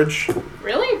leverage.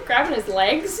 Really? Grabbing his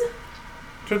legs?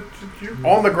 You're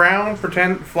on the ground,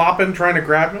 flopping, trying to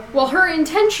grab him. Well, her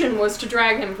intention was to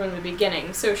drag him from the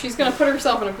beginning, so she's gonna put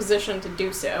herself in a position to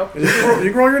do so. You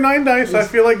can roll your 9 dice. I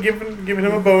feel like giving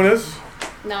him a bonus.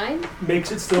 9?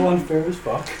 makes it still unfair as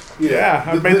fuck. Yeah,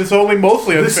 I've made this only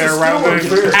mostly This unfair is rather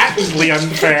still than unfair. actively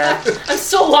unfair. I'm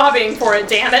still lobbying for it,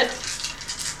 damn it!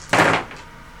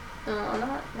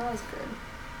 Not as good.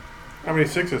 How many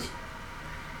sixes?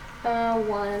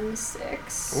 1,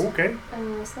 6. Okay.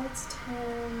 So that's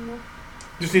 10.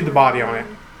 Just need the body on it.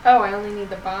 Oh, I only need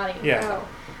the body. Yeah.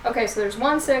 Oh. Okay, so there's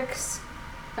 1 6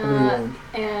 Mm.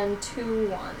 and 2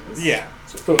 1s. Yeah.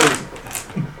 So,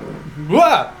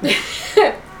 Blah!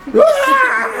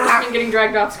 I'm getting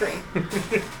dragged off screen.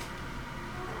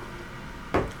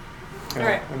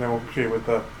 Alright. And then we'll see with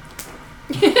the.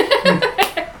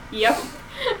 Yep.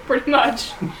 Pretty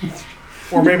much.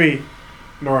 Or maybe,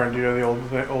 Noran, do you know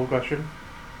the old question?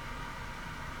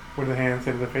 What did the hand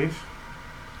say to the face?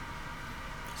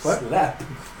 What? Slap.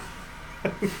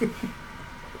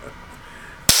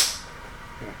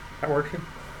 That working?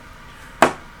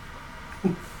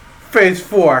 Phase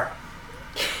 4.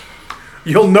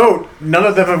 You'll note none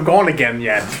of them have gone again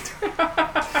yet.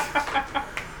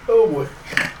 oh boy.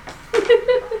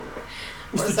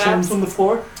 What's Mr. that? Chen's on the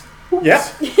floor.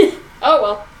 Yes. Oh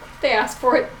well, they asked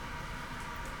for it.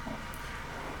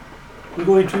 We're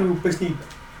going to basically,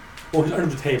 well, he's under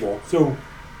the table, so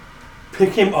pick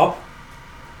him up,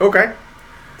 Okay.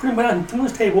 put him on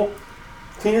his table,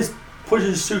 push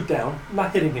his suit down,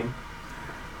 not hitting him.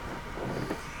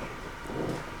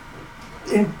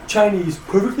 In Chinese,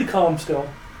 perfectly calm still.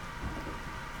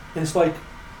 And it's like,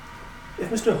 if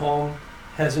Mr. Hong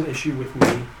has an issue with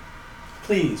me,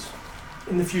 please,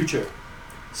 in the future,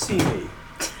 see me.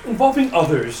 Involving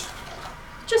others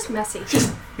Just messy.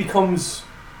 just becomes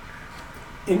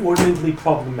inordinately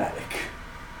problematic.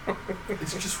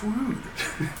 It's just rude.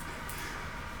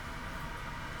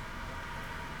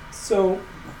 So,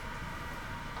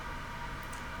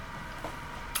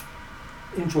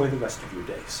 enjoy the rest of your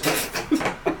days.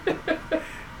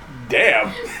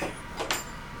 Damn.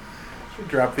 You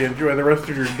drop the enjoy the rest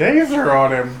of your days or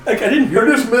on him. Like, I didn't You're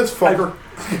hear this. dismissed, fucker.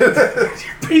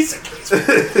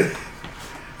 Basically.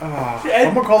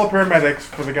 I'm gonna call the paramedics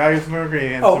for the guy who's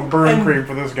smoking and Oh, some burn and- cream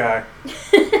for this guy.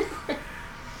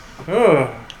 Ugh.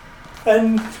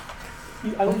 And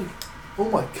I, Oh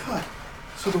my god.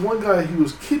 So the one guy, he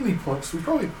was kidney punched, so he's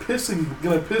probably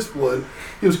gonna piss blood.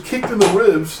 He was kicked in the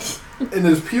ribs and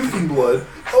is puking blood.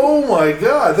 Oh my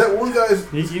god, that one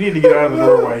guy's... You need to get out of the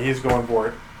doorway. He's going for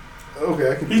it.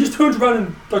 Okay, I can... he just turns around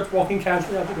and starts walking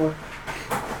casually out the door.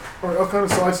 Alright, I'll kind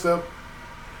of sidestep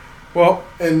Well,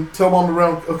 and tell Mama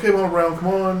Brown, okay, Mama Brown, come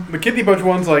on. the kidney punch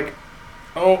one's like,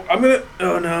 oh, I'm gonna.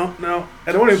 Oh, no.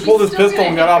 And when he pulled his She's still pistol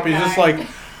and gonna got hit up, the he's just guy. like,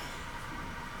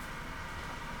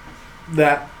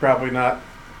 that, probably not.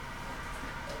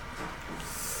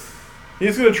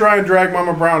 He's gonna try and drag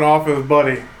Mama Brown off his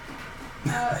buddy.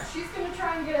 She's gonna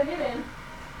try and get a hit in.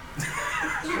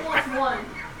 She wants one.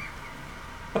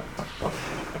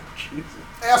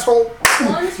 asshole.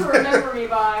 One to remember me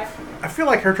by. I feel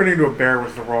like her turning into a bear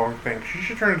was the wrong thing. She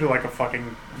should turn into like a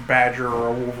fucking badger or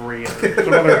a wolverine or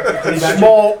some other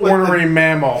small, ornery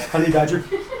mammal. Honey badger.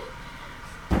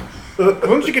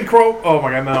 Once you can crow, oh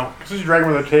my god, no! Because you drag him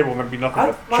to the table and there'd be nothing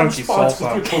but My chunky response with the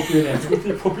salsa. appropriate answer, with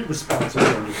the appropriate response.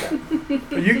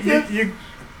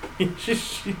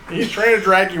 He's trying to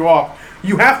drag you off.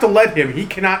 You have to let him. He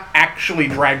cannot actually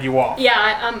drag you off.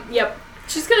 Yeah, yep.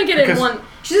 She's gonna get in Because- one.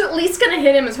 She's at least gonna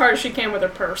hit him as hard as she can with her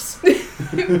purse.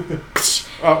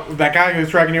 That guy who's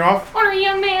dragging you off? Or a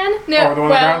young man. No, Oh, the one on the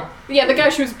well, ground? yeah, the guy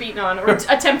she was beating on, or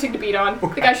attempting to beat on.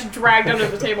 The guy she dragged under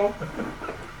the table.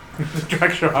 Just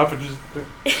drags you off and just.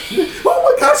 Oh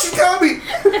my god, she got me!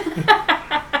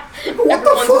 What Everyone's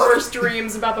the fuck? worst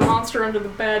dreams about the monster under the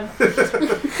bed.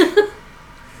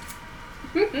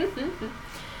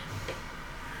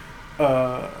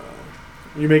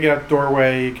 You make it out the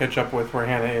doorway, you catch up with where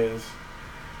Hannah is.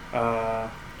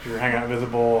 You're hanging out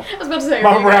invisible. I was about to say,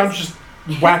 Mama you Brown guys just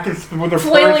whacking with her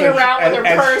flailing purse around with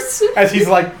her purse. As he's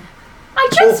like, I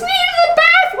just needed the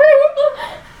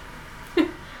bathroom!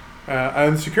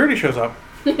 and security shows up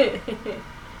to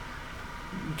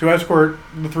escort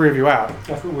the three of you out.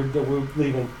 That's what we're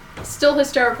leaving. Still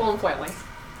hysterical and flailing.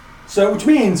 So, which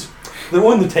means they're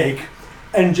on the take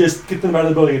and just get them out of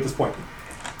the building at this point.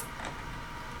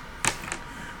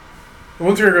 The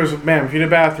one security goes, ma'am, if you need a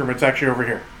bathroom, it's actually over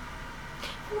here.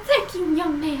 Thank you,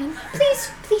 young man.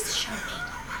 Please show me.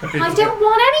 I don't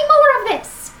want any more of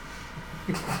this.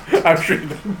 I'm sure you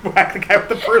whack the guy with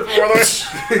the purse more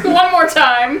than One more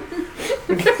time.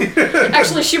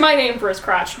 Actually, she might aim for his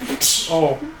crotch.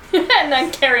 Oh, And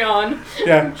then carry on.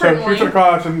 yeah. So Friendly. you're to the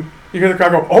crowd and you hear the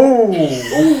crowd go,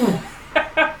 oh!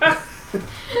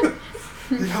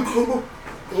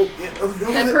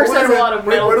 That purse has a lot of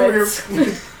metal bits.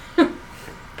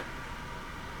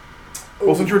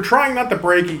 Well, since you're trying not to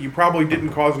break it, you probably didn't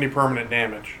cause any permanent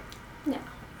damage. No,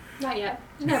 not yet.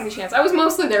 Didn't have any chance. I was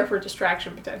mostly there for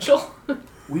distraction potential.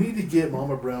 We need to get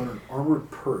Mama Brown an armored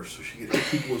purse so she can hit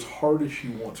people as hard as she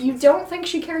wants. You with don't think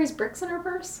she carries bricks in her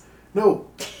purse? No,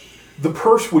 the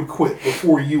purse would quit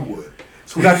before you would.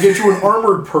 So we got to get you an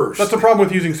armored purse. That's the problem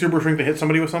with using super strength to hit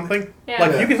somebody with something. Yeah.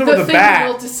 Like, you can hit The with a thing bat.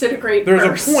 will disintegrate There's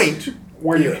purse. a point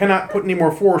where you Yeah. cannot put any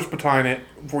more force behind it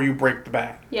before you break the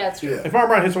bat. Yeah, it's true. Yeah, If Mama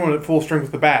Brown hits someone at full strength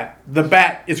with the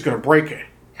bat is going to break it.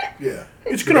 yeah.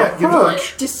 It's going to Yeah, give it-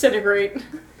 hurt. Disintegrate.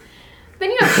 Then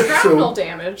you have shrapnel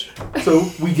damage. So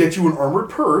we get you an armored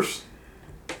purse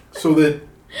so that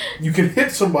you can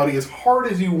hit somebody as hard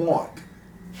as you want.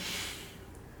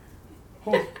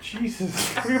 Oh,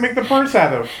 Jesus. What do you make the purse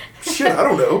out of? Shit, I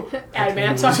don't know. You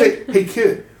Adamantine. say, hey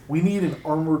kid, we need an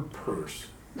armored purse.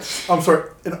 I'm sorry,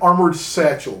 an armored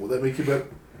satchel. Would that make you better?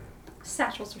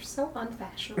 Satchels are so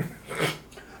unfashionable.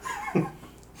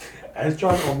 As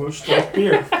John almost struck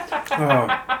beer.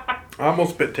 I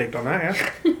almost spit taked on that,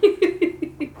 yeah.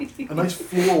 A nice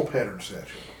floral pattern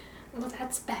satchel. Well,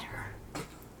 that's better.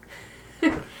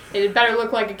 It better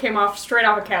look like it came off straight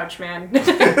off a couch, man.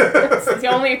 It's the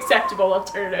only acceptable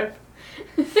alternative.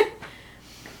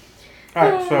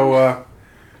 Alright, so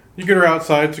you get her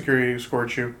outside, security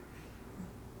escorts you.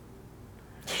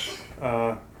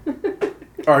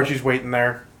 Archie's waiting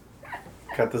there.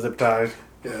 Cut the zip ties.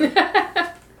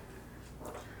 Yeah.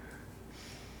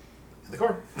 In the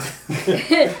car.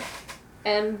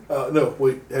 And No,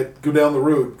 wait. Had to go down the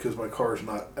road because my car's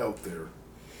not out there.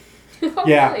 oh,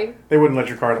 Yeah, really? they wouldn't let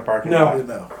your car in the parking No. lot.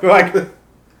 No. They're like,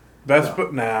 Vespa?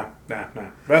 Nah.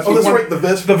 Vespa's Oh, that's one- right. The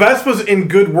Vespa. The Vespa's in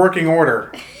good working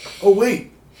order. Oh,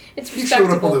 wait. It's He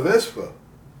showed up on the respectable. Vespa.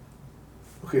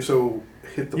 Okay, so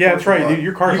hit the Yeah, that's parking right. lot.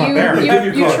 Your car's not You, there. Yeah, you,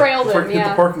 your you car. trailed If I him, hit the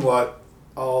yeah. parking lot,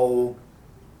 I'll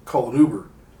call an Uber.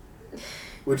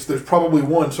 Which there's probably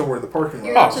one somewhere in the parking lot.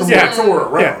 You're Oh, just yeah. gonna- Somewhere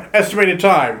around. Yeah, estimated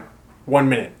time, 1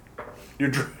 minute. You're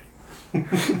driving.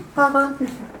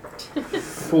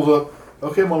 Pulls up.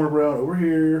 Okay, Mama Brown, over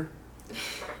here.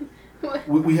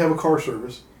 We have a car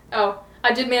service. Oh,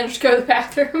 I did manage to go to the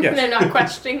bathroom. Yes. They're not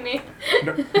questioning me.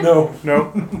 No.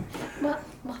 No.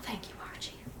 Well, thank you,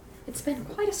 Archie. It's been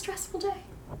quite a stressful day.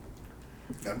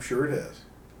 I'm sure it has.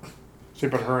 So you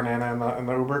put her and Anna in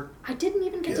the Uber? I didn't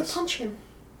even get Yes. to punch him.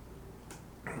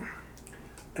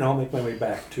 And I'll make my way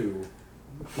back to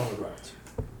Mama Brown's.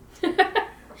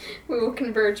 We will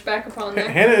converge back upon there.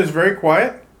 Hannah is very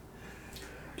quiet.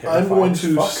 I'm going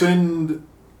to Fuck. send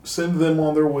them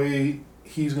on their way.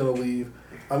 He's going to leave.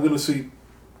 I'm going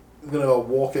to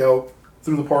walk out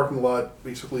through the parking lot.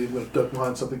 Basically, I'm going to duck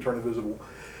behind something, turn invisible,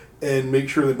 and make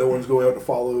sure that no one's going out to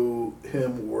follow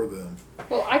him or them.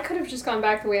 Well, I could have just gone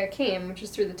back the way I came, which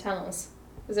is through the tunnels.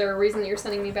 Is there a reason that you're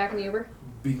sending me back in the Uber?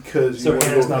 Because So you want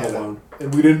to Anna's go not with Anna. alone.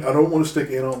 And we didn't. I don't want to stick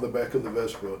Anna on the back of the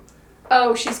Vespa.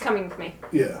 Oh, she's coming with me.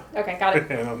 Yeah. Okay, got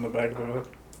it. And on the back of it.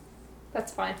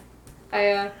 That's fine.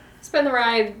 I spend the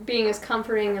ride being as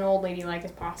comforting and old lady-like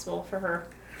as possible for her.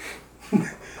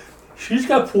 She's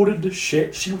got pulled into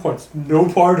shit she wants no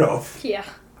part of. Yeah.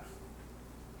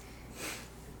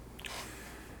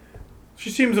 She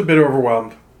seems a bit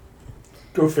overwhelmed.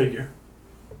 Go figure.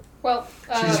 Well,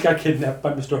 She just got kidnapped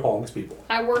by Mr. Hong's people.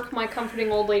 I work my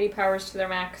comforting old lady powers to their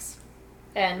max.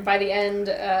 And by the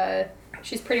end,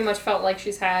 she's pretty much felt like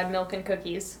she's had milk and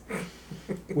cookies.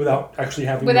 Without actually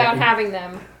having Without nothing. having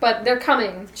them. But they're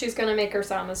coming. She's going to make her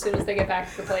some as soon as they get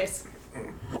back to the place.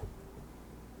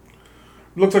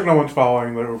 Looks like no one's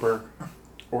following the Uber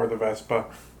or the Vespa.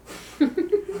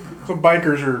 Some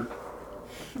bikers are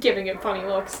Giving it funny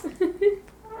looks.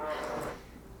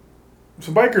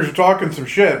 talking some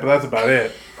shit, but that's about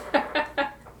it.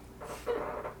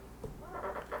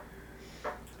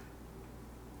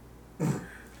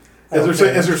 As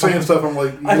they're saying stuff, I'm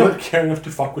like, I don't care enough to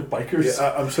fuck with bikers.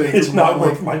 Yeah, I'm saying It's to not Mom,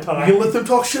 worth my time. You let them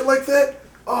talk shit like that?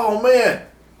 Oh man.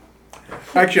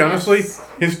 Actually, honestly,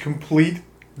 his complete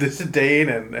disdain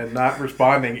and not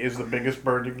responding is the biggest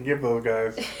bird you can give those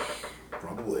guys.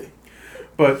 Probably.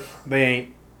 But they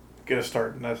ain't gonna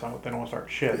start. That's not what they don't want to start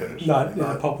shit. They're just, Not in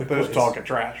a public they're just place. talking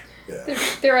trash. Yeah.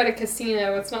 They're at a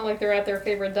casino. It's not like they're at their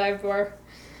favorite dive bar.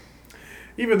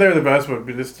 Even there, the Vespa would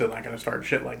be just still not gonna start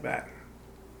shit like that.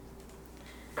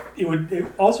 It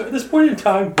also, at this point in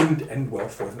time, wouldn't end well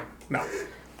for them. No.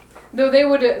 Though they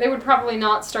would probably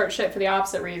not start shit for the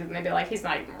opposite reason. They'd be like, he's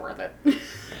not even worth it.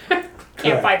 Can't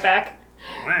Correct. fight back.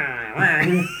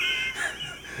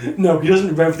 No, he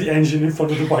doesn't rev the engine in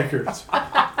front of the bikers.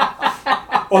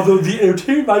 Although the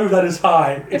entertainment value of that is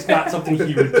high, it's not something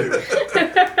he would do.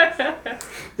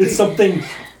 It's something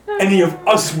any of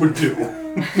us would do.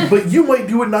 But you might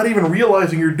do it not even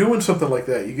realizing you're doing something like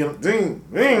that. You get ding,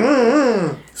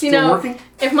 ding, Still working?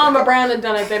 If Mama Brown had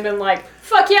done it, they'd been like,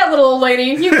 fuck yeah, little old lady,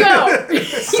 you go.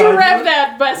 You rev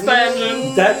that Vespa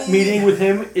engine. That meeting with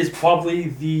him is probably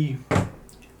the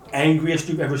angriest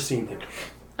you've ever seen him.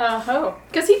 Oh.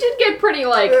 Because he did get pretty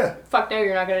like, Yeah. fuck no,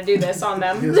 you're not going to do this on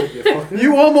them. He's like, "Yeah, fuck it."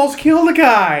 You almost killed a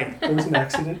guy. It was an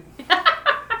accident.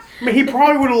 I mean, he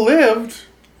probably would have lived.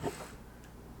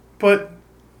 But,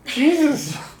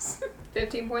 Jesus.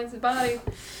 15 points of body.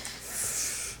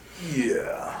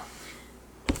 Yeah.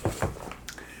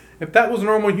 If that was a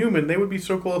normal human, they would be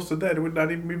so close to dead, it would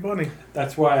not even be funny.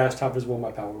 That's why I asked how visible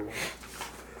my power was.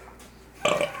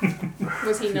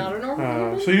 Was he not a normal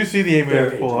human? So you see the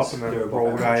ambulance They're pull up agents. and They're then above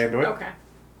roll the guy average. into it. Okay.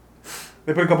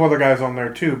 They put a couple other guys on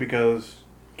there too because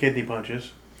kidney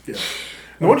punches. Yeah.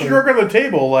 And once you drug her on the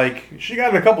table, like, she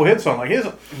got a couple hits on, like, his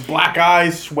black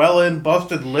eyes, swelling,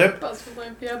 busted lip. Busted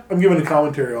lip, yep. I'm giving a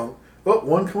commentary on. Oh,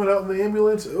 one coming out in the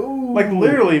ambulance. Oh. Like,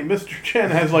 literally, Mr. Chen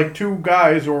has, like, two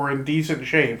guys who are in decent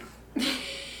shape.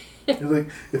 He's like,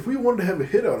 if we wanted to have a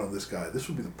hit out on this guy, this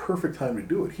would be the perfect time to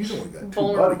do it. He's only got two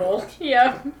Vulnerable. bodyguards.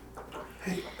 Yeah.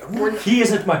 Hey, I wonder, He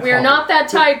isn't my We're problem. not that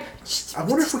type. I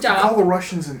wonder if we can Stop. call the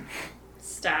Russians and.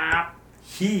 Stop.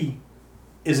 He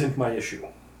isn't my issue.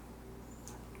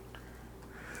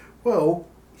 Well,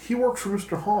 he works for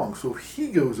Mr. Hong, so if he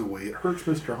goes away, it hurts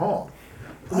Mr. Hong.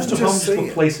 I'm Mr. just Holmes just saying.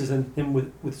 replaces him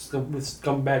with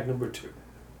scumbag number 2.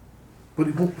 But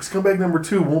he won't, scumbag number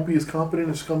 2 won't be as competent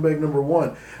as scumbag number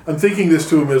 1. I'm thinking this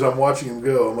to him as I'm watching him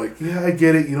go. I'm like, yeah, I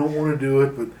get it. You don't want to do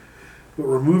it, but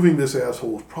removing this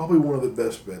asshole is probably one of the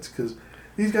best bets because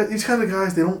these kind of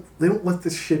guys, they don't let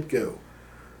this shit go.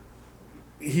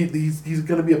 He's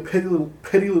going to be a petty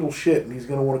little shit, and he's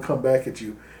going to want to come back at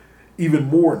you even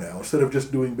more now instead of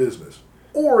just doing business.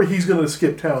 Or he's going to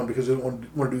skip town because he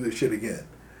doesn't want to do this shit again.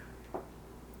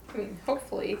 I mean,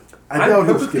 hopefully. I doubt I'm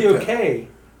he'll perfectly skip town. okay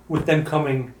with them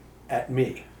coming at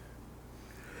me.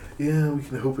 Yeah, we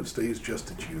can hope it stays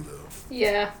just at you, though.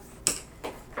 Yeah.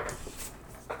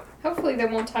 Hopefully they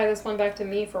won't tie this one back to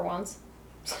me for once.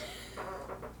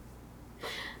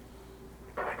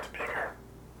 Mine's bigger.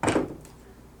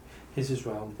 His is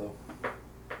round,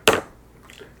 though.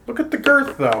 Look at the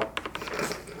girth, though.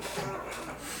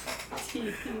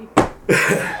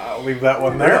 I'll leave that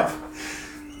one there.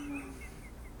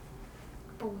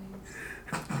 Boys.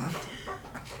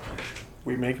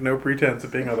 We make no pretense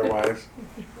of being otherwise.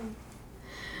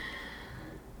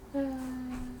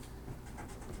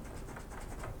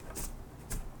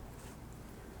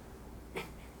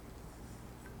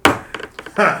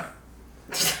 Huh.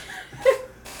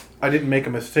 I didn't make a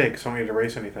mistake, so I don't need to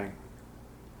erase anything.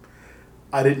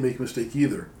 I didn't make a mistake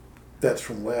either. That's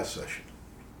from last session.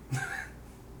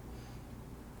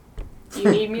 Do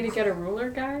you need me to get a ruler,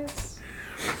 guys?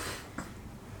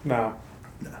 No.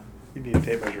 You need a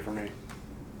tape measure for me.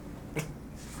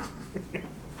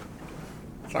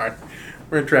 Sorry.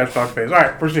 We're in trash talk phase.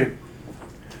 Alright, proceed.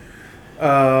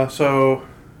 So,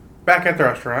 back at the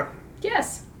restaurant,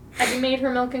 Yes. Have you made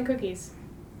her milk and cookies?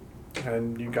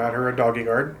 and you got her a doggy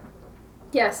guard.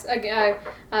 Yes.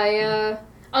 I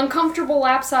uncomfortable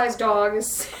lap-sized dog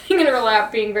is sitting in her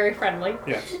lap, being very friendly.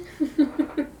 Yes.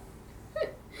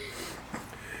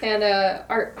 And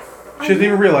She doesn't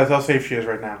even realize how safe she is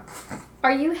right now.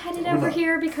 Are you headed over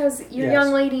here because your Yes.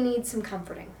 young lady needs some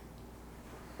comforting?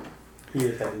 He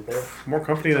is headed there. More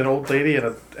company than an old lady and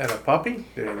a puppy?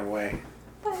 In a way.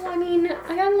 Well, I mean,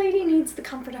 a young lady needs the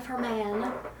comfort of her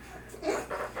man.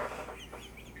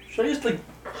 Should I just like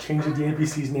change the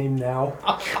NPC's name now?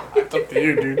 It's up to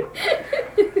you,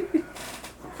 dude.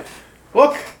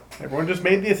 Look! Everyone just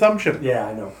made the assumption. Yeah,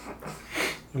 I know.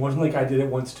 It wasn't like I did it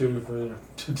once too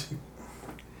to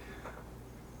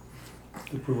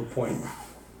prove a point.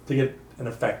 To get an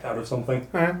effect out of something.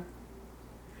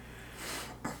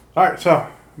 Alright, so,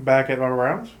 back at Mama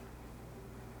Brown's.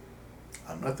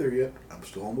 I'm not there yet. I'm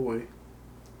still on the way.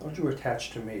 I thought you were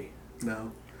attached to me.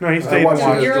 No. No, he I stayed watched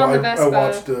and it. You're on the Vespa. I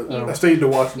watched. You- I stayed to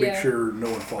watch to make Yeah. sure no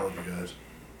one followed you guys.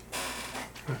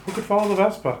 Who could follow the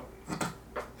Vespa?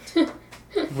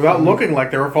 Without looking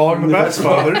like they were following the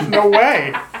Vespa. There's no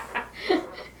way.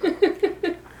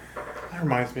 That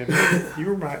reminds me of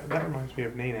that reminds me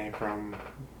of Nene from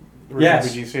the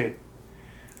Yes. VGC.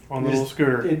 On the little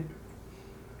scooter.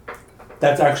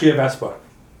 That's actually a Vespa.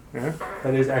 Yeah?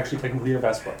 That is actually technically a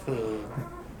Vespa.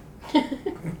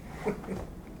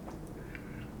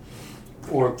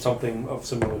 Or something of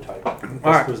similar type. Alright,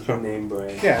 Vespa's the name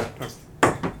brand. Yeah.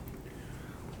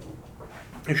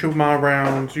 You show up at Mama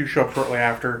Brown's, you show up shortly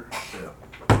after.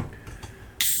 Yeah.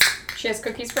 She has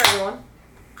cookies for everyone.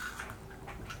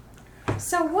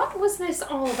 So what was this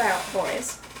all about,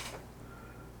 boys?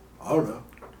 I don't know.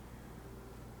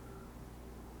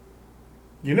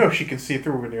 You know she can see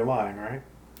through when you're lying, right?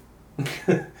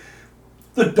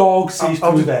 The dog sees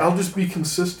I'll through just, that. I'll just be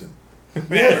consistent.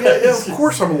 Yeah, of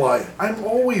course I'm lying. I'm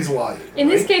always lying. In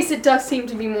this right? case, it does seem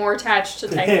to be more attached to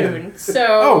To Typhoon. him. So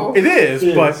Oh, it is,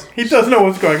 It but is. he does know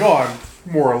what's going on,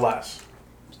 more or less.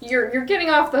 you're getting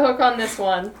off the hook on this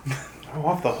one. I'm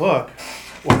off the hook.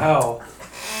 Wow.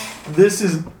 This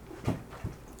is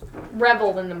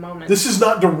Reveled in the moment. This is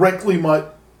not directly my.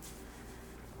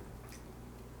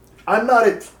 I'm not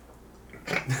at.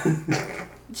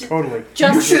 Totally.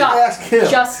 Just You should stop. ask him.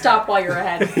 Just stop while you're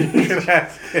ahead. You should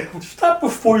ask him. stop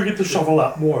before you get the shovel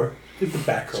out more. Get the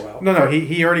backhoe out. No,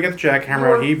 he already got the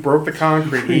jackhammer out. He broke the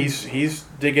concrete. He's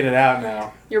digging it out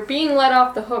now. You're being let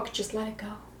off the hook. Just let it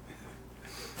go.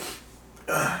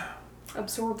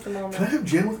 Absorb the Can I moment. have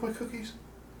gin with my cookies?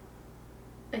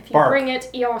 If you Bark. bring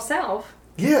it yourself,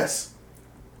 Yes.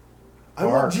 I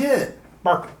Bark. want gin.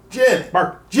 Mark, Gin.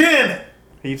 Mark. Gin.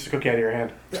 He eats the cookie out of your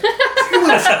hand.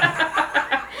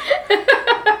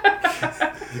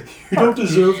 You don't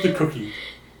deserve the cookie.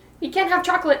 you can't have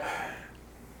chocolate.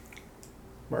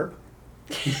 Mark?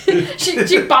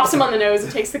 she bops him on the nose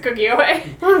and takes the cookie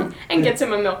away and gets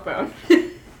him a milk bone.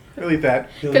 He'll eat that.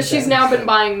 Because she's now been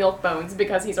buying milk bones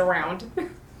because he's around.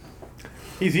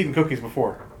 He's eaten cookies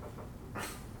before.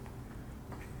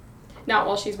 Not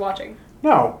while she's watching.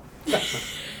 No.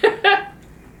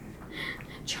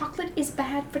 Chocolate is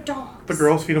bad for dogs. The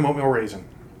girls feed him oatmeal raisin.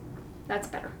 That's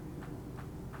better.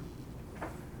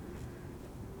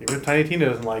 Even if Tiny Tina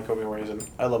doesn't like oatmeal raisin,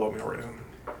 I love oatmeal raisin.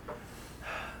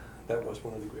 That was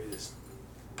one of the greatest.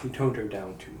 We toned her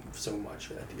down to so much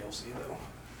for that DLC, though.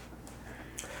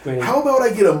 Granted, How about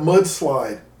I get a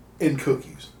mudslide and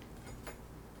cookies?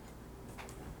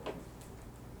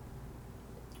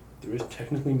 there is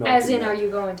technically milk. As in, that. are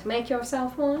you going to make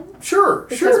yourself one? Sure,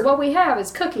 Because sure. what we have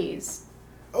is cookies.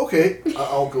 Okay,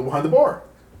 I'll go behind the bar.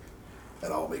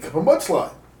 And I'll make up a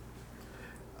mudslide.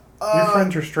 Your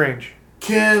friends are strange.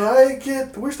 Can I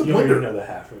get... Where's the You don't even blender? know the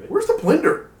half of it. Where's the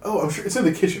blender? Oh, I'm sure it's in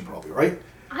the kitchen probably, right?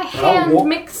 I I'll hand walk-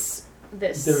 mix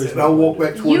this. There is And I'll walk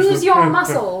back towards Use the... your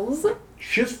muscles.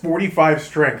 She has 45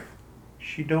 strength.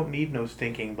 She don't need no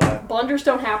stinking blood. Blunders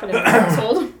don't happen in the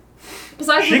household.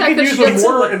 Besides She the fact can that use she a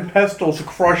doesn't. mortar and pestle to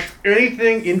crush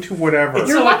anything into whatever. It's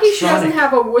You're lucky she doesn't electronic.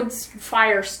 have a wood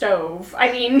fire stove.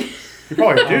 I mean, You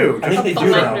probably do. I think they a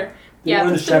do now. blender. Yeah, Yeah,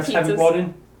 one of for the chefs some have it pizzas. brought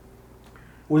in.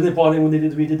 What did they brought in when they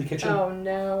redid the kitchen? Oh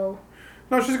no.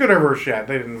 No, she's good over her shed.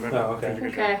 They didn't. Oh, okay.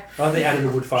 Okay. Oh, they added a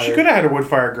wood fire. She could have had a wood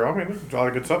fire grill. I mean, there's a lot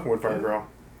of good stuff in wood fire grill.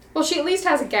 Well, she at least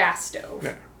has a gas stove.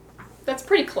 Yeah. That's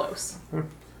pretty close.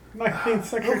 19th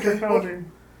century Okay. technology.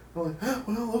 I'm like,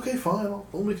 well, okay, fine. I'll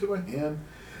make it by hand.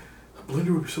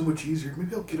 blender would be so much easier.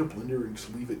 Maybe I'll get a blender and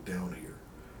just leave it down here.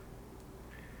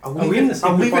 I'll Are we in the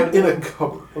secret I'll leave part it in of a the-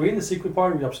 cupboard. Are we in the secret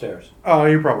part or are we upstairs? Oh,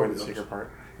 you're probably in the secret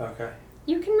part. Okay.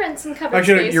 You can rent some cupboard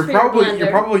Actually, space you're for your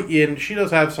probably blender. in. She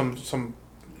does have some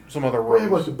other We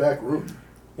have like rooms. the back room.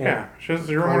 Yeah,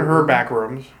 you're in one of her back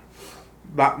rooms.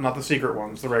 Not the secret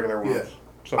ones, the regular ones. Yeah.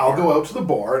 So I'll far. go out to the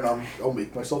bar and I'll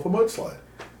make myself a mudslide.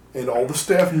 And all the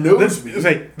staff knows me.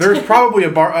 There's probably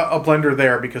a blender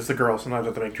there because the girls sometimes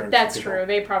have to make drinks. That's for people. true.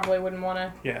 They probably wouldn't want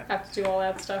to Yeah. have to do all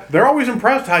that stuff. They're always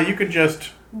impressed how you could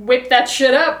just. Whip that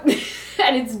shit up,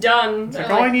 and it's done. It's like,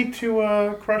 They're oh, I need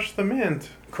to crush the mint.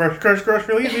 Crush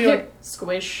really easy. Like,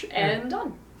 squish and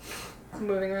done.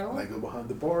 Moving right And I along. go behind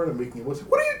the bar and I'm making a mudslide.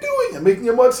 What are you doing? I'm making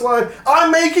a mudslide. I'm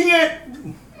making it!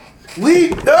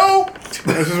 Leave! No!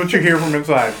 this is what you hear from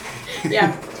inside.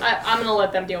 Yeah, I'm gonna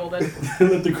let them deal with it.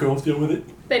 Let the girls deal with it.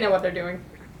 They know what they're doing.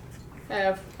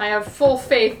 I have full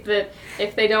faith that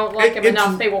if they don't like him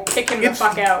enough, they will kick him the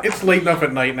fuck out. It's late enough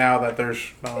at night now that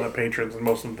there's not enough patrons, and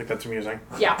most of them think that's amusing.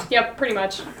 Yeah, yep, pretty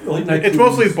much. Late night It's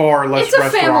cruise. mostly bar, less It's a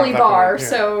restaurant. family that bar, point, yeah.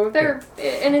 so they're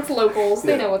and it's locals.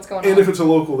 They Yeah. know what's going And on. if it's a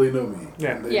local, they know me.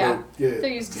 Yeah. They Yeah. know- yeah. They're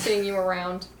used to seeing you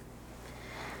around.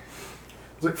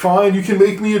 It's like, fine, you can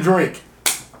make me a drink.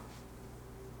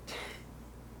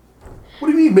 What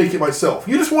do you mean, make it myself?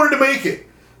 You just wanted to make it.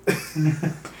 That's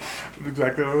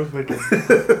exactly what I was thinking.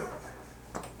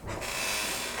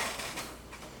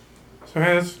 So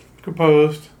has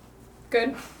composed.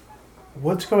 Good.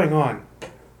 What's going on?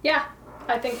 Yeah,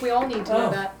 I think we all need to know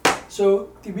Oh. that. So,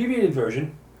 the abbreviated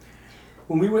version,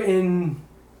 when we were in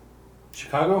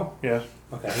Chicago, Yes.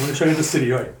 okay, I'm going to show you the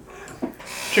city, right?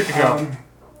 Chicago.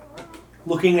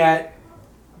 Looking at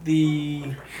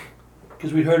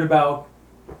because we heard about,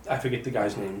 I forget the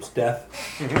guy's name's death.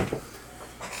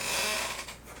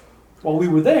 While we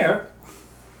were there,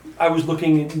 I was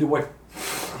looking into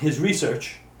his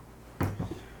research,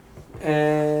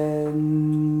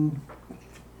 and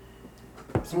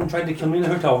someone tried to kill me in the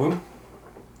hotel room.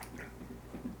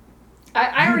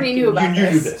 I already knew about you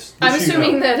this. knew this. I'm This you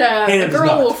assuming know. that Hannah the does girl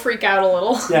not. will freak out a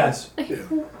little. Yes.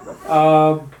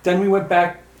 Yeah. Then we went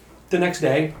back the next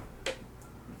day.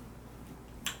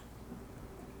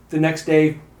 The next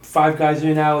day, 5 guys in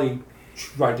an alley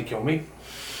tried to kill me.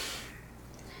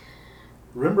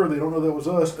 Remember, they don't know that was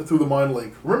us through the mind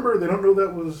link. Remember, they don't know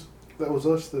that was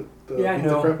us that Yeah, I beat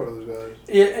know. the crap out of those guys.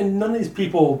 Yeah, and none of these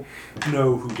people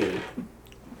know who did it.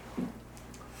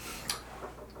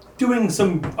 Doing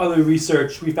some other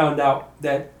research, we found out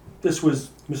that this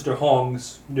was Mr.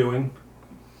 Hong's doing.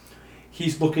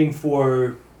 He's looking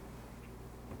for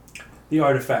the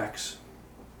artifacts.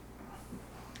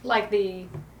 Like the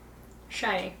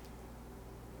shiny.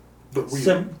 But we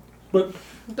But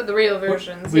But the real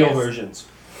versions. real yes. versions.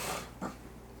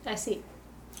 I see.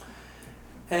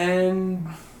 And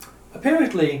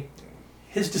apparently,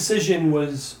 his decision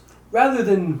was, rather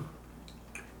than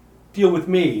deal with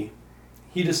me,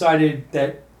 he decided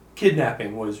that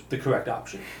kidnapping was the correct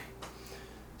option.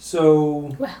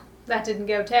 So, Well, that didn't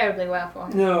go terribly well for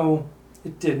him. no,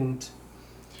 it didn't.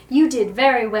 You did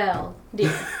very well,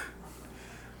 dear.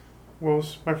 What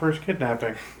was my first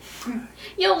kidnapping?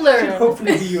 You'll Should learn.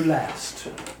 hopefully be your last.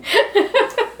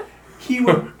 He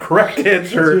would, Correct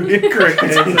answer. Incorrect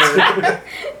answer.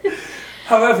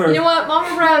 however, You know what?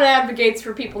 Mama Brown advocates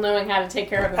for people knowing how to take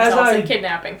care of As themselves I- and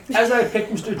kidnapping. as I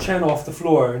picked Mr. Chen off the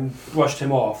floor and brushed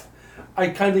him off, I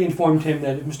kindly informed him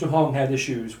that if Mr. Hong had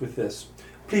issues with this,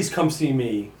 please come see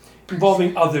me.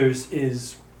 Involving others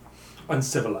is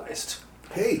uncivilized.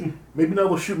 hey, maybe now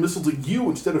they'll shoot missiles at you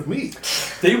instead of me.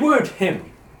 They weren't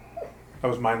him. That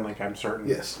was mind link, I'm certain.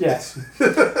 Yes. Yes.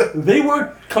 They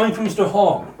weren't coming from Mr.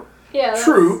 Hong. Yeah, that's,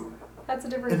 True. That's a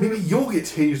different. And maybe you'll get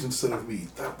tased instead of me.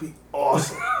 That'd be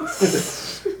awesome.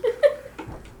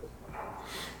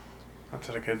 That's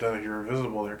what I could have done if you were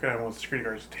invisible there. Could have one of the security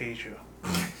guards tase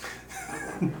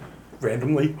you.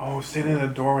 Randomly. Oh, standing in the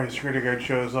doorway, the security guard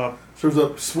shows up. Shows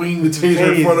up swinging the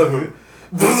taser in front of him.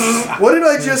 What did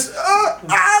I just...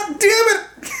 damn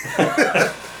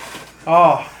it!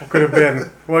 Oh, what could have been?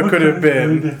 What could have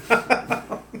been?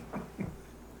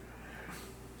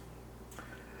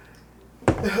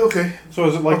 Okay. So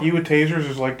is it like you with tasers,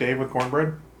 is like Dave with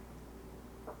cornbread?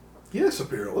 Yes,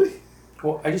 apparently.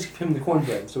 Well, I just gave him the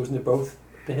cornbread, so isn't it both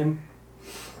to him?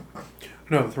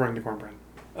 No, throwing the cornbread.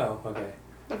 Oh, okay.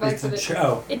 That's what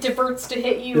Oh, it diverts to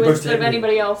hit you Diverts to instead of hit me.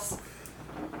 anybody else.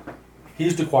 he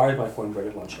used to acquire my cornbread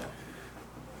at lunchtime.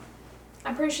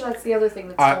 I'm pretty sure that's the other thing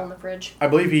that's I- still in the fridge. I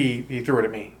believe he threw it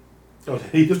at me. Oh,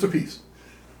 he Just a piece.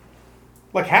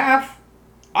 Like half?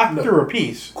 I No. threw a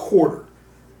piece. Quarter.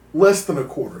 Less than a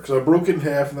quarter. Because I broke it in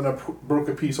half and then I broke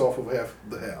a piece off of half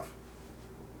the half.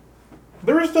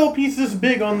 There is still a piece this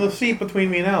big on the seat between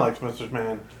me and Alex, Mr.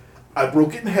 Man. I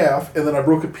broke it in half, and then I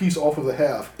broke a piece off of the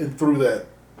half and threw that.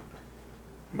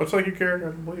 Much like your character,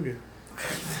 I don't believe you.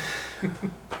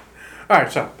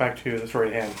 Alright, so back to the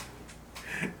story at hand.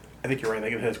 I think you're right, they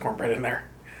can hit cornbread in there.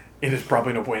 It is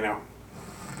probably no bueno.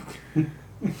 I'm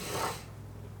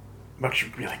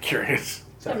actually really curious.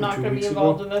 that I'm not from 2 going to be weeks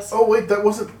involved ago? in this. Oh wait, that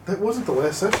wasn't the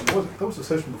last session, was it? That was the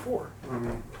session before.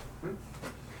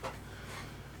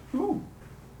 Ooh.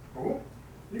 Cool.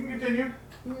 You can continue.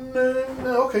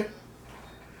 No, okay.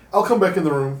 I'll come back in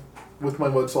the room with my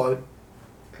mudslide,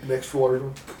 an extra large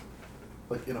one,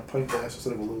 like in a pint glass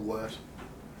instead of a little glass.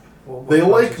 Well, They mudslides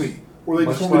like are- me, or they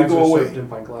just want me to mudslides go are away. served in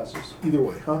pint glasses. Either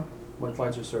way, huh?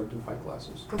 Mudslides are served in pint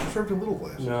glasses. They're served in little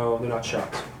glasses. No, they're not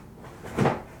shots.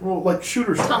 Well, like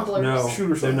shooter style. Tumblers. No, Shooter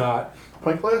they're style. not.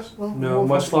 Pint glass? Well, No,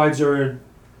 well, mudslides are a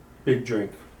big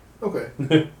drink.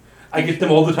 Okay. I get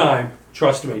them all the time.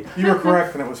 Trust me. You were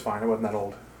correct, and it was fine. It wasn't that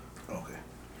old. Okay.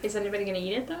 Is anybody going to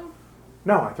eat it, though?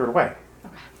 No, I threw it away.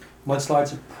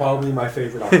 Mudslides are probably my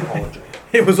favorite alcoholic drink.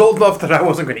 It was old enough that I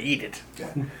wasn't going to eat it.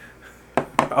 Yeah.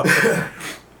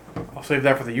 I'll save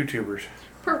that for the YouTubers.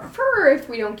 Prefer if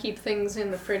we don't keep things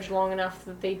in the fridge long enough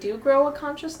that they do grow a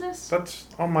consciousness. That's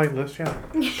on my list, yeah.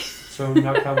 So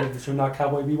not Cowboy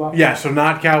Bebop. Yeah, so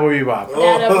not Cowboy Bebop.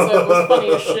 That episode was funny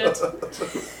as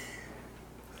shit.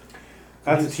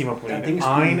 That's a team up I lead. think it's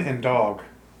Ein pretty- and Dog.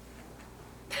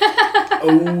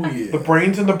 Oh yeah. The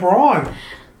brains and the brawn.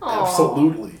 Aw.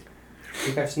 Absolutely. I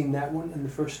think I've seen that one and the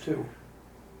first two.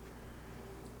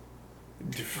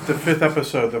 The fifth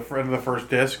episode, the first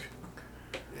disc.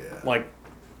 Yeah. Like,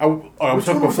 I was Which hooked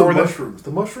one was before the this. mushrooms?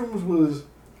 The mushrooms was.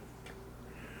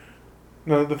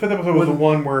 No, the fifth episode was the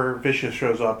When- one where Vicious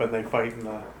shows up and they fight in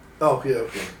the. Oh yeah.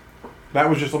 Okay. That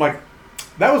was just like,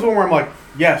 that was the one where I'm like,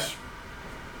 yes,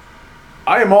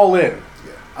 I am all in.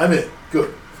 Yeah. I'm in.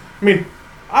 Good. I mean,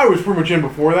 I was pretty much in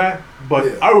before that, but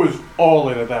Yeah. I was all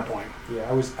in at that point. Yeah,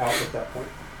 I was out at that point.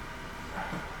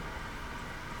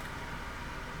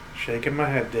 Shaking my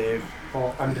head, Dave.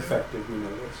 Well, I'm defective. We know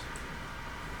this.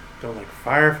 Don't like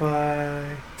Firefly.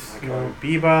 Don't like No.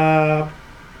 Bebop.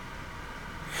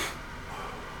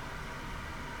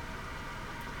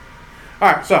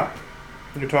 Alright, so,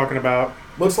 you're talking about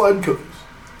Mudslide and cookies.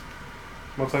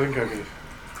 Mudslide and cookies.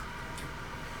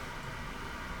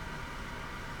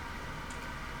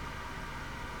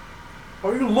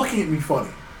 Why are you looking at me funny?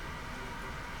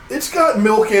 It's got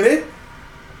milk in it.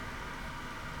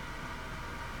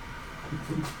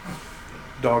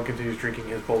 Dog continues drinking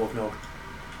his bowl of milk.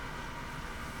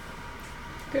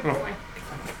 Good Oh. boy.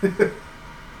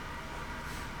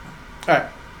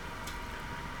 Alright,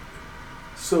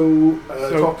 So,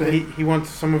 so talk to him. he wants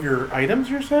some of your items,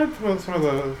 you said? Well, some of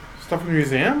the stuff in the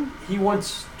museum? He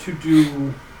wants to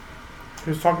do He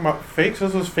was talking about fakes.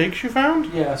 Those those fakes you found?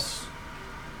 yes.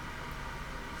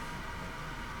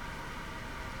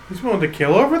 He's willing to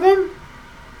kill over them?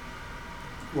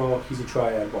 Well, he's a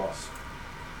triad boss.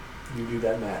 You do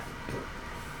that math.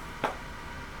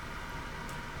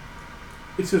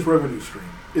 It's his revenue stream.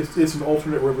 It's an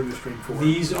alternate revenue stream for him.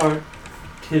 These aren't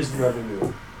his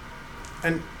revenue,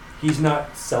 And he's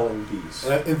not selling these.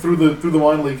 And through the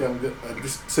mind leak, I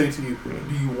just say to you: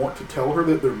 do you want to tell her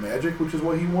that they're magic, which is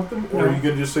why you want them, or No. are you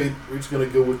going to just say we're just going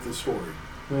to go with the story?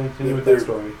 Continue with They're- that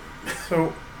story.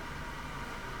 so,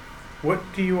 what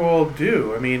do you all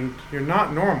do? I mean, you're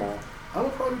not normal. I'm a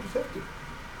private detective.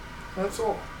 That's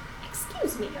all.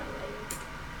 Excuse me, young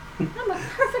lady. I'm a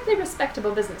perfectly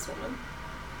respectable businesswoman.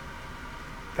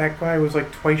 That guy was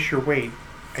like twice your weight,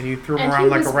 and you threw him And around he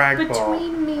like was a rag ball.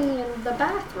 between me and the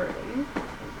bathroom.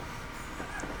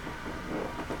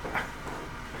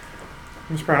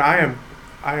 Miss Brown,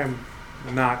 I am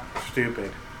not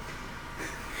stupid.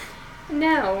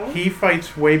 No. He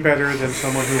fights way better than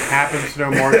someone who happens to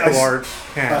know martial arts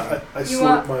can. I You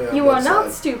slurp my you are left not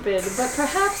side. stupid, but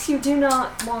perhaps you do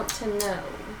not want to know.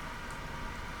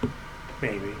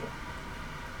 Maybe.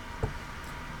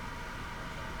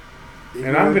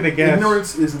 And I'm gonna guess-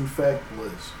 ignorance is in fact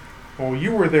bliss. Well,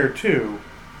 you were there too.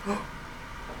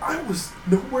 I was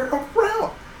nowhere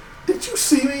around. Did you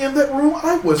see me in that room?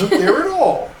 I wasn't there at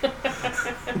all.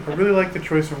 I really like the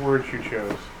choice of words you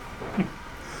chose.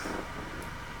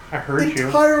 I heard you.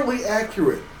 Entirely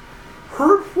accurate.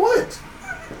 Heard what?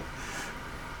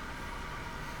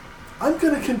 I'm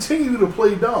going to continue to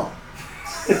play dumb.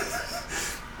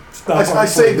 I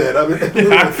say that. I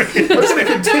mean, I'm going to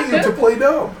continue to play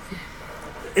dumb.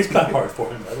 It's not hard for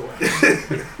him, by the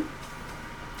way.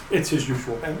 It's his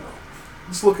usual MO.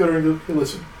 Just look at her and go, hey,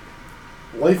 listen.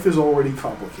 Life is already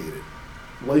complicated.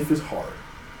 Life is hard.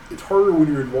 It's harder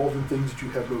when you're involved in things that you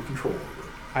have no control over.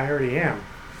 I already am.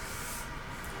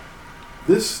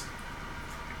 This,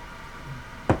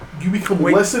 you become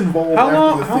Wait, less involved. How after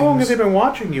long? the How long have things- they been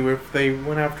watching you? If they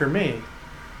went after me,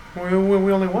 we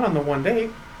only went on the one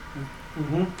date,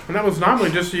 Mm-hmm. and that was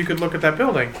normally just so you could look at that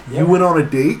building. You went on a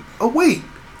date? Oh wait,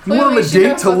 you went Clearly on a she date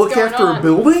knows to what's look going after a on.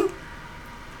 building?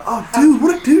 Oh, dude,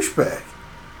 what a douchebag!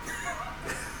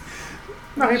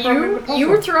 No, he brought me the puzzle. You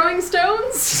were throwing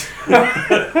stones?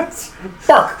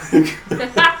 Bark.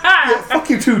 Yeah, fuck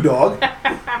you too, dog.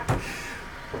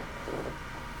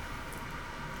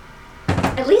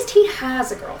 At least he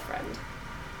has a girlfriend.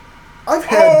 I've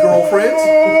had girlfriends.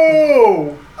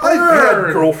 Oh, I've had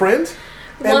bird. girlfriends,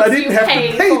 and Once I didn't you have to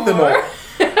pay pay them for.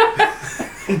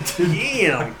 all.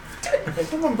 Damn.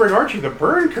 Someone bring Archie the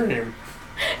burn cream.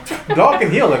 Dog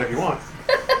can heal it if you want.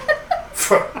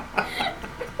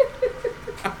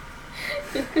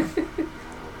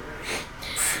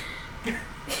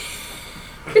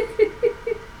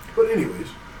 But anyways,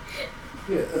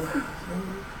 yeah.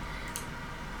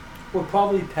 What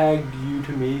probably tagged you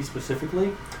to me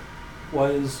specifically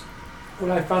was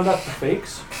when I found out the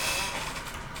fakes.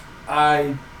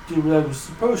 I did what I was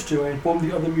supposed to. I informed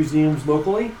the other museums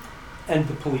locally and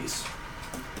the police.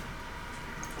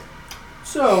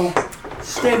 So,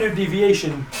 standard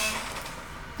deviation,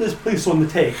 there's police on the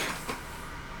take.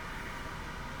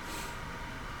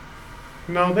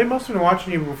 No, they must have been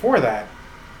watching you before that.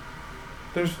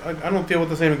 I don't deal with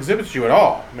the same exhibits as you at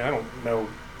all. I mean, I don't know.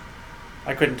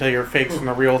 I couldn't tell your fakes from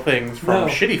the real things from No.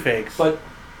 shitty fakes. But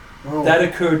Oh. that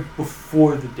occurred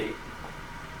before the date.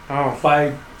 Oh.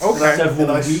 By Okay. several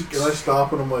and I weeks.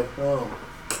 stop and I'm like, oh,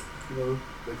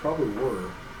 they probably were.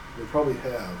 They probably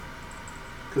have.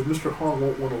 Because Mr. Hong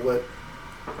won't want to let,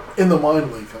 in the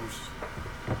mind link,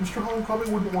 Mr. Hong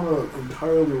probably wouldn't want to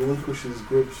entirely relinquish his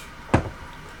grips,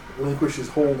 relinquish his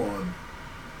hold on,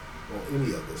 well,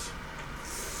 any of us.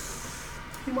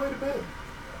 He might have been.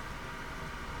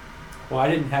 Well, I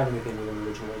didn't have anything with him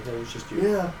originally. It was just you.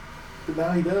 Yeah, but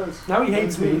now he does. Now he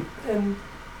hates me, and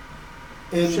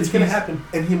And shit's gonna he's- happen.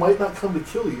 And he might not come to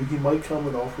kill you. He might come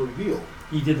and offer a deal.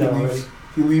 He did He that leaves, already.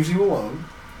 he leaves you alone.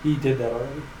 He did that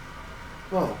already.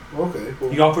 Oh, okay. Well,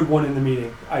 He offered one in the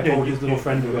meeting. I Yeah, told you- his little you-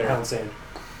 friend to you go were there. pound sand.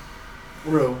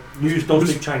 bro, You just don't Mr.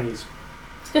 speak Chinese.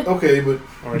 Okay, but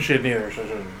Or shit neither, so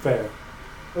shouldn't. Fair.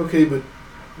 okay, but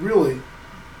really,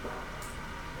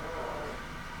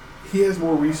 he has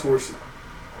more resources.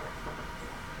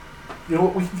 You know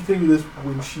what? We can continue this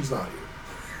when she's not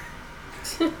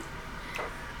here.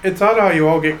 It's odd how you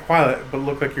all get quiet but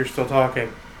look like you're still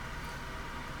talking.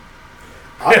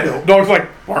 I don't. Dog's like,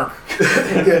 bark.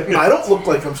 Yeah, I don't look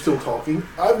like I'm still talking.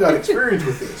 I've got experience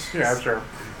with this. Yeah, sure.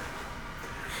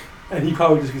 And he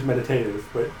probably just gets meditative,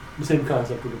 but the same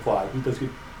concept would apply. He does get...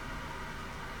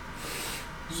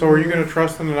 So are you going to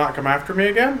trust them to not come after me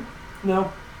again?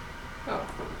 No. Oh.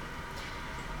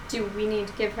 Do we need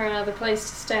to give her another place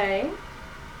to stay?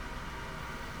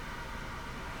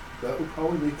 That would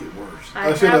probably make it worse.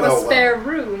 I say have that a out loud. spare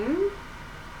room.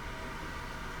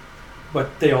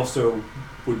 But they also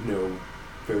would know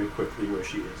very quickly where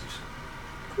she is.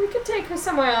 We could take her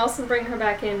somewhere else and bring her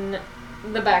back in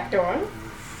the back door.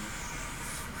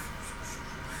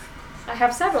 I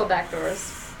have several back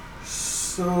doors.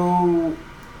 So,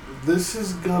 this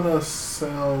is gonna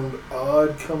sound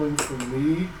odd coming from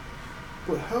me,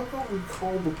 but how about we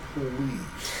call the police?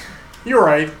 You're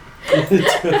right.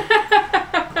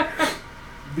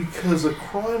 Because a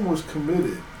crime was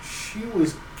committed. She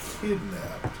was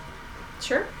kidnapped.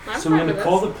 Sure, I'm So we're fine going to with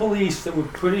call this. the police that we're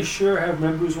pretty sure have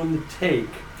members on the take.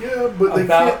 Yeah, but they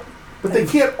About- can't. But they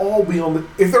can't all be on the.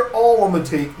 If they're all on the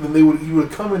take, then he would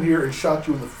have come in here and shot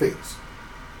you in the face.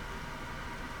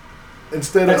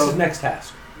 Instead That's his of next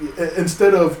task.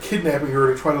 instead of kidnapping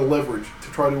her to try to leverage to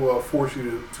try to force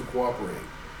you to cooperate.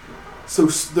 So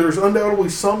there's undoubtedly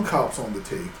some cops on the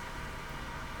take.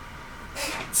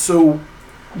 So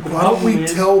why don't we problem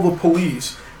is- tell the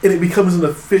police and it becomes an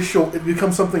official? It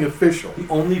becomes something official. The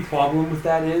only problem with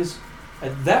that is,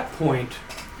 at that point,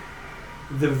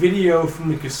 the video from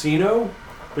the casino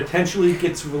potentially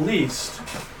gets released,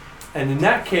 and in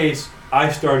that case,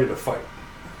 I started a fight.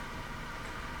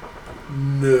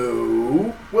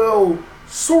 No. Well,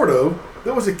 sort of.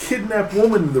 There was a kidnapped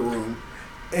woman in the room,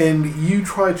 and you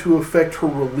tried to effect her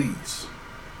release.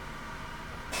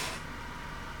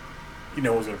 You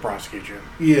know who's going to prosecute you.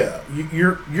 Yeah,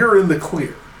 you're in the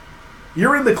clear.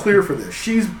 You're in the clear for this.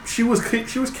 She was Sorry,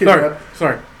 kidnapped.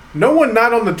 sorry. No one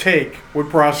not on the take would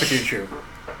prosecute you.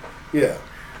 Yeah,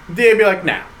 They'd be like,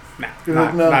 nah, You're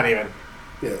like, no. not even.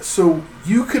 yeah. So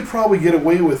you could probably get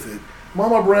away with it.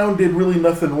 Mama Brown did really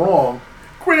nothing wrong.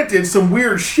 Granted, some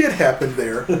weird shit happened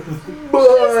there, Just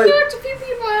but knocked a few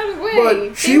people out of the way.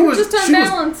 but They were just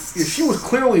unbalanced. she was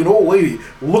clearly an old lady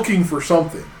looking for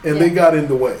something, and they Yeah. got in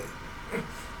the way.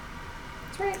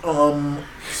 That's right.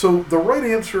 So the right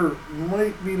answer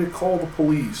might be to call the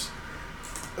police.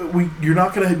 You're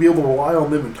not going to be able to rely on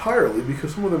them entirely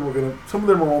because some of them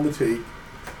are on the take.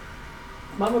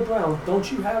 Mama Brown, don't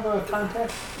you have a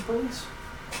contact with the police?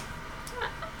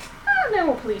 I don't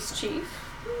know a police chief.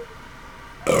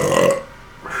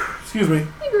 Excuse me.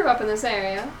 We grew up in this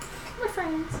area. We're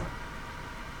friends.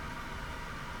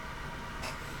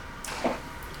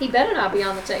 He better not be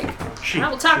on the take. She. I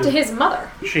will talk to his mother.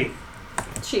 She.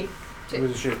 She. It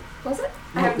was a she. Was it?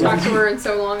 I haven't talked to her in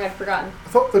so long I've forgotten. I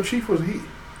thought the chief was he.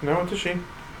 No, it's a she.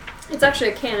 It's actually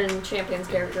a canon Champions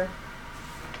character.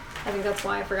 I think that's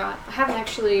why I forgot. I haven't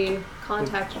actually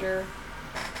contacted her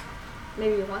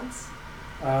maybe once.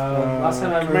 Last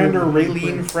time I Commander remember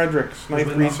Raylene Fredericks, Was 9th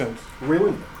when- Recent.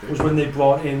 Really? was when they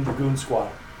brought in the Goon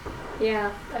Squad.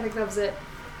 Yeah, I think that was it.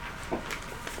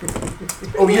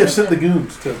 Oh yeah, sent the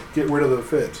goons to get rid of the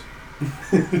feds.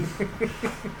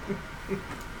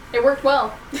 It worked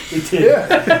well. It did. Yeah.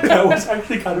 That was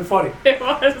actually kind of funny. It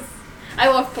was. I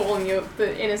love pulling you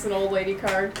the innocent old lady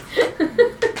card.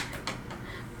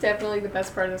 Definitely the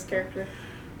best part of this character.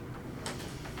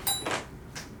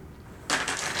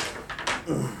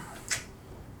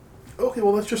 Okay,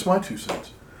 well that's just my 2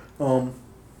 cents. You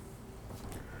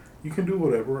can do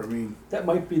whatever. I mean, That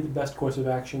might be the best course of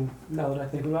action now that I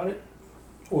think about it.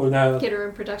 Or now Get her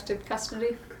in protective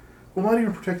custody. well, not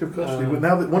even protective custody, Uh. but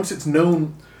now that once it's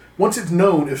known,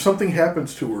 if something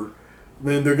happens to her,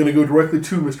 then they're going to go directly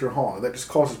to Mr. Hong. That just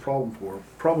causes problems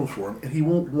for him, and he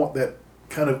won't want that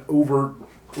kind of overt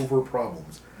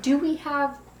problems. Do we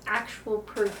have actual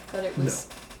proof that it was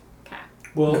Cat?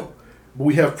 well, No. But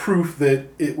we have proof that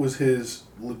it was his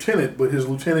lieutenant, but his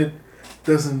lieutenant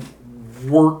doesn't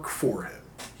work for him.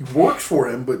 He works for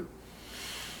him, but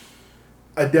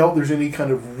I doubt there's any kind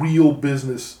of real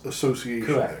business association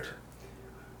Correct. there.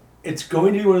 it's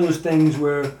going to be one of those things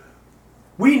where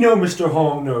we know Mr.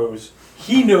 Hong knows.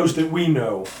 He knows that we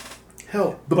know.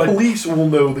 Hell, the But- police will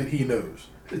know that he knows.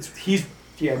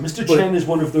 Mr. But- Chen is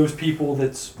one of those people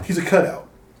that's He's a cutout.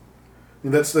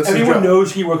 And that's his everyone job.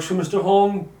 knows he works for Mr.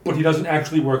 Hong, but he doesn't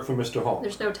actually work for Mr. Hong.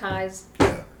 There's no ties.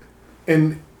 Yeah.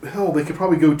 And hell, they could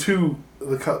probably go to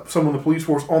someone in the police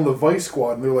force on the Vice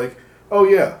Squad, and they're like, "Oh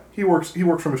yeah, he works for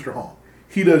Mr. Hong.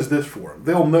 He does this for him."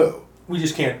 They'll know. We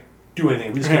just can't do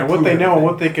anything. We just Yeah, can't what prove they know and anything.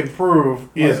 what they can prove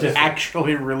Yes. is Different.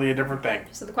 actually really a different thing.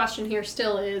 So the question here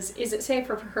still is it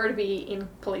safer for her to be in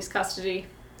police custody?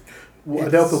 Well, I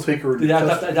doubt they'll take her.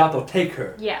 I doubt they'll take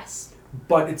her. Yes.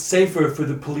 But it's safer for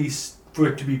the police for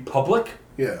it to be public.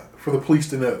 Yeah, for the police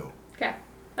to know. Okay.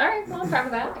 Alright, well I'm fine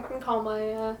with that. I can call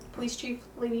my police chief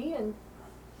lady and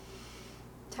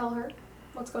tell her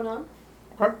what's going on.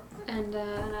 Okay. And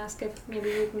ask if maybe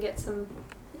we can get some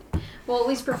well at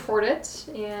least report it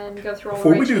and go through all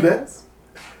Before the right we do that,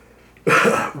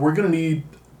 channels. We're gonna need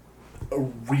a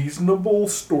reasonable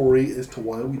story as to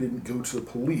why we didn't go to the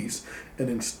police and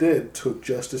instead took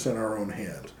justice in our own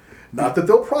hands. Not that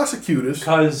they'll prosecute us,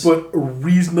 'Cause- but a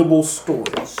reasonable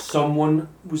story. Someone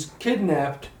was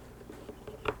kidnapped.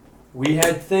 We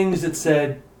had things that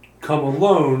said, "Come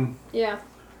alone." Yeah.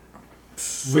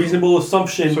 Reasonable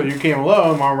assumption. So you came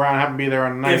alone while around happen to be there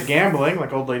on a night If- of gambling,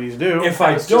 like old ladies do. if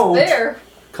I was don't just there.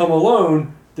 come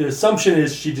alone, the assumption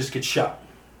is she just gets shot.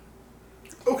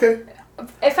 Okay.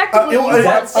 Effectively, you you know, weren't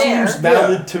That there. seems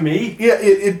valid to me. Yeah,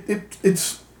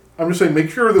 it's. I'm just saying, make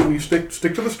sure that we stick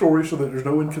to the story so that there's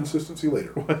no inconsistency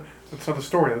later. That's not a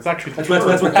story. That's actually the That's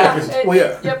truth. what Yeah, happens. Well,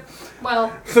 yeah. Yep.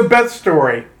 Well, It's the best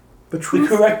story. The The truth.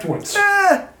 correct ones.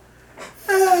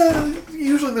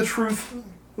 Usually the truth.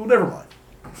 Well, never mind.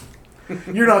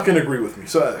 You're not going to agree with me,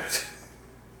 so.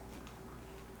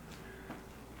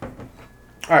 All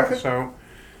right, Okay. so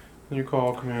you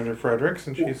call Commander Fredericks,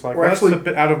 and she's like, Or "That's actually- a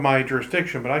bit out of my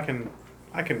jurisdiction, but I can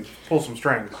pull some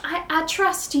strings." I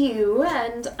trust you,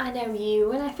 and I know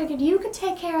you, and I figured you could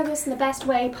take care of this in the best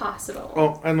way possible.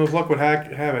 Well, and as luck would have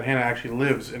it, Hannah actually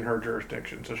lives in her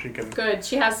jurisdiction, so she can good.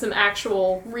 She has some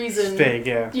actual reason. stay.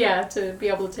 Yeah. Yeah, to be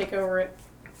able to take over it.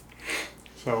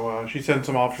 So she sends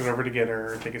some officers over to get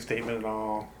her, take a statement and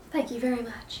all. Thank you very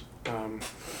much. Um,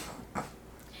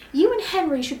 You and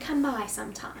Henry should come by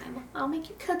sometime. I'll make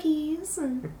you cookies,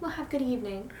 and we'll have a good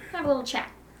evening. Have a little chat.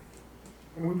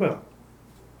 we will.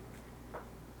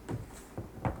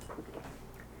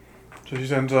 So she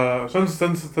sends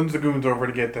the goons over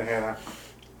to get to Hannah.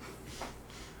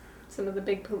 Some of the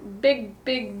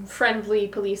big friendly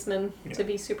policemen Yeah. to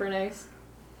be super nice.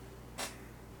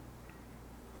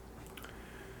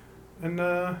 And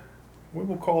we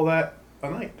will call that a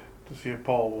night to see if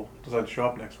Paul will decide to show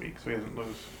up next week, so he doesn't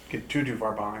get too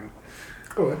far behind.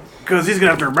 Go ahead. Because he's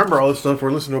gonna have to remember all this stuff.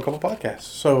 We're listening to a couple podcasts.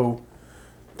 So,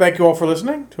 thank you all for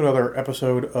listening to another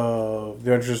episode of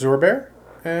The Adventures of Sewer Bear,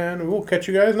 and we'll catch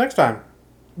you guys next time.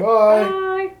 Bye.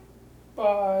 Bye.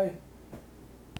 Bye.